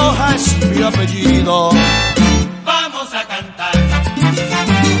 Roja es mi apellido. Vamos a cantar,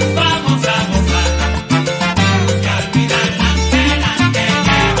 vamos a gozar y a olvidar las penas que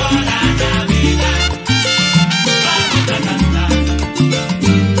llevó la Navidad. Vamos a cantar,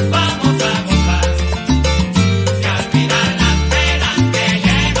 vamos a gozar y a olvidar las penas que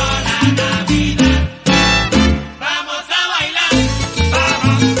llevó la Navidad. Vamos a bailar,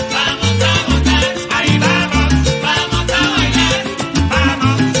 vamos a gozar, ahí vamos a bailar,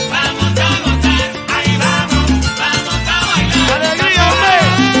 vamos a gozar, ahí vamos a bailar. ¡Alegría, hombre!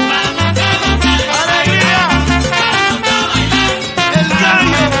 Vamos a gozar, ¡alegría! Vamos a bailar, el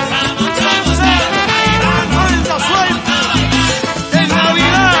gallo, vamos a gozar, ahí vamos a suelta, en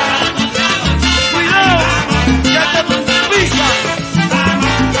Navidad, cuidado, ya te pisa.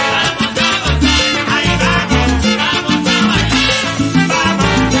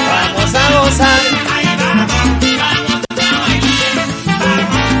 Vamos a gozar, ahí vamos a bailar, vamos a gozar, ahí vamos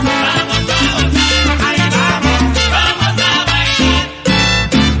a bailar, vamos a gozar, ahí vamos a bailar.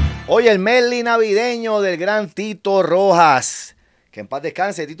 Hoy el medley navideño del gran Tito Rojas. Que en paz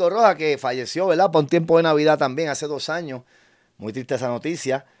descanse, Tito Rojas, que falleció, ¿verdad? Por un tiempo de Navidad también, hace 2 años. Muy triste esa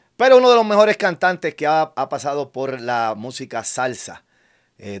noticia. Pero uno de los mejores cantantes que ha pasado por la música salsa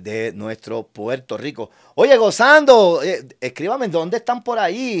de nuestro Puerto Rico. Oye, gozando, escríbame, ¿dónde están por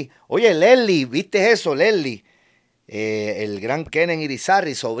ahí? Oye, Leslie, ¿viste eso, Leslie? El gran Kenen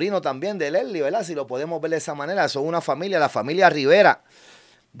Irizarry, sobrino también de Leslie, ¿verdad? Si lo podemos ver de esa manera, son una familia, la familia Rivera,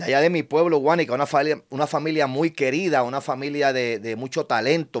 de allá de mi pueblo, Guánica, una familia muy querida, una familia de mucho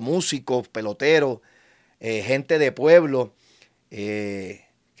talento, músicos, peloteros, gente de pueblo, que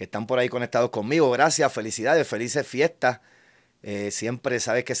están por ahí conectados conmigo. Gracias, felicidades, felices fiestas. Siempre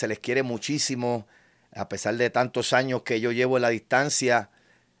sabes que se les quiere muchísimo, a pesar de tantos años que yo llevo en la distancia.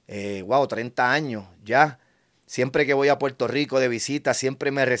 30 años ya. Siempre que voy a Puerto Rico de visita,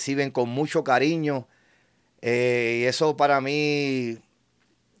 siempre me reciben con mucho cariño. Y eso para mí...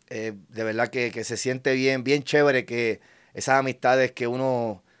 de verdad que se siente bien, bien chévere, que esas amistades que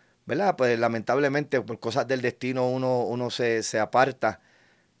uno, ¿verdad? Pues lamentablemente por cosas del destino uno se aparta.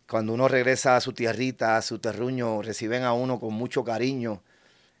 Cuando uno regresa a su tierrita, a su terruño, reciben a uno con mucho cariño.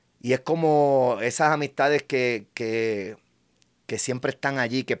 Y es como esas amistades que siempre están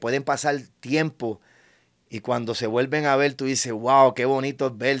allí, que pueden pasar tiempo y cuando se vuelven a ver tú dices, wow, qué bonito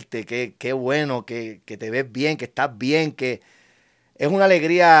es verte, qué bueno, que te ves bien, que estás bien, que... Es una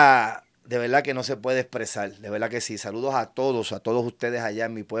alegría de verdad que no se puede expresar, de verdad que sí. Saludos a todos ustedes allá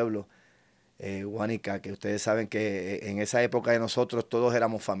en mi pueblo, Guánica, que ustedes saben que en esa época de nosotros todos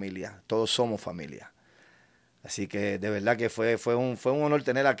éramos familia, todos somos familia. Así que de verdad que fue un honor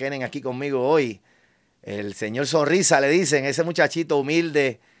tener a Kenen aquí conmigo hoy. El señor Sonrisa le dicen, ese muchachito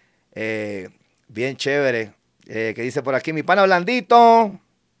humilde, bien chévere, que dice por aquí, mi pana Blandito.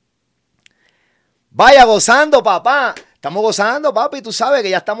 Vaya gozando, papá. estamos gozando, papi. Tú sabes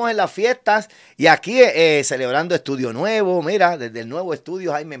que ya estamos en las fiestas y aquí celebrando estudio nuevo. Mira, desde el nuevo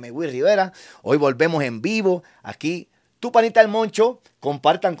estudio Jaime Megui Rivera. Hoy volvemos en vivo aquí. Tu panita el Moncho.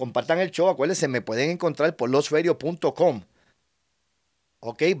 Compartan el show. Acuérdense, me pueden encontrar por losradio.com.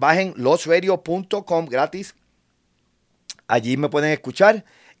 Ok, bajen losradio.com gratis. Allí me pueden escuchar.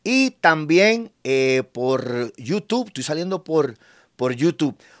 Y también por YouTube. Estoy saliendo por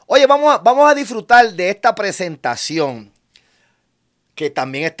YouTube. Oye, vamos a disfrutar de esta presentación. Que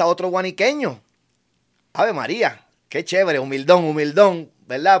también está otro guaniqueño. Ave María. Qué chévere. Humildón.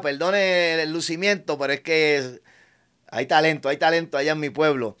 ¿Verdad? Perdone el lucimiento, pero es que hay talento allá en mi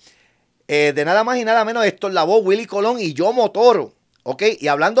pueblo. De nada más y nada menos, Héctor Lavoe, Willy Colón y Yomo Toro. Ok, y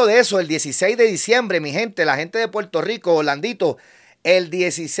hablando de eso, el 16 de diciembre, mi gente, la gente de Puerto Rico, Orlandito, el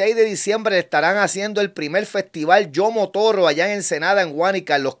 16 de diciembre estarán haciendo el primer festival Yomo Toro allá en Ensenada, en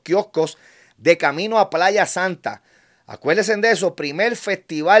Guánica, en los kioscos de camino a Playa Santa. Acuérdense de eso, primer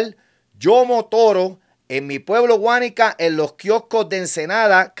festival Yomo Toro en mi pueblo Guánica, en los kioscos de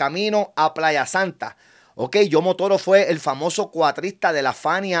Ensenada, camino a Playa Santa. Ok, Yomo Toro fue el famoso cuatrista de la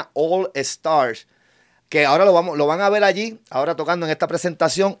Fania All Stars, que ahora lo van a ver allí, ahora tocando en esta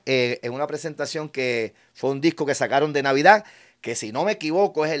presentación, en una presentación que fue un disco que sacaron de Navidad, que si no me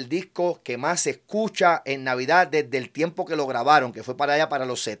equivoco es el disco que más se escucha en Navidad desde el tiempo que lo grabaron, que fue para allá para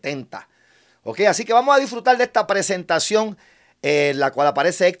los 70. Ok, así que vamos a disfrutar de esta presentación, en la cual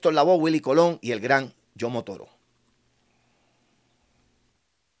aparece Héctor Lavoe, Willy Colón y el gran Yomo Toro.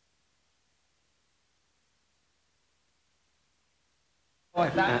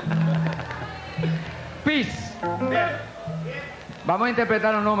 Peace. Vamos a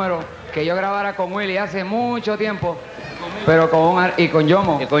interpretar un número que yo grabara con Willy hace mucho tiempo, pero con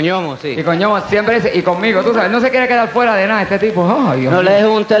Yomo. Y con Yomo, sí. Y con Yomo siempre dice, y conmigo, tú sabes, no se quiere quedar fuera de nada este tipo. Oh, Dios no mío. le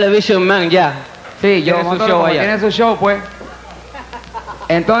dejo un television man ya. Sí, Yomo Toro tiene su show, pues.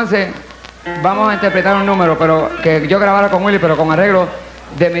 Entonces, vamos a interpretar un número, pero que yo grabara con Willy, pero con arreglo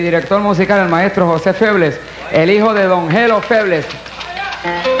de mi director musical, el maestro José Febles, el hijo de Don Gelo Febles.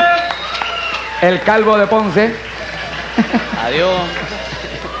 El calvo de Ponce. Adiós.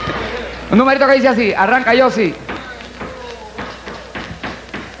 Un numerito que dice así, arranca yo sí.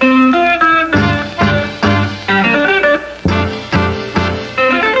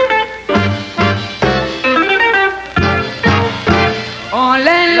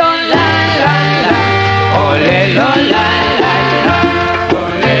 Ole lo la la la, ole lo la la la,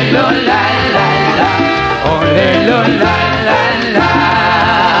 ole lo la la la, ole lo la la la.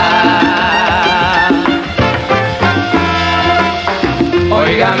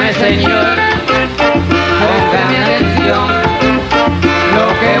 Óigame, señor, póngame atención, lo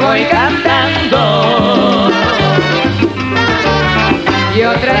que voy cantando. Yo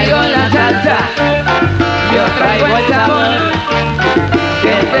traigo la salsa, yo traigo el sabor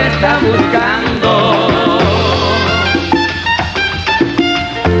que te está buscando.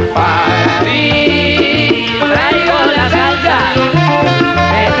 Para ti traigo la salsa,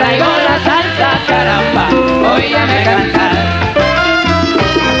 te traigo la salsa, caramba, óigame cantar.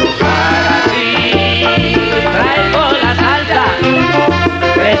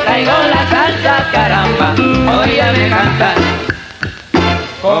 Traigo la salsa, caramba, óyame cantar.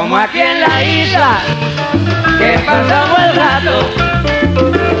 Como aquí en la isla, que pasamos el rato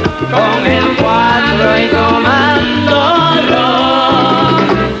con el cuatro y tomándolo.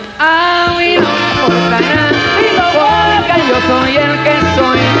 A mí no me importa nada, si lo boca, yo soy el que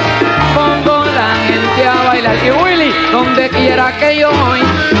soy. Pongo la gente a bailar y Willy, donde quiera que yo voy,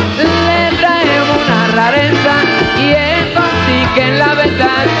 le traemos una rareza y esto sí que es la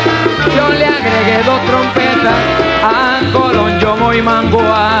verdad. Yo le agregué 2 trompetas a Colón, Yomo y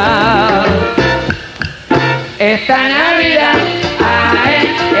Mangual. Esta Navidad, ay,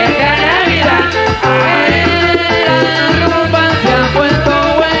 esta Navidad, ay, la rumba se ha puesto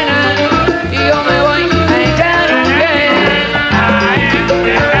buena y yo me voy a echar un pie. Ay,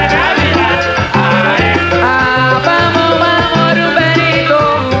 esta Navidad, ay, vamos, Rubenito,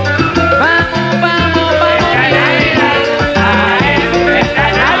 vamos, esta Navidad, ay, esta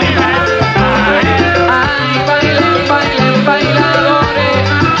Navidad, ay, bailen, bailadores,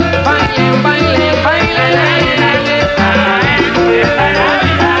 bailen,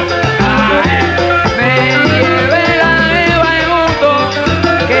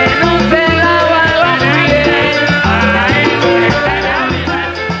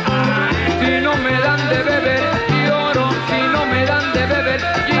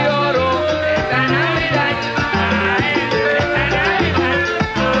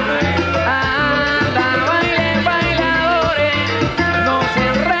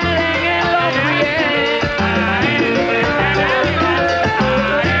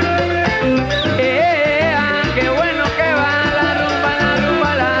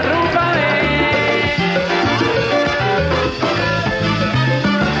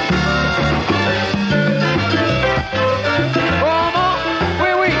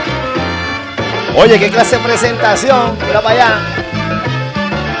 Oye, qué clase de presentación. Mira para allá.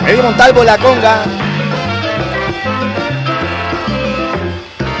 Eddie Montalvo, la conga.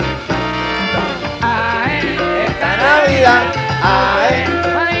 Esta Navidad.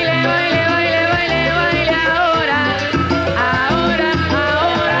 Baile, baile, baile, baile, baile ahora. Ahora,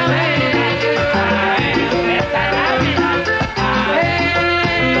 ahora, esta Navidad.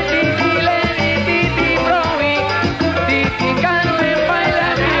 Titi, Leni, Titi, Romy, Titi, Carmen, baila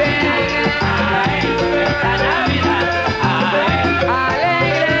bien. Esta Navidad.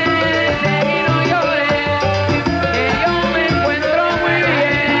 Alegre y no llores, que yo me encuentro muy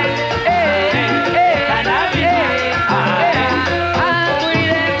bien. Esta Navidad.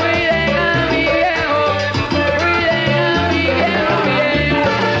 Cuiden a mi viejo, cuiden a mi viejo bien.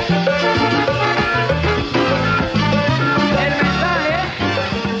 El mensaje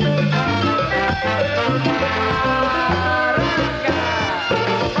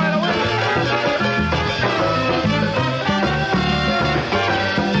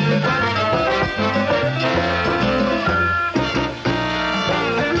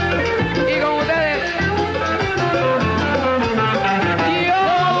y con ustedes,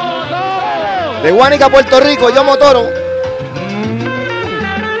 De Guánica, Puerto Rico, Yo Motoro.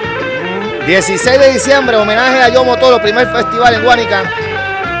 16 de diciembre, homenaje a Yo Motoro, primer festival en Guánica.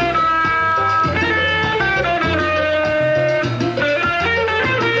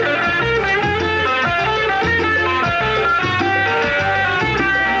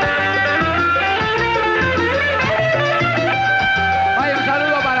 vaya un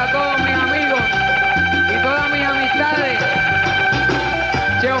saludo para todos mis amigos y todas mis amistades.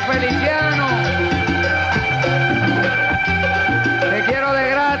 Cheo Feliciano, te quiero de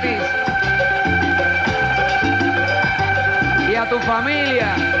gratis. Y a tu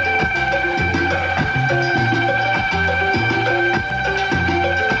familia.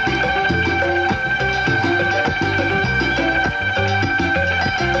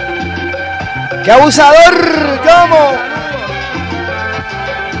 ¡Qué abusador, Yomo!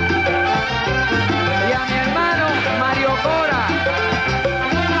 Y a mi hermano Mario Cora,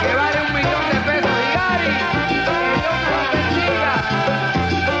 que vale $1.000.000 Y Gary, que Dios te lo bendiga.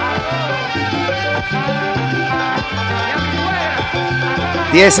 Y a mi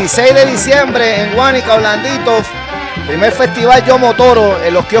suegra. 16 de diciembre en Guánica, Orlandito. Primer festival Yo Motoro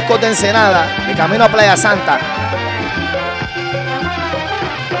en los kioscos de Ensenada, de camino a Playa Santa.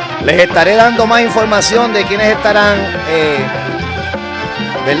 Les estaré dando más información de quiénes estarán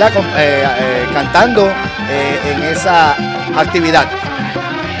 ¿verdad? Cantando en esa actividad.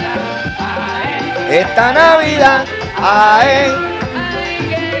 Esta Navidad,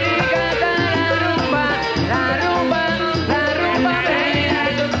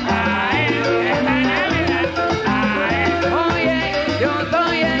 Yo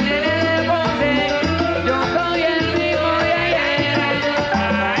soy el nene de Ponce, yo soy el mismo de ayer.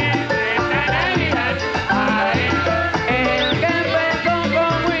 El que empezó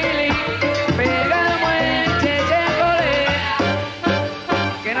con Willy, pegamos el cheche colé.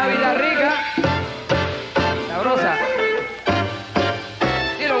 Qué Navidad rica, sabrosa.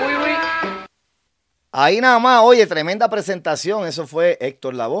 Dilo, Willy. ahí nada más, oye, tremenda presentación. Eso fue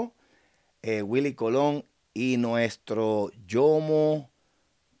Héctor Lavoe, Willy Colón y nuestro Yomo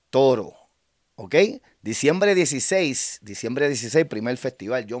Toro. ¿Ok? Diciembre 16, primer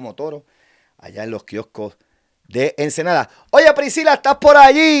festival Yomo Toro, allá en los kioscos de Ensenada. Oye, Priscila, ¿estás por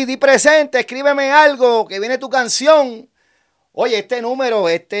allí? Di presente, escríbeme algo, que viene tu canción. Oye, este número,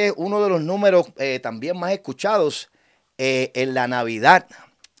 este es uno de los números también más escuchados en la Navidad.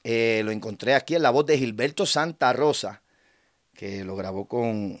 Lo encontré aquí en la voz de Gilberto Santa Rosa, que lo grabó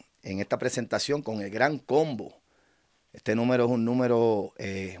en esta presentación con el Gran Combo. Este número es un número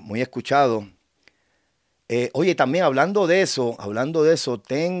muy escuchado. Oye, también hablando de eso,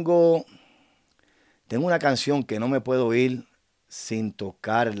 tengo una canción que no me puedo ir sin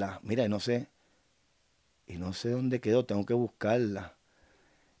tocarla. Mira, y no sé dónde quedó, tengo que buscarla.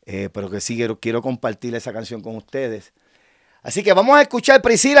 Pero que sí, quiero compartir esa canción con ustedes. Así que vamos a escuchar.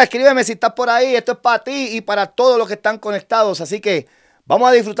 Priscila, escríbeme si estás por ahí. Esto es para ti y para todos los que están conectados. Así que vamos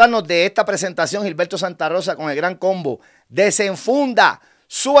a disfrutarnos de esta presentación. Gilberto Santa Rosa con el Gran Combo. Desenfunda.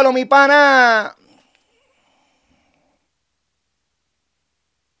 Súbalo, mi pana.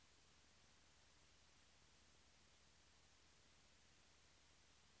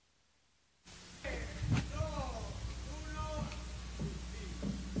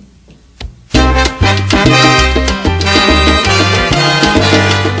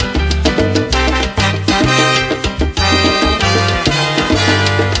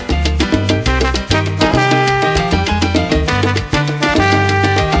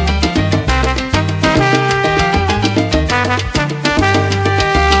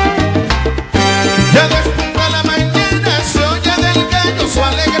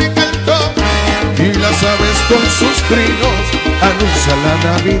 con sus trinos anuncia la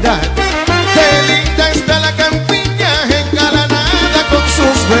Navidad. Qué linda está la campiña engalanada con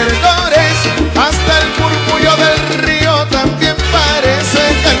sus verdores, hasta el murmullo del río también parece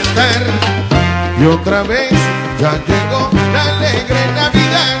cantar. Y otra vez ya llegó la alegre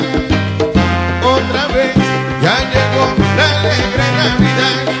Navidad, otra vez ya llegó la alegre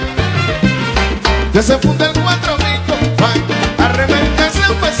Navidad. Ya se funda el cuatro rico, van a reventarse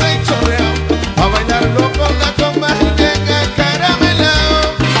un pase y chorreado, a bailarlo con la coma y bien acaramelao.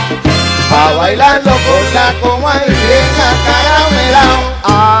 A bailarlo con la coma y bien acaramelao.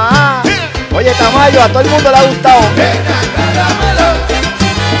 Ah, oye, Tamayo, a todo el mundo le ha gustado. Bien acaramelao.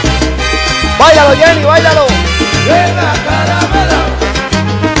 Báilalo, Jenny, báilalo. Bien acaramelao.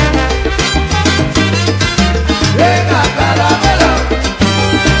 Bien acaramelao.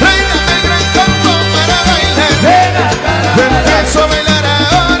 Tráigame el gran combo para bailar. Bien acaramelao. Empiezo a bailar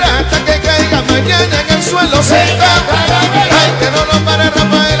ahora hasta que caiga mañana en el suelo sentado. Ay, que no lo pare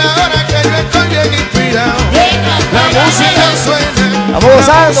Rafael ahora que yo estoy bien inspirado. La música suena. Estamos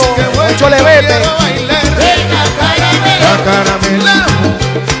gozando, mucho le mete. Quiero bailar. Acaramelao.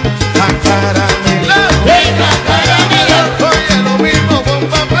 Acaramelao. Oye, lo mismo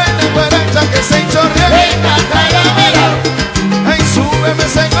bomba plena guaracha que se chorrea. Ay, súbeme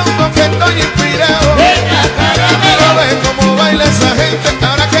ese combo que estoy inspirado. No ves cómo baila esa gente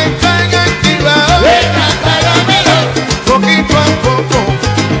ahora que están activados. Poquito a poco,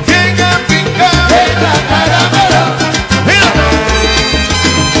 bien aplicado. Mira.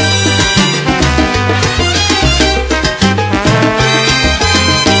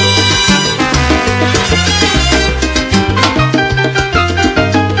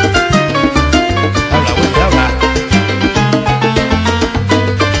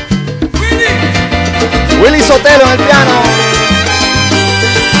 Willy Sotelo en el piano.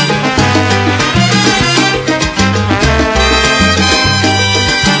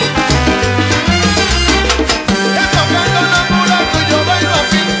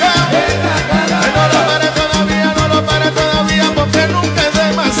 No lo para todavía porque nunca es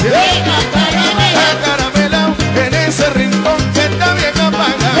demasiado. Acaramelao en ese rincón que está bien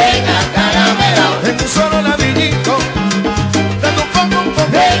apagado. En un solo ladillito, dando un poco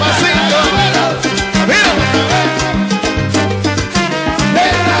pasito. Mira.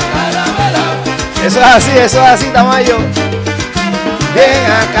 Eso es así, Tamayo.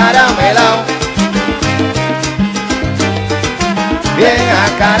 Bien acaramelao. Bien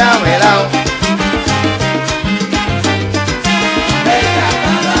acaramelao.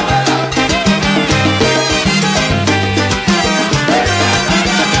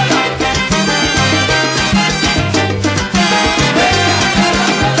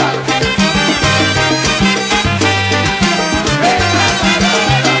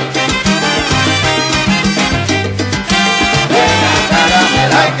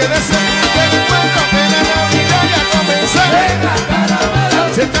 Hay que decir del pueblo que la Navidad ya comenzó.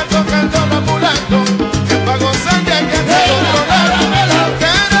 Se está tocando la ambulando, que pa' gozar ya que está controlado.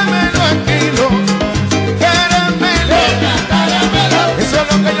 Caramelo aquilo, caramelo. Eso es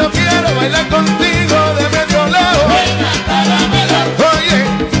lo que yo quiero, bailar contigo de medio lado. Oye,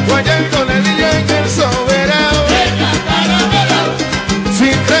 guayar con el DJ en el soberano. Si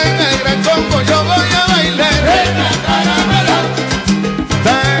traen el gran combo yo voy a bailar.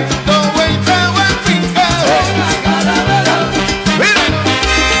 Dando vuelta o al picado. Mira.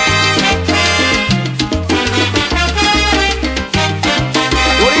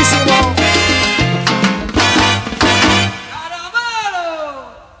 Durísimo.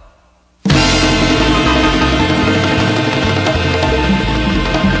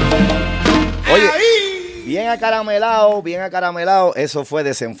 Oye, bien acaramelado. Eso fue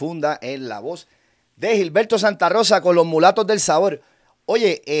Desenfunda en la voz de Gilberto Santa Rosa con los mulatos del sabor.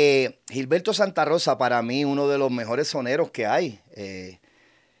 Oye, Gilberto Santa Rosa para mí uno de los mejores soneros que hay.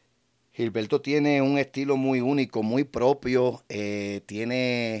 Gilberto tiene un estilo muy único, muy propio,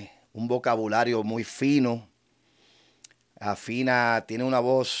 tiene un vocabulario muy fino, afina, tiene una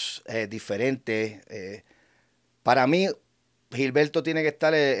voz diferente. Para mí, Gilberto tiene que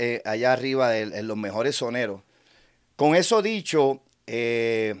estar allá arriba en los mejores soneros. Con eso dicho,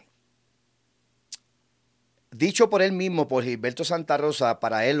 dicho por él mismo, por Gilberto Santa Rosa,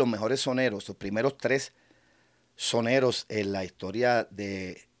 para él los mejores soneros, sus primeros 3 soneros en la historia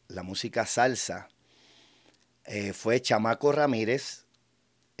de la música salsa, fue Chamaco Ramírez,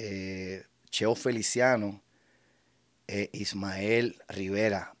 Cheo Feliciano, Ismael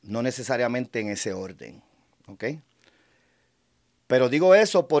Rivera, no necesariamente en ese orden, ¿ok? Pero digo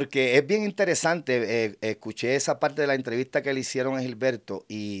eso porque es bien interesante, escuché esa parte de la entrevista que le hicieron a Gilberto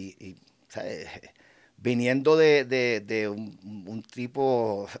y ¿sabes? viniendo de un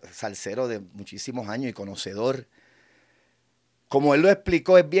tipo salsero de muchísimos años y conocedor. Como él lo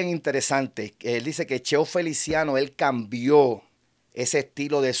explicó, es bien interesante. Él dice que Cheo Feliciano, él cambió ese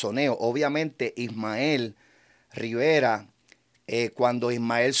estilo de soneo. Obviamente, Ismael Rivera, cuando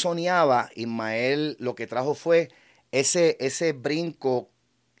Ismael soneaba, Ismael lo que trajo fue ese brinco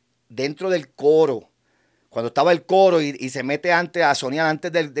dentro del coro. Cuando estaba el coro y se mete antes a soñar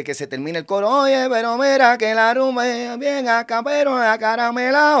antes de que se termine el coro. Oye, pero mira que la rumba es bien acá, pero la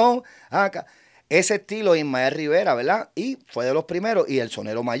caramelao acá. Ese estilo de Ismael Rivera, ¿verdad? Y fue de los primeros. Y el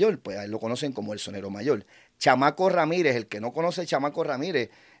sonero mayor, pues a él lo conocen como el sonero mayor. Chamaco Ramírez, el que no conoce Chamaco Ramírez,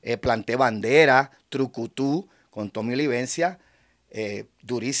 Planté Bandera, Trucutú, con Tommy Olivencia,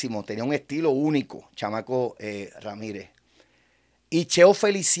 durísimo. Tenía un estilo único, Chamaco Ramírez. Y Cheo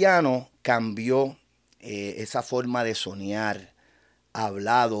Feliciano cambió esa forma de soñar,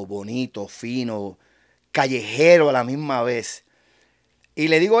 hablado, bonito, fino, callejero a la misma vez. Y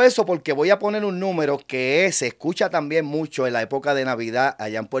le digo eso porque voy a poner un número que se escucha también mucho en la época de Navidad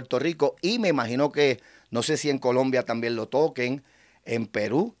allá en Puerto Rico, y me imagino que, no sé si en Colombia también lo toquen, en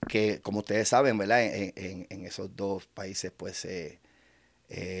Perú, que como ustedes saben, ¿verdad? En esos dos países pues se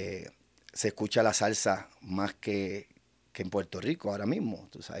escucha la salsa más que en Puerto Rico ahora mismo.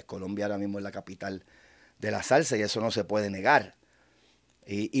 Tú sabes, Colombia ahora mismo es la capital de la salsa y eso no se puede negar.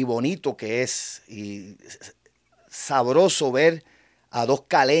 Y bonito que es, y sabroso ver a dos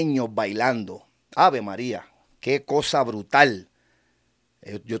caleños bailando. Ave María, qué cosa brutal.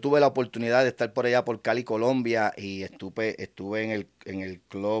 Yo tuve la oportunidad de estar por allá por Cali, Colombia, y estuve en el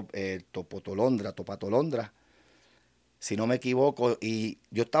club Topatolondra, si no me equivoco, y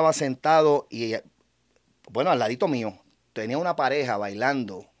yo estaba sentado y, bueno, al ladito mío, tenía una pareja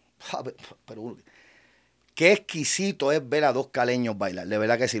bailando. Pero qué exquisito es ver a dos caleños bailar. De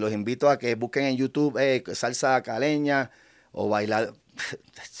verdad que sí, los invito a que busquen en YouTube salsa caleña o bailar.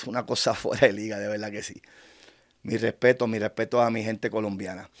 Es una cosa fuera de liga, de verdad que sí. Mi respeto a mi gente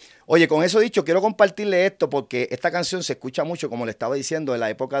colombiana. Oye, con eso dicho, quiero compartirle esto porque esta canción se escucha mucho, como le estaba diciendo, en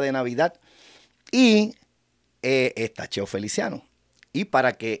la época de Navidad. Y está Cheo Feliciano. Y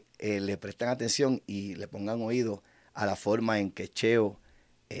para que le presten atención y le pongan oído a la forma en que Cheo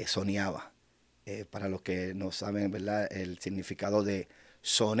soñaba. Para los que no saben, ¿verdad? El significado de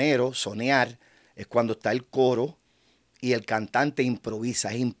sonero, sonear, es cuando está el coro y el cantante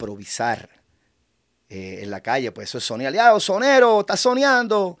improvisa, es improvisar. En la calle, pues eso es sonear. ¡Ya, sonero, está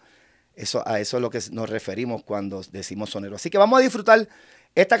soñando! A eso es lo que nos referimos cuando decimos sonero. Así que vamos a disfrutar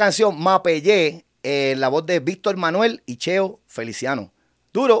esta canción, Mapellé, en la voz de Víctor Manuel y Cheo Feliciano.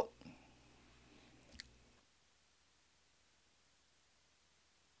 ¡Duro!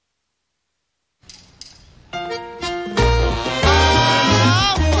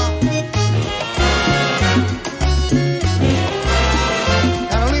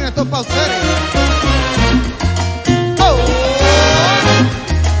 Carolina, esto es para ustedes.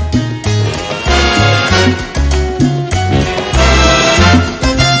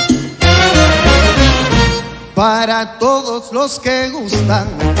 Para todos los que gustan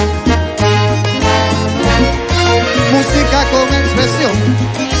música con expresión,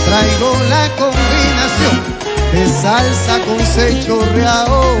 traigo la combinación de salsa con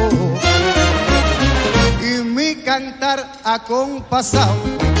sechorreao y mi cantar acompasado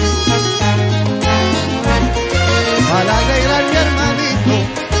para alegrar mi hermanito,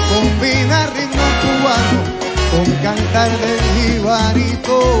 combina ritmo cubano con cantar del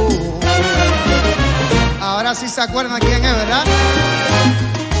jibarito. Ahora sí se acuerdan quién es, ¿verdad?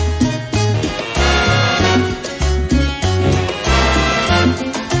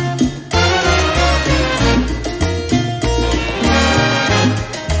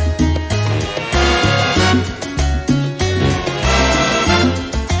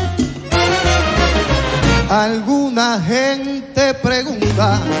 Alguna gente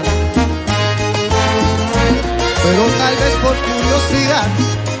pregunta, pero tal vez por curiosidad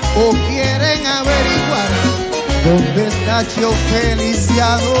o quieren averiguar dónde está Cheo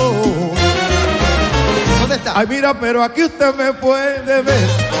Feliciano. ¿Dónde está? Ay, mira, pero aquí usted me puede ver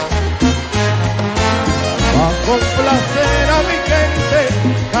a complacer a mi gente,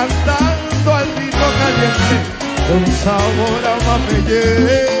 cantando al ritmo caliente con sabor a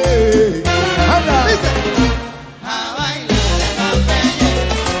Mapellé. ¡Anda! ¿Viste?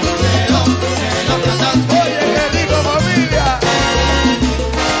 Oye, qué rico, familia.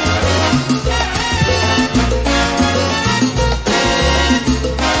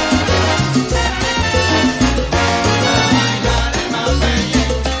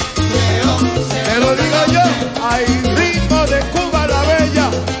 Te lo digo yo, hay ritmo de Cuba la Bella,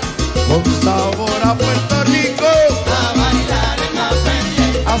 con sabor a Puerto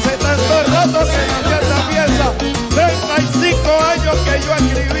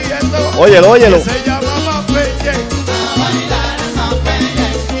Óyelo, óyelo. Se llama Mapelle.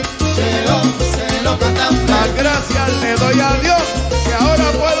 Las gracias le doy a Dios que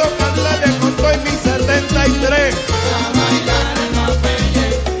ahora puedo cantarle con todo en mis 73.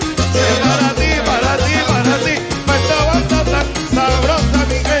 Para ti, para ti, para ti. Esta banda tan sabrosa,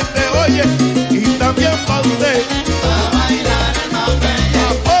 mi gente, oye. Y también para usted.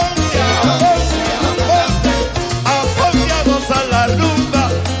 Aponte a gozar la rumba.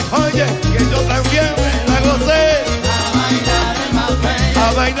 Oye, que yo también me la gocé. A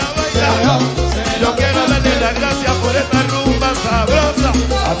bailar, bailar. Yo quiero darle las gracias por esta rumba sabrosa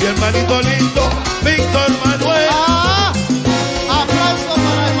a mi hermanito lindo, Víctor Manuel. Aplauso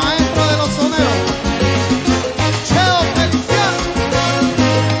para el maestro de los soneros, Cheo Feliciano.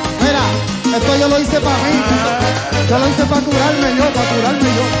 Mira, esto yo lo hice para mí. Yo lo hice para curarme yo,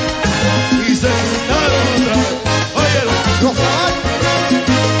 Y se juntaron otra vez. Óyelo. Los caballos.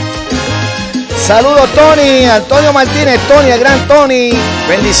 Saludos, Tony, Antonio Martínez, Tony, el gran Tony.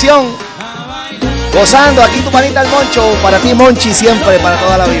 Bendición. Gozando aquí tu panita el Moncho. Para ti, Monchi, siempre, para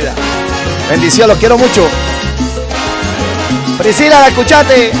toda la vida. Bendición, los quiero mucho. Priscila, ¿la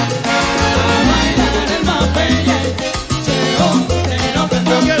escuchaste?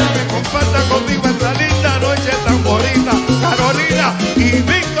 Yo quiero que compartan conmigo esta linda noche tan bonita. Carolina y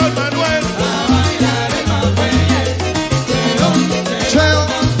Víctor Manuel. Cheo,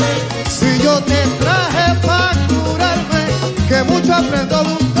 si yo te traje para curarme, que mucho aprendo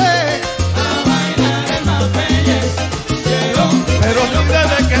de usted. Pero si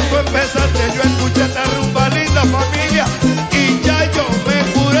desde que tú empezaste yo escuché esta rumba linda, familia, y ya yo me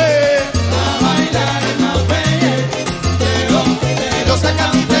curé. Yo sé que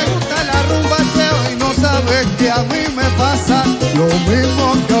a ti te gusta la rumba, Cheo, y no sabes que a mí me pasa lo mismo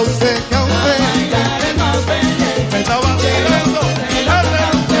que a usted, Me estaba tirando,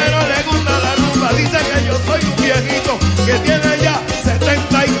 pero le gusta la rumba. Dice que yo soy un viejito que tiene ya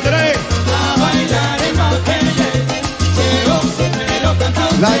 73.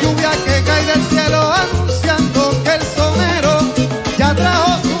 La lluvia que cae del cielo anunciando que el sonero ya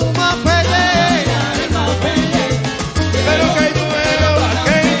trajo su mapelle. Pero que nueva,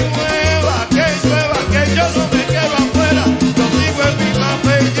 que yo no me quedo afuera. Yo sigo en mi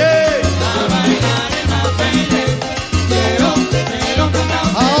mapelle.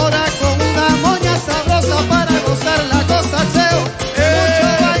 Ahora con una moña sabrosa para gozar la cosa, Cheo.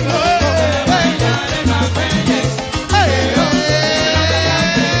 Mucho bailo.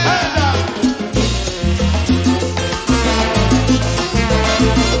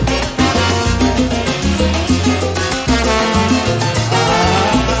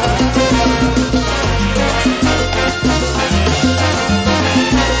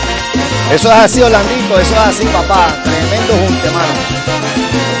 Eso es así, Orlandito, eso es así, papá. Tremendo junte, mano.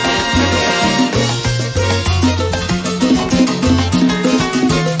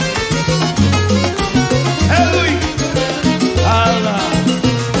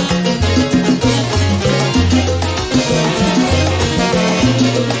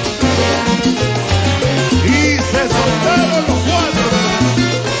 Y se soltaron los cuatro.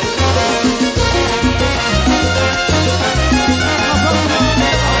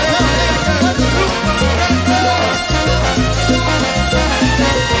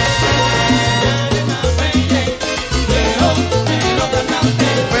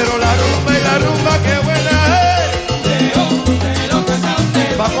 Pero la rumba, qué buena es.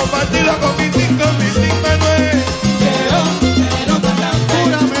 Va a compartirla con mi team Manuel.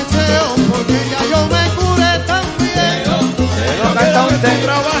 Cúrame, Cheo, porque ya yo me curé también.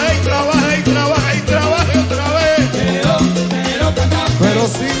 Trabaja otra vez. Pero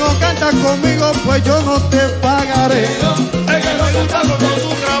si no cantas conmigo, pues yo no te pagaré. Es que me gusta cuando tú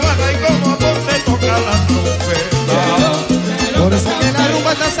trabajas y como vos te toca la trompeta. Por eso que la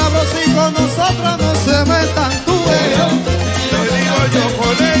rumba está sabrosa y con nosotros no se metan tú. Te digo yo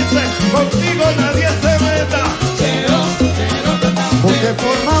con ese, contigo nadie se meta. Porque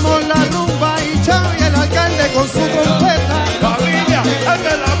formamos la rumba y Cheo y el alcalde con su trompeta. Familia, esta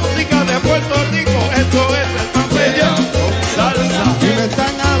es la música de Puerto Rico, esto es el Mapelle con salsa. Y me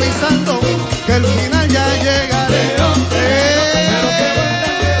están avisando que el final ya llegaré.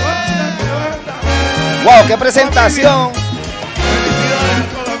 Wow, qué presentación. Felicidades a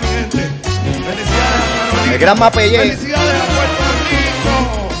toda mi gente. Felicidades a Carolina. El gran Mapelle. Felicidades a Puerto Rico.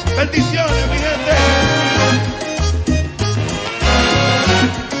 Bendiciones, mi gente.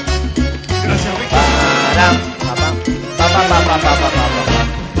 Gracias, Víctor.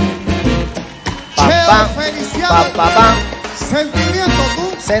 Cheo Feliciano. Sentimiento tú.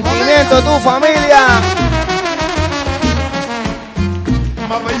 Sentimiento tu familia.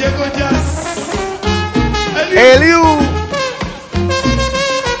 Eliu.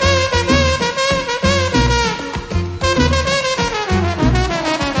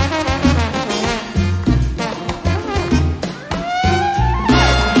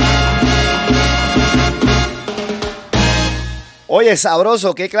 Oye,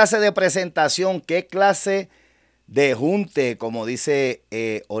 sabroso, qué clase de presentación, qué clase de junte, como dice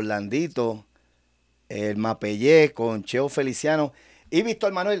Orlandito, el Mapellé con Cheo Feliciano y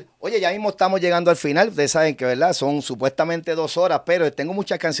Víctor Manuel. Oye, ya mismo estamos llegando al final. Ustedes saben que, ¿verdad? Son supuestamente 2 horas, pero tengo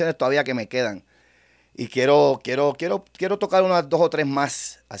muchas canciones todavía que me quedan. Y quiero tocar unas 2 o 3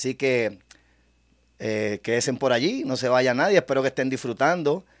 más. Así que quédense por allí, no se vaya nadie. Espero que estén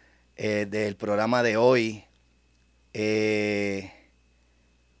disfrutando del programa de hoy.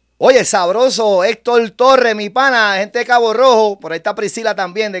 Oye, sabroso, Héctor Torres, mi pana, gente de Cabo Rojo. Por ahí está Priscila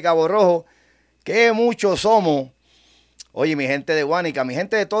también de Cabo Rojo. Qué muchos somos. Oye, mi gente de Guánica, mi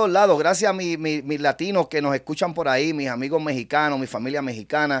gente de todos lados. Gracias a mis latinos que nos escuchan por ahí, mis amigos mexicanos, mi familia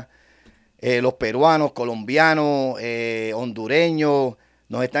mexicana, los peruanos, colombianos, hondureños.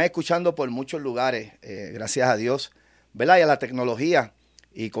 Nos están escuchando por muchos lugares, gracias a Dios, ¿verdad? Y a la tecnología.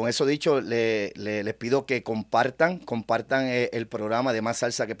 Y con eso dicho, les pido que compartan el programa de Más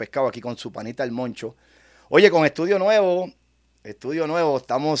Salsa que Pescado aquí con su panita El Moncho. Oye, con estudio nuevo,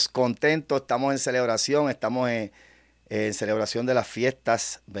 estamos contentos, estamos en celebración, estamos en celebración de las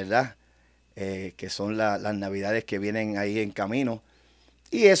fiestas, ¿verdad? Que son las Navidades que vienen ahí en camino.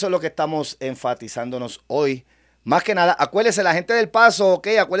 Y eso es lo que estamos enfatizándonos hoy. Más que nada, acuérdense, la gente del Paso, ok,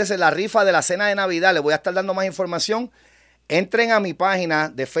 acuérdense la rifa de la cena de Navidad, les voy a estar dando más información. Entren a mi página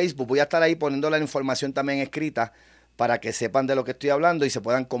de Facebook, voy a estar ahí poniendo la información también escrita para que sepan de lo que estoy hablando y se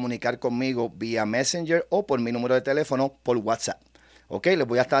puedan comunicar conmigo vía Messenger o por mi número de teléfono por WhatsApp. Ok, les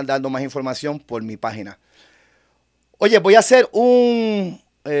voy a estar dando más información por mi página. Oye, voy a hacer un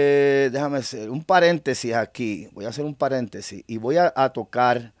paréntesis aquí. Voy a hacer un paréntesis y voy a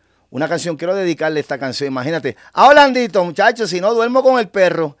tocar una canción. Quiero dedicarle esta canción, imagínate. A Orlandito, muchachos, si no duermo con el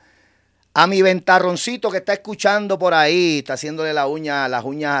perro. A mi ventarroncito que está escuchando por ahí, está haciéndole las uñas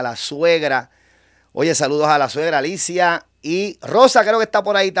a la suegra. Oye, saludos a la suegra Alicia y Rosa, creo que está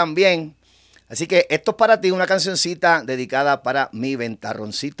por ahí también. Así que esto es para ti, una cancioncita dedicada para mi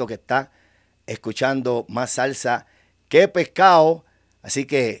ventarroncito que está escuchando Más Salsa que Pescado. Así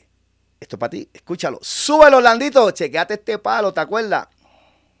que esto es para ti, escúchalo. Súbelo, Orlandito, chequeate este palo, ¿te acuerdas?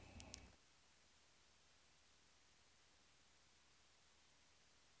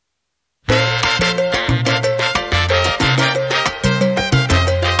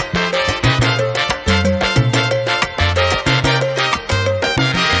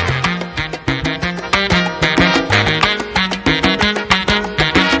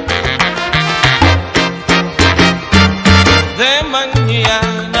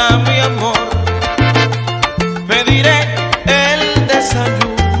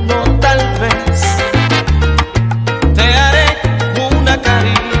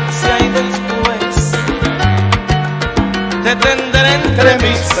 Entre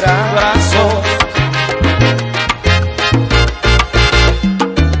mis brazos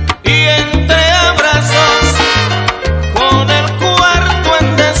y entre abrazos, con el cuarto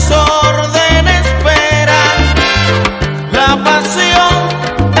en desorden espera, la pasión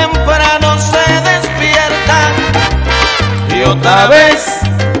temprano se despierta y otra vez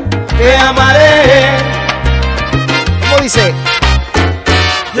te amaré. ¿Cómo dice?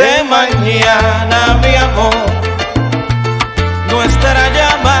 De mañana, mi amor, nuestra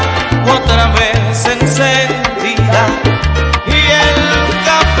llama otra vez encendida y el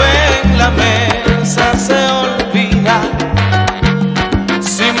café en la mesa se olvida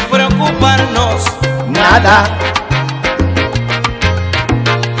sin preocuparnos nada.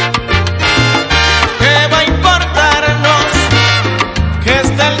 ¿Qué va a importarnos que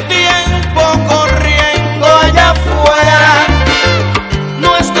está el tiempo corriendo allá afuera?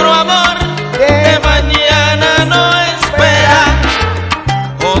 Nuestro amor de mañana no espera.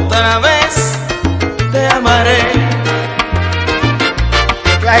 Otra vez te amaré.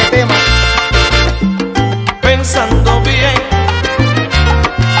 Trae tema. Pensando bien,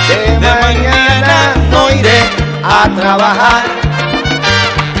 de mañana no iré a trabajar.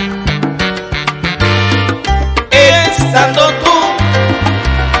 Estando tú,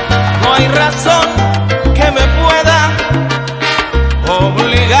 no hay razón que me pueda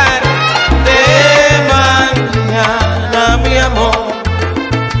obligar. De mañana, mi amor,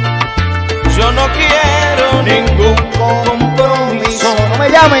 yo no quiero ningún compromiso. No me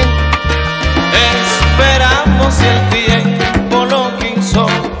llamen. Esperamos si el tiempo lo quiso.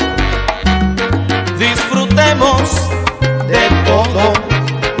 Disfrutemos de todo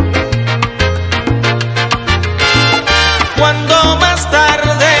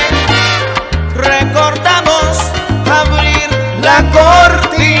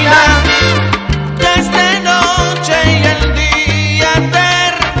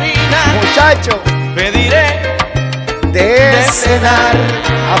muchacho. Pediré de cenar.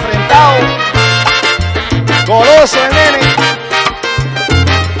 Afrentado. Goloso el nene.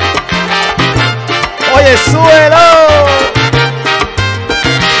 Oye, súbelo.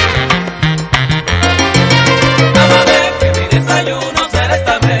 Amame, que mi desayuno será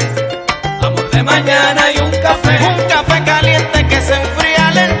esta vez amor de mañana y un café caliente que se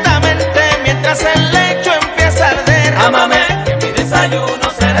enfría lentamente mientras el lecho empieza a arder. Amame, que mi desayuno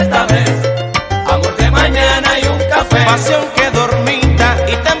será esta vez amor de mañana y un café, pasión que dormita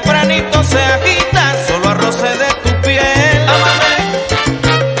y tempranito se agita, solo a roce de tu piel. Amame.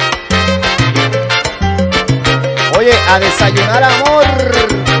 Oye, a desayunar amor.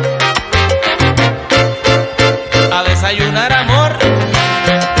 A desayunar amor.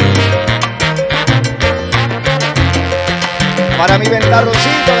 Para mi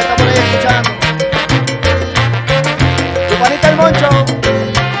ventarroncito que está por ahí escuchando. Tu panita el Moncho.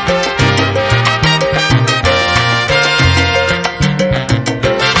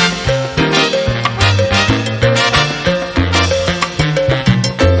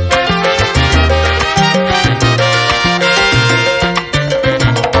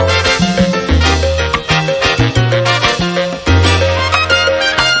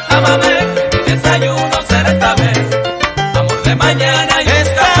 Mañana y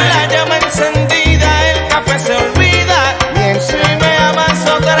está la llama encendida, el café se olvida. Si me amas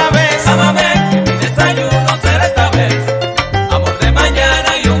otra vez, amame, mi desayuno será esta vez amor de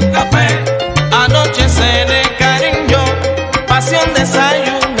mañana y un café. Anoche cené cariño, pasión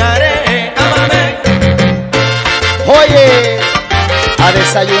desayunaré, amame. Oye, a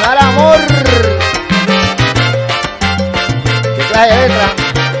desayunar amor. ¿Qué clase de letra?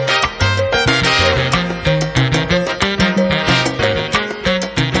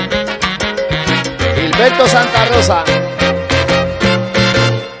 Alberto Santa Rosa,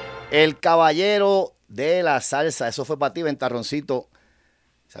 el caballero de la salsa. Eso fue para ti, ventarroncito.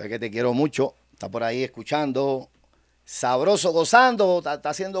 Sabes que te quiero mucho. Está por ahí escuchando. Sabroso, gozando. Está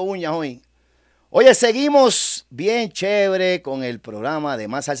haciendo uñas hoy. Oye, seguimos bien chévere con el programa de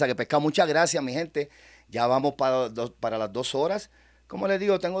Más Salsa que Pescado. Muchas gracias, mi gente. Ya vamos para las 2 horas. Como les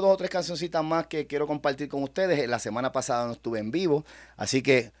digo, tengo 2 o 3 cancioncitas más que quiero compartir con ustedes. La semana pasada no estuve en vivo. Así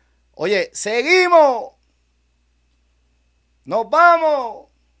que... Oye, seguimos. Nos vamos.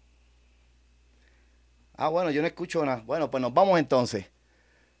 Ah, bueno, yo no escucho nada. Bueno, pues nos vamos entonces.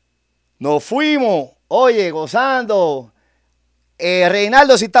 Nos fuimos. Oye, gozando.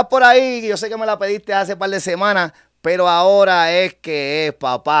 Reinaldo, si estás por ahí, yo sé que me la pediste hace par de semanas, pero ahora es que es,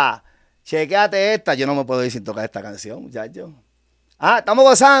 papá. Chequéate esta. Yo no me puedo ir sin tocar esta canción, muchachos. Ah, estamos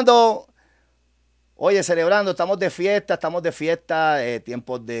gozando. Oye, celebrando, estamos de fiesta,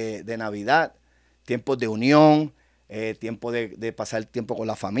 tiempos de Navidad, tiempos de unión, tiempo de pasar tiempo con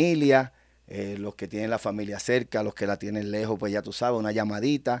la familia, los que tienen la familia cerca, los que la tienen lejos, pues ya tú sabes, una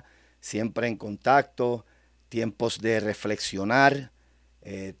llamadita, siempre en contacto, tiempos de reflexionar,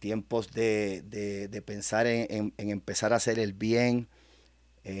 tiempos de pensar en empezar a hacer el bien,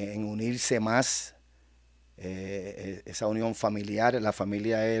 en unirse más. Esa unión familiar, la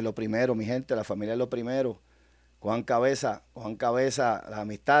familia es lo primero, mi gente, la familia es lo primero. Cojan cabeza, las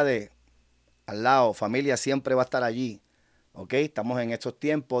amistades al lado, familia siempre va a estar allí, ¿ok? Estamos en estos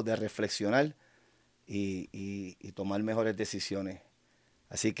tiempos de reflexionar y tomar mejores decisiones.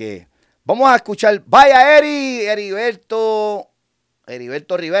 Así que vamos a escuchar, vaya Heriberto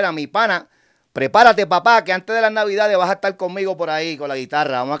Rivera, mi pana. Prepárate, papá, que antes de las Navidades vas a estar conmigo por ahí con la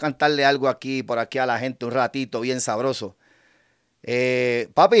guitarra. Vamos a cantarle algo por aquí a la gente, un ratito bien sabroso.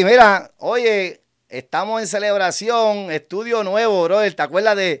 Papi, mira, oye, estamos en celebración, estudio nuevo, brother. ¿Te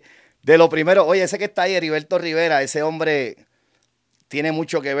acuerdas de lo primero? Oye, ese que está ahí, Heriberto Rivera, ese hombre tiene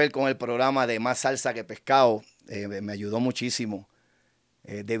mucho que ver con el programa de Más Salsa que Pescado. Me ayudó muchísimo.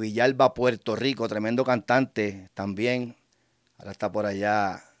 De Villalba, Puerto Rico, tremendo cantante también. Ahora está por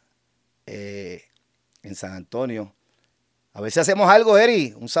allá. En San Antonio. A ver si hacemos algo,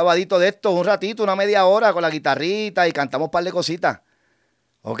 Eri, un sabadito de estos, un ratito, una media hora con la guitarrita y cantamos un par de cositas.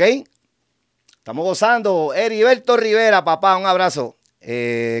 ¿Ok? Estamos gozando. Heriberto Rivera, papá, un abrazo.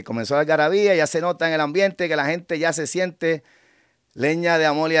 Comenzó la algarabía, ya se nota en el ambiente que la gente ya se siente leña de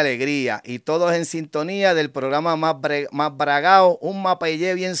amor y alegría. Y todos en sintonía del programa más bragado, un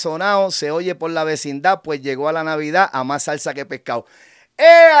mapellé bien sonado, se oye por la vecindad, pues llegó a la Navidad a Más Salsa que Pescado.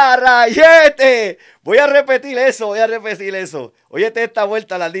 ¡A rayete! Voy a repetir eso. Óyete esta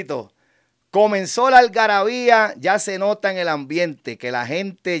vuelta, Lardito. Comenzó la algarabía, ya se nota en el ambiente que la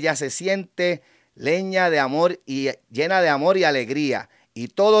gente ya se siente leña de amor y llena de amor y alegría. Y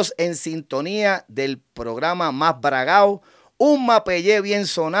todos en sintonía del programa más bragado, Un mapellé bien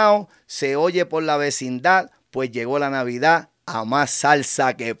sonado se oye por la vecindad, pues llegó la Navidad a más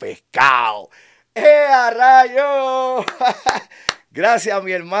salsa que pescado. ¡A rayo! Gracias,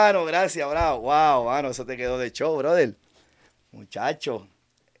 mi hermano, gracias, bravo. Wow, mano, eso te quedó de show, brother. Muchacho,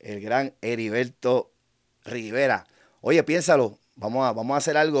 el gran Heriberto Rivera. Oye, piénsalo, vamos a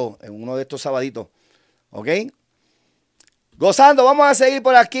hacer algo en uno de estos sabaditos, ¿ok? Gozando, vamos a seguir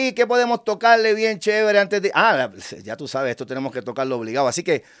por aquí. ¿Qué podemos tocarle bien chévere antes de...? Ya tú sabes, esto tenemos que tocarlo obligado. Así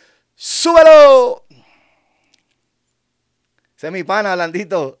que, ¡súbelo! Ese es mi pana,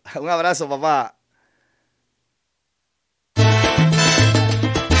 Landito. Un abrazo, papá.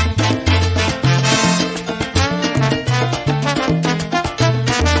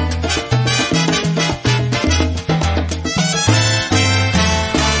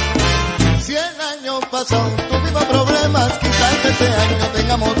 Tuvimos problemas, quizás este año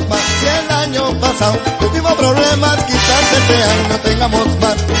tengamos más. 100 años pasados, tuvimos problemas, quizás este año tengamos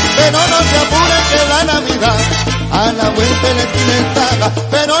más. Pero no te apures que la Navidad a la vuelta de la esquina está.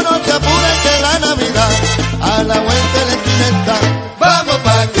 Pero no te apures que la Navidad a la vuelta de la esquina está. Vamos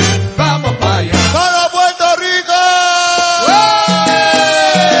pa' aquí, vamos pa' allá. ¡Todo Puerto Rico! ¡Hey!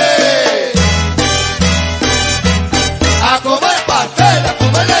 A comer pastel, a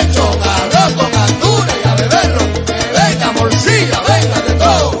comer lechón, arroz con andura y a beberlo. Que venga morcilla, venga de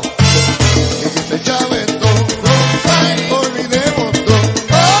todo. Y que se llame todo, ay, olvidemos todo.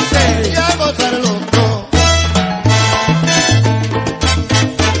 Ok, y a gozarlo todo.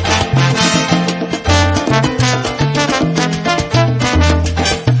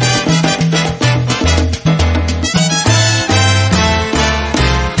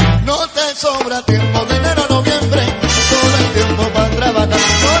 No te sobra tiempo de enero a noviembre, solo hay tiempo para trabajar.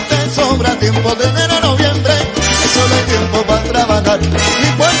 No te sobra tiempo de enero a noviembre, solo hay tiempo para trabajar. No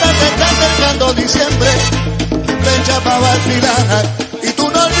importa que está acercando diciembre, fecha para vacilar. Y tú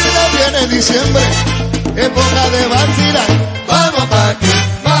no olvides, viene diciembre, época de vacilar. Vamos pa' aquí,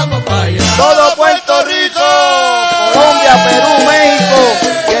 vamos pa' allá. Todo Puerto Rico, Colombia, Perú, México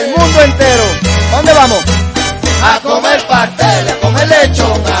y el mundo entero. ¿Dónde vamos? A comer pastel, a comer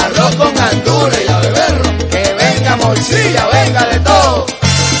lechón, arroz con gandules y a beberlo. Que venga morcilla, venga de todo.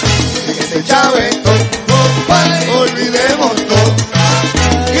 Y que se chave todo, compadre, olvidemos todo.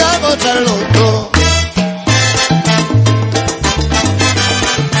 Y a gozarlo todo.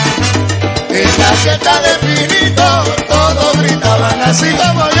 En la fiesta de Pinito, todos gritaban así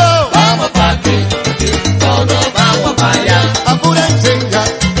como yo. Vamos pa' aquí, todos vamos pa' allá. Apúrense ya,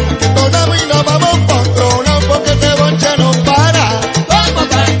 que todavía no vamos pa' otro lado, porque este bonche no para. Vamos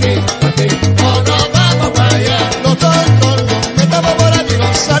pa' aquí, todos vamos pa' allá. Nosotros nos metamos por aquí,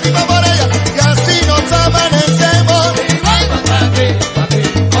 nos salimos por allá, y así nos amanecemos. Y vamos pa' aquí,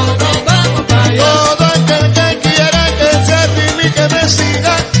 todos vamos pa' allá. Todo aquel que quiera que se arrime y que me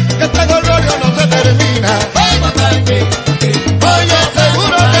siga, que este golgorio no se termina. Vamos pa' aquí, oye,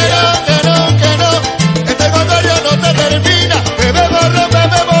 seguro que no, este golgorio no se termina. Bebemos ron,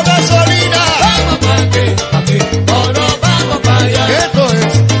 bebemos gasolina. Vamos pa' aquí, todos vamos pa' allá. Esto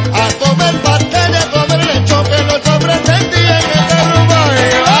es a comer pastel y a comer lechón, que nos ofrecen día en este rumbo.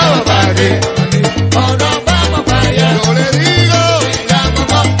 Vamos pa' aquí, todos vamos pa' allá. Yo le digo, sigamos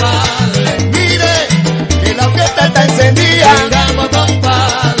compadre, mire, que la fiesta está encendida. Sigamos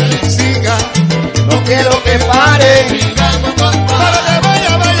compadre, siga, no quiero que pare. Sigamos compadre, para que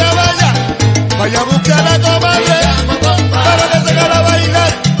vaya a buscar a comadre. Para que se gana a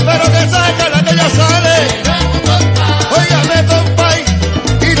bailar, pero que saca la que ya sale. Óigame, compay,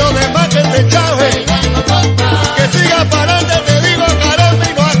 y lo demás que te chave. Que siga para adelante, te digo, caramba,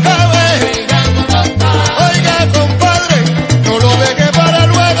 y no acabe. Oiga, compadre, no lo deje para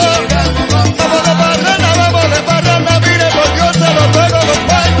luego. Vamos de parranda, mire, por Dios se lo ruego,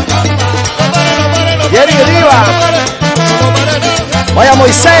 compay. Jerry Riva, vaya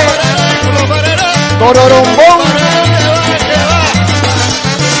Moisés, Tororombón,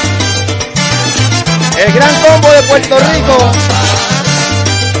 el gran combo de Puerto Rico.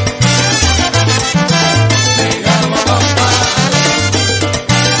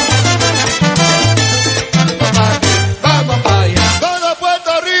 Vamos pa' allá. Todo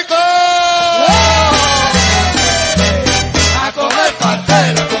Puerto Rico. A comer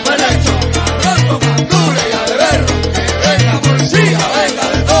pastel, a comer lechón, arroz con gandules y a beberlo. Que venga morcilla, venga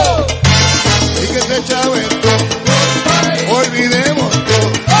de todo. Y que se chave todo, olvidemos todo.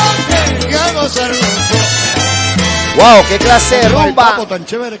 Y a gozarlo todo. Wow, qué clase de rumba. Tan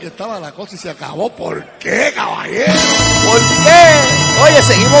chévere que estaba la cosa y se acabó. ¿Por qué, caballero? ¿Por qué? Oye,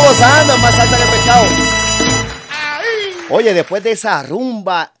 seguimos gozando, es más salsa que pescado. Oye, después de esa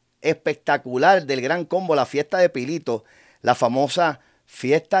rumba espectacular del gran combo, la fiesta de Pilito, la famosa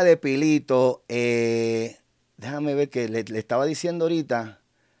fiesta de Pilito. Déjame ver que le estaba diciendo ahorita.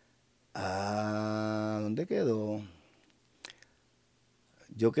 ¿Dónde quedó?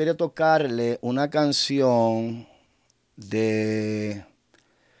 Yo quería tocarle una canción de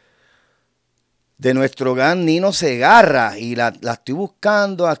nuestro gran Nino Segarra y la estoy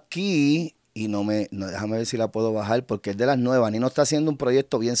buscando aquí y déjame ver si la puedo bajar porque es de las nuevas. Nino está haciendo un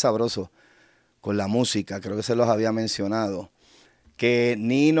proyecto bien sabroso con la música, creo que se los había mencionado, que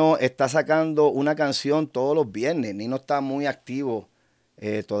Nino está sacando una canción todos los viernes. Nino está muy activo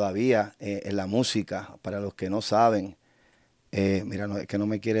todavía en la música, para los que no saben. Mira, es que no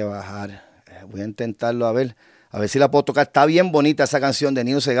me quiere bajar. Voy a intentarlo a ver si la puedo tocar. Está bien bonita esa canción de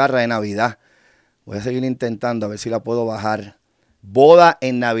Nino Segarra de Navidad. Voy a seguir intentando a ver si la puedo bajar. Boda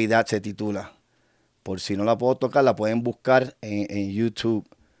en Navidad se titula. Por si no la puedo tocar, la pueden buscar en YouTube.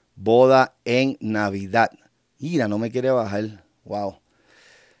 Boda en Navidad. Mira, no me quiere bajar. Wow.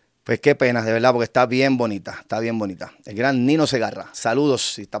 Pues qué pena, de verdad, porque está bien bonita. Está bien bonita. El gran Nino Segarra.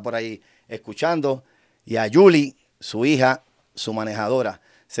 Saludos si está por ahí escuchando. Y a Yuli, su hija, su manejadora.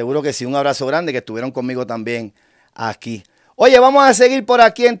 Seguro que sí. Un abrazo grande, que estuvieron conmigo también aquí. Oye, vamos a seguir por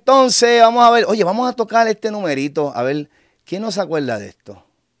aquí entonces. Vamos a ver. Oye, vamos a tocar este numerito. A ver, ¿quién no se acuerda de esto?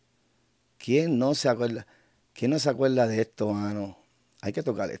 ¿Quién no se acuerda? ¿Quién no se acuerda de esto, mano? Hay que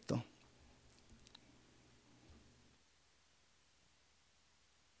tocar esto.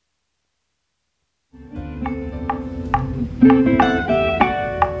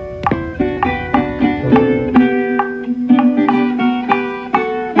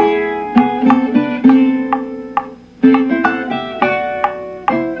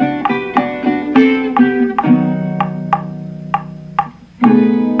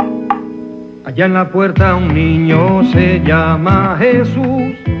 Allá en la puerta un niño se llama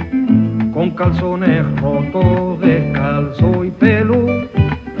Jesús, con calzones rotos, descalzo y pelú.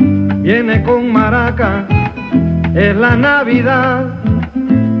 Viene con maraca, es la Navidad,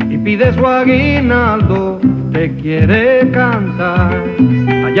 y pide su aguinaldo, te quiere cantar.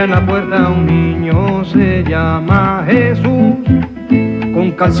 Allá en la puerta un niño se llama Jesús,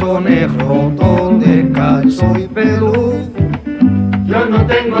 con calzones rotos, descalzo y pelú. Yo no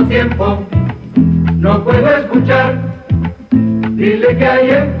tengo tiempo, no puedo escuchar. Dile que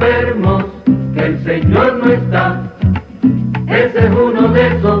hay enfermos, que el Señor no está. Ese es uno de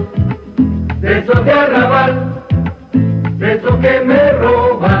esos de arrabal, de esos que me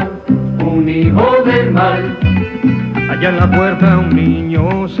roban, un hijo del mal. Allá en la puerta un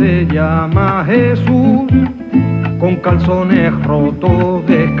niño se llama Jesús, con calzones rotos,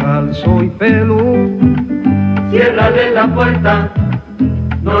 descalzo y pelú. Ciérrale la puerta,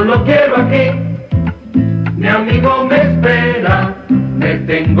 no lo quiero aquí. Mi amigo me espera, me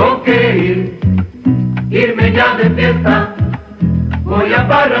tengo que ir. Irme ya de fiesta, voy a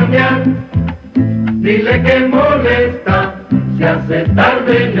parrandear. Dile que molesta, se hace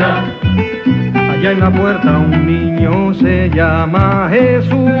tarde ya. Allá en la puerta un niño se llama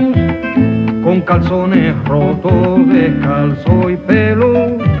Jesús, con calzones rotos, descalzo y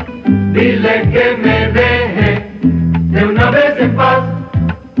pelú. Dile que me deje de una vez en paz,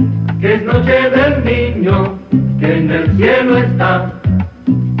 que es noche del niño, que en el cielo está.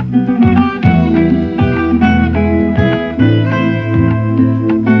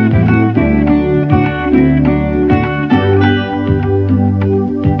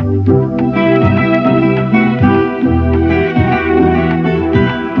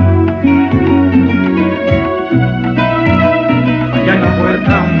 Allá en la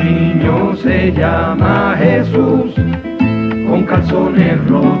puerta un niño se llama Jesús, con calzones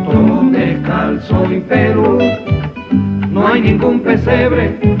rotos, descalzo y pelú. No hay ningún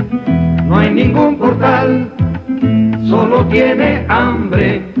pesebre, no hay ningún portal, solo tiene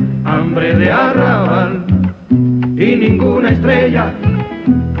hambre, hambre de arrabal. Y ninguna estrella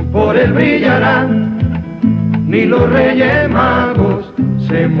por él brillará, ni los reyes magos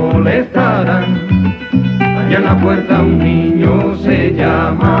se molestarán. Allá en la puerta un niño se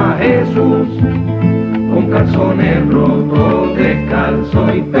llama Jesús, con calzones rotos,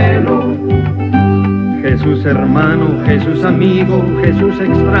 descalzo y pelú. Jesús hermano, Jesús amigo, Jesús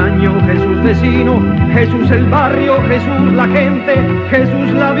extraño, Jesús vecino, Jesús el barrio, Jesús la gente,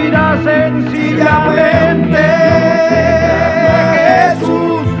 Jesús la vida sencillamente.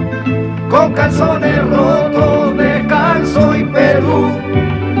 Jesús, con calzones rotos, descalzo y pelú.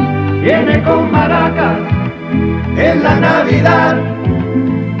 Viene con maracas en la Navidad,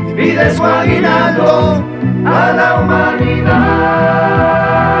 pide su aguinaldo a la humanidad.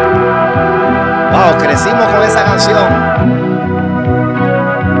 Wow, crecimos con esa canción.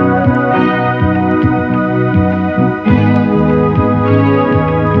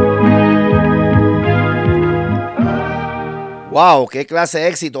 Wow, qué clase de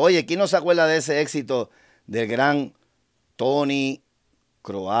éxito. Oye, ¿quién no se acuerda de ese éxito del gran Tony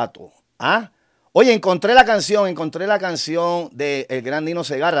Croato? ¿Ah? Oye, encontré la canción de el gran Nino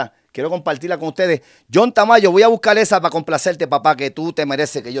Segarra. Quiero compartirla con ustedes. John Tamayo, voy a buscar esa para complacerte, papá, que tú te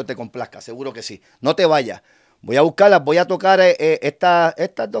mereces que yo te complazca. Seguro que sí. No te vayas. Voy a buscarlas, voy a tocar estas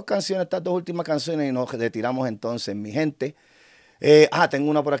dos canciones, estas dos últimas canciones y nos retiramos entonces, mi gente.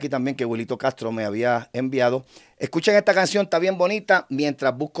 Tengo una por aquí también que Wilito Castro me había enviado. Escuchen esta canción, está bien bonita,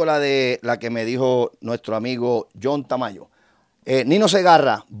 mientras busco la que me dijo nuestro amigo John Tamayo. Nino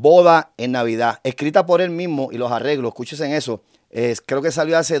Segarra, Boda en Navidad, escrita por él mismo y los arreglos, escúchense en eso. Creo que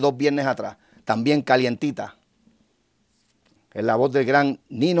salió hace 2 viernes atrás, también calientita. Es la voz del gran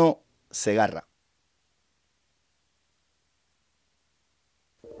Nino Segarra.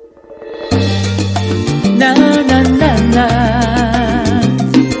 Na, na, na, na.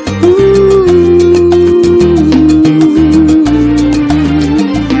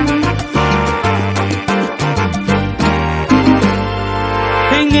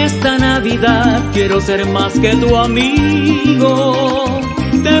 En esta Navidad quiero ser más que tu amigo.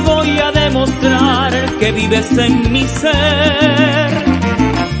 Te voy a demostrar que vives en mi ser.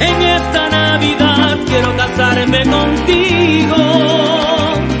 En esta Navidad quiero casarme contigo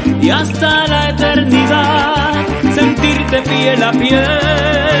y hasta la eternidad sentirte piel a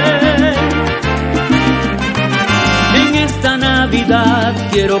piel. En esta Navidad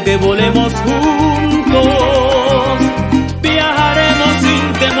quiero que volemos juntos, viajaremos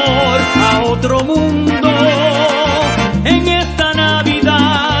sin temor a otro mundo. En esta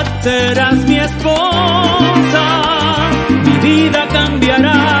Navidad serás mi esposa, mi vida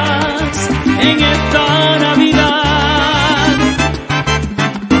cambiarás en esta Navidad.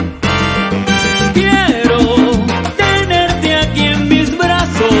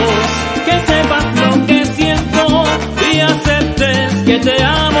 Que te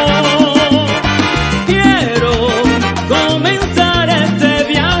amo, quiero comenzar este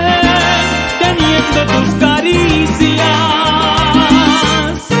viaje teniendo tus caricias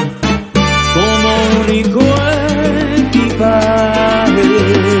como único equipaje.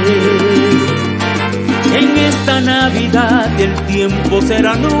 En esta Navidad el tiempo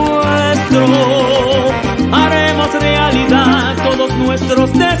será nuestro, haremos realidad todos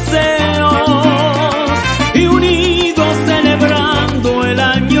nuestros deseos y unidos celebrando el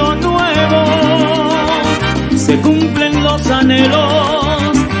año nuevo, se cumplen los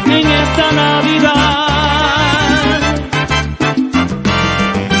anhelos en esta Navidad.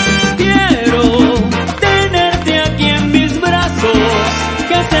 Quiero tenerte aquí en mis brazos,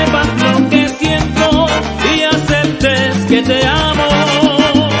 que sepas lo que siento y aceptes que te amo.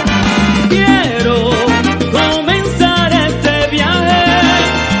 Quiero comenzar este viaje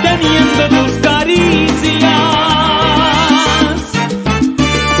teniendo tus caricias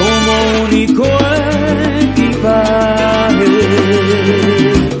como único equipaje.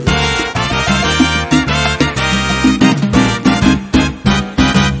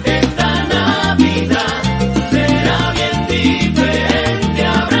 Esta Navidad será bien diferente,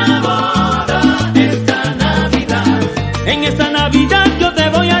 habrá boda. Esta Navidad, en esta Navidad yo te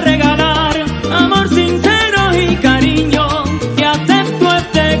voy a regalar amor sincero y cariño, que acepto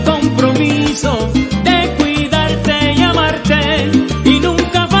este compromiso de cuidarte y amarte y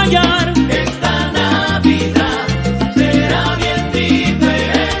nunca fallar. Esta Navidad será bien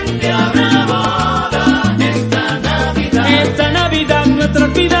diferente, habrá boda. Esta Navidad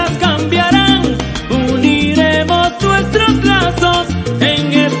nuestras vidas cambiarán, uniremos nuestros lazos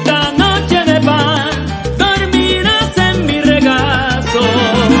en esta noche de paz, dormirás en mi regazo.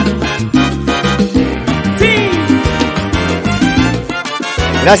 Sí.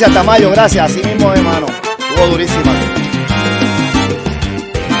 Gracias, Tamayo, gracias. Así mismo, hermano. Estuvo durísima.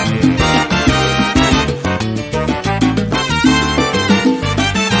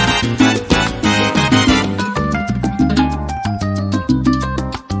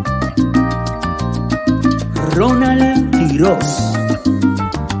 Ronald Quiroz.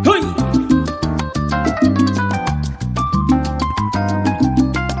 ¡Uy!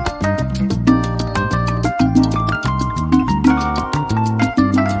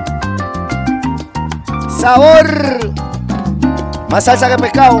 Sabor. Más salsa que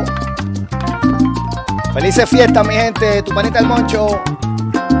pescado. Felices fiestas, mi gente. Tu panita el Moncho.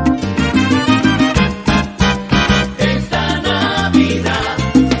 Esta Navidad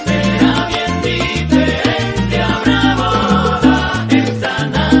será bien diferente, habrá boda. Esta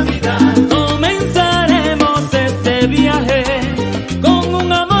Navidad comenzaremos este viaje con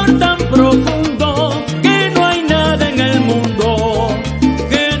un amor tan profundo que no hay nada en el mundo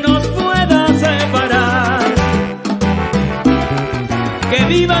que nos pueda separar.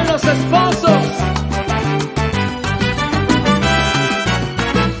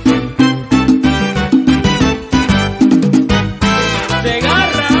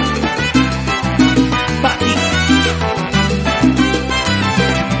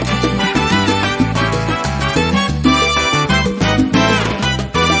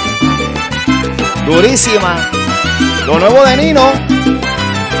 Durísima. Lo nuevo de Nino.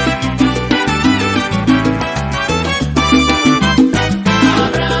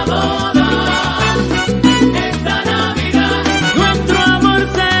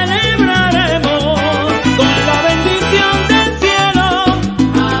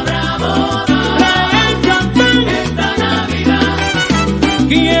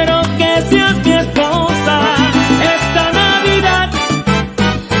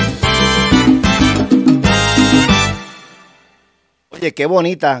 Oye, qué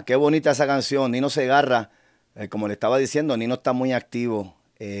bonita esa canción. Nino Segarra, como le estaba diciendo, Nino está muy activo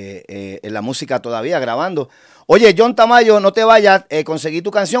en la música todavía, grabando. Oye, John Tamayo, no te vayas, conseguí tu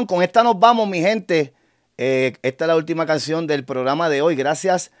canción. Con esta nos vamos, mi gente. Esta es la última canción del programa de hoy.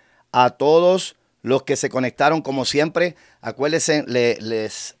 Gracias a todos los que se conectaron, como siempre. Acuérdense,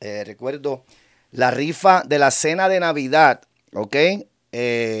 les recuerdo la rifa de la cena de Navidad, ¿ok?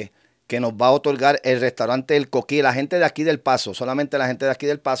 Que nos va a otorgar el restaurante El Coquí, la gente de aquí del Paso, solamente la gente de aquí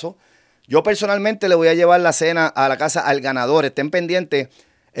del Paso. Yo personalmente le voy a llevar la cena a la casa al ganador. Estén pendientes,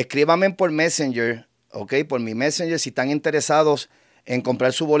 escríbanme por Messenger, ¿ok? Por mi Messenger, si están interesados en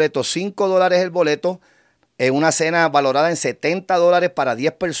comprar su boleto. $5 el boleto, una cena valorada en $70 para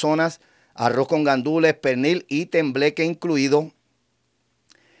 10 personas, arroz con gandules, pernil y tembleque incluido.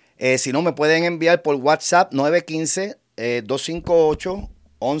 Si no, me pueden enviar por WhatsApp 915-258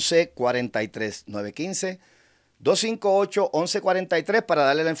 1143 915-258-1143 para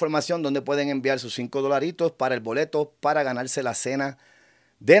darle la información donde pueden enviar sus $5 para el boleto para ganarse la cena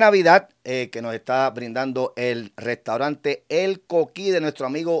de Navidad que nos está brindando el restaurante El Coquí de nuestro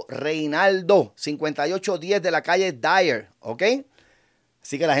amigo Reinaldo, 5810 de la calle Dyer, ¿ok?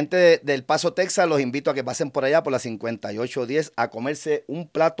 Así que la gente del Paso, Texas, los invito a que pasen por allá por la 5810 a comerse un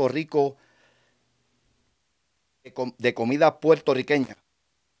plato rico de comida puertorriqueña.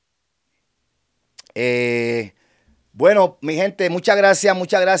 Bueno, mi gente, muchas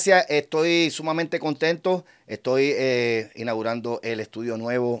gracias. Estoy sumamente contento. Estoy inaugurando el estudio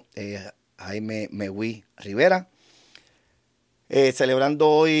nuevo Jaime Mewi Rivera. Celebrando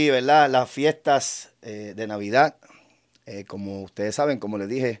hoy, ¿verdad?, las fiestas de Navidad. Como ustedes saben, como les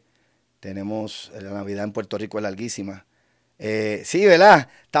dije, tenemos la Navidad en Puerto Rico, es larguísima. Sí, ¿verdad?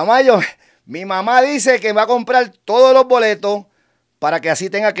 Tamayo, mi mamá dice que va a comprar todos los boletos para que así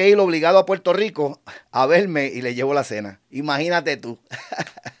tenga que ir obligado a Puerto Rico a verme y le llevo la cena. Imagínate tú.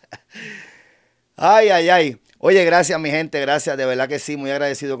 Ay. Oye, gracias, mi gente, gracias. De verdad que sí, muy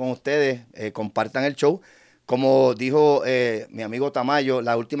agradecido con ustedes. Compartan el show. Como dijo mi amigo Tamayo,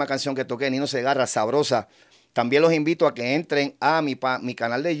 la última canción que toqué, Nino Segarra, Sabrosa. También los invito a que entren a mi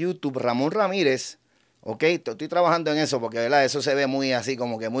canal de YouTube, Ramón Ramírez. Ok, estoy trabajando en eso porque, ¿verdad?, eso se ve muy así,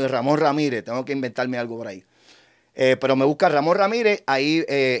 como que muy Ramón Ramírez. Tengo que inventarme algo por ahí. Pero me busca Ramón Ramírez, ahí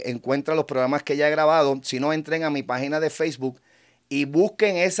encuentra los programas que ya he grabado. Si no, entren a mi página de Facebook y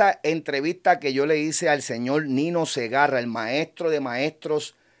busquen esa entrevista que yo le hice al señor Nino Segarra, el maestro de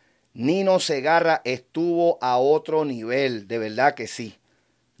maestros. Nino Segarra estuvo a otro nivel, de verdad que sí.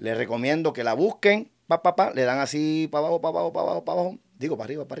 Les recomiendo que la busquen, le dan así para abajo, digo para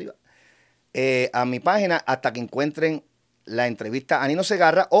arriba, a mi página hasta que encuentren la entrevista a Nino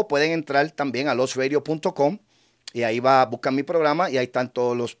Segarra, o pueden entrar también a losradio.com. Y ahí buscan mi programa y ahí están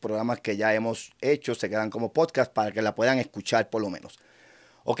todos los programas que ya hemos hecho, se quedan como podcast para que la puedan escuchar por lo menos.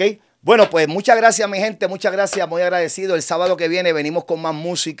 ¿Ok? Bueno, pues muchas gracias, mi gente, muchas gracias, muy agradecido. El sábado que viene venimos con más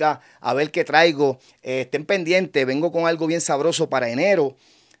música, a ver qué traigo. Estén pendientes, vengo con algo bien sabroso para enero.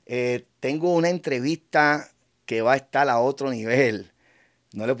 Tengo una entrevista que va a estar a otro nivel.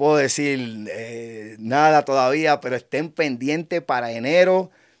 No le puedo decir nada todavía, pero estén pendientes para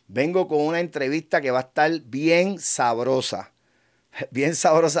enero. Vengo con una entrevista que va a estar bien sabrosa. Bien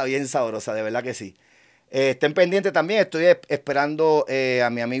sabrosa, de verdad que sí. Estén pendientes también, estoy esperando a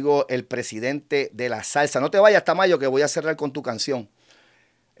mi amigo el presidente de la salsa. No te vayas, Tamayo, que voy a cerrar con tu canción.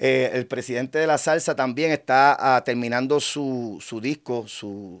 El presidente de la salsa también está terminando su disco,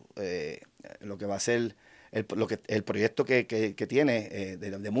 lo que va a ser el proyecto que tiene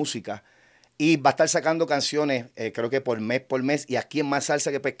de música. Y va a estar sacando canciones, creo que por mes. Y aquí en Más Salsa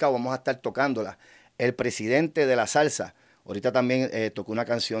que Pescado vamos a estar tocándolas. El presidente de la salsa. Ahorita también tocó una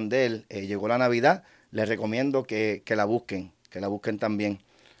canción de él. Llegó la Navidad. Les recomiendo que la busquen. Que la busquen también.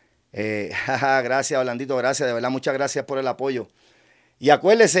 Gracias, Orlandito. Gracias. De verdad, muchas gracias por el apoyo. Y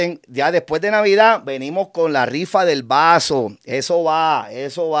acuérdense, ya después de Navidad venimos con la rifa del vaso. Eso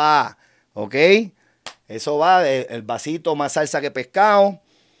va. ¿Ok? Eso va. El vasito Más Salsa que Pescado.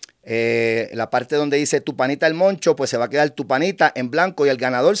 La parte donde dice tu panita el moncho, pues se va a quedar tu panita en blanco y al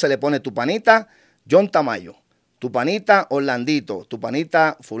ganador se le pone tu panita John Tamayo, tu panita Orlandito, tu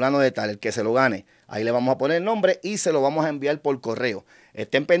panita fulano de tal, el que se lo gane. Ahí le vamos a poner el nombre y se lo vamos a enviar por correo.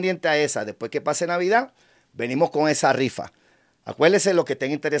 Estén pendientes a esa. Después que pase Navidad, venimos con esa rifa. Acuérdense, los que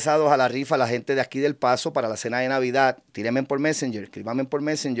estén interesados a la rifa, la gente de aquí del Paso, para la cena de Navidad, tírenme por Messenger, escríbanme por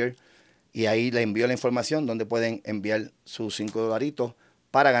Messenger y ahí les envío la información donde pueden enviar sus $5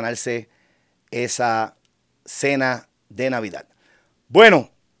 para ganarse esa cena de Navidad. Bueno,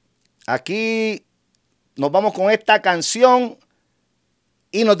 aquí nos vamos con esta canción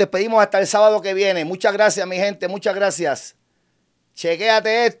y nos despedimos hasta el sábado que viene. Muchas gracias, mi gente, muchas gracias.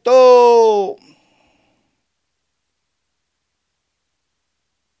 Chequéate esto.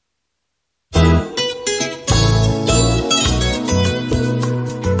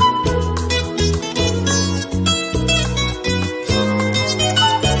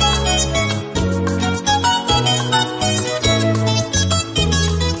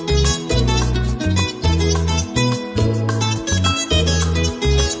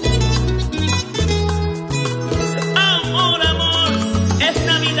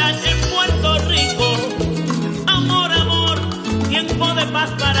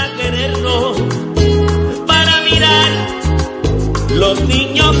 Para mirar los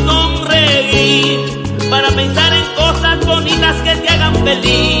niños sonreír, para pensar en cosas bonitas que te hagan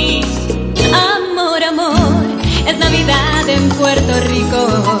feliz. Amor, amor, es Navidad en Puerto Rico.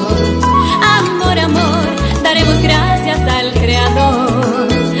 Amor, amor, daremos gracias al Creador,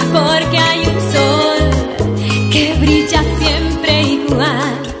 porque hay un sol que brilla siempre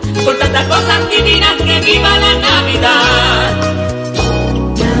igual. Por tantas cosas divinas, que viva la Navidad.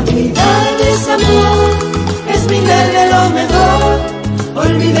 Navidad es amor, es brindarle lo mejor.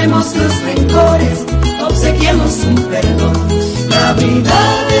 Olvidemos los rencores, obsequiemos un perdón.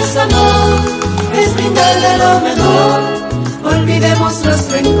 Navidad es amor, es brindarle lo mejor. Olvidemos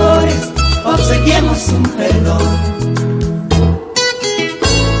los rencores, obsequiemos un perdón.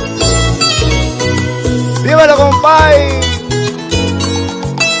 ¡Dímelo, compay!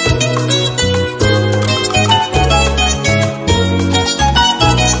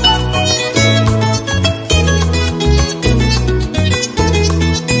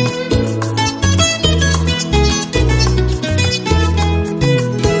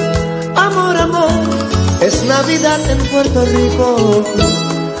 Es Navidad en Puerto Rico.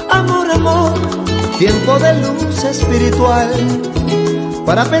 Amor, amor, tiempo de luz espiritual,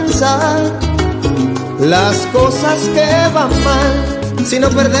 para pensar las cosas que van mal. Si no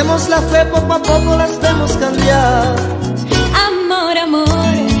perdemos la fe, poco a poco las vemos cambiar. Amor,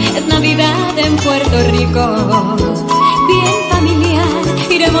 amor, es Navidad en Puerto Rico. Bien familiar,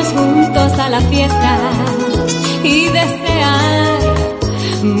 iremos juntos a la fiesta y desear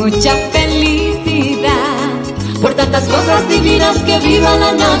mucha felicidad. Por tantas cosas divinas, que viva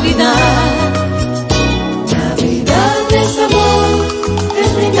la Navidad. Navidad es amor,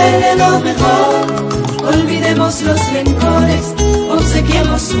 es brindarle lo mejor. Olvidemos los rencores,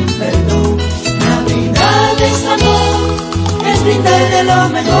 obsequiemos un perdón. Navidad es amor, es brindarle lo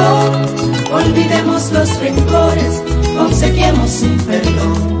mejor. Olvidemos los rencores, obsequiemos un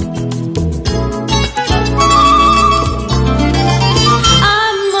perdón.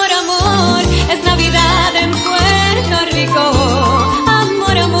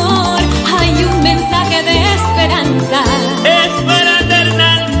 Amor, amor, hay un mensaje de esperanza. Espera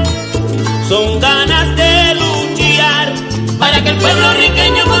eternal, son ganas de luchar para que el pueblo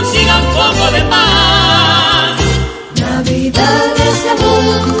riqueño consiga un poco de paz. Navidad es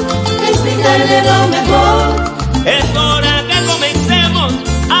amor, es brindarle lo mejor. Es hora que comencemos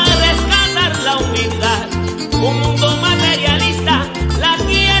a rescatar la humildad. Un mundo materialista la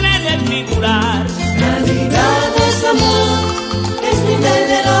quiere desfigurar. Navidad es amor, es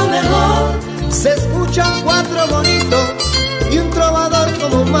brindarle lo mejor. Se escuchan cuatro bonitos y un trovador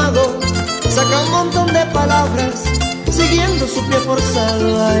como un mago saca un montón de palabras siguiendo su pie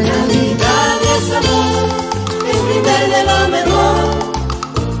forzado. Ay, Navidad es amor, es brindarle lo mejor.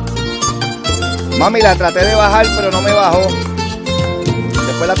 Mami, la traté de bajar, pero no me bajó.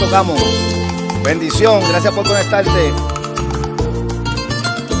 Después la tocamos. Bendición, gracias por conectarte.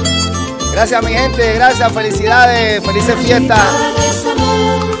 Gracias, mi gente, gracias, felicidades, felices fiestas.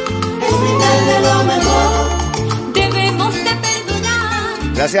 Debemos de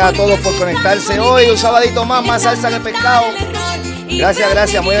perdonar. Gracias a todos por conectarse hoy, un sabadito más salsa que pescado.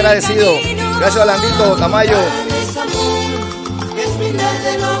 Gracias, muy agradecido. Gracias, Orlandito, Tamayo.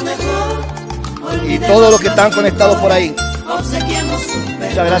 Y todos los que están conectados por ahí.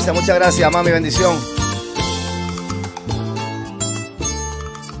 Muchas gracias, mami, bendición.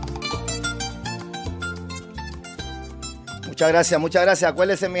 Muchas gracias.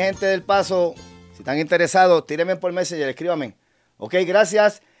 Acuérdense, mi gente del Paso, si están interesados, tírenme por Messenger, escríbanme. Ok,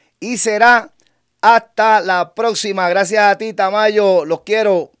 gracias. Y será Hasta la próxima. Gracias a ti, Tamayo. Los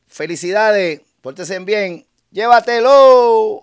quiero. Felicidades. Pórtense bien. Llévatelo.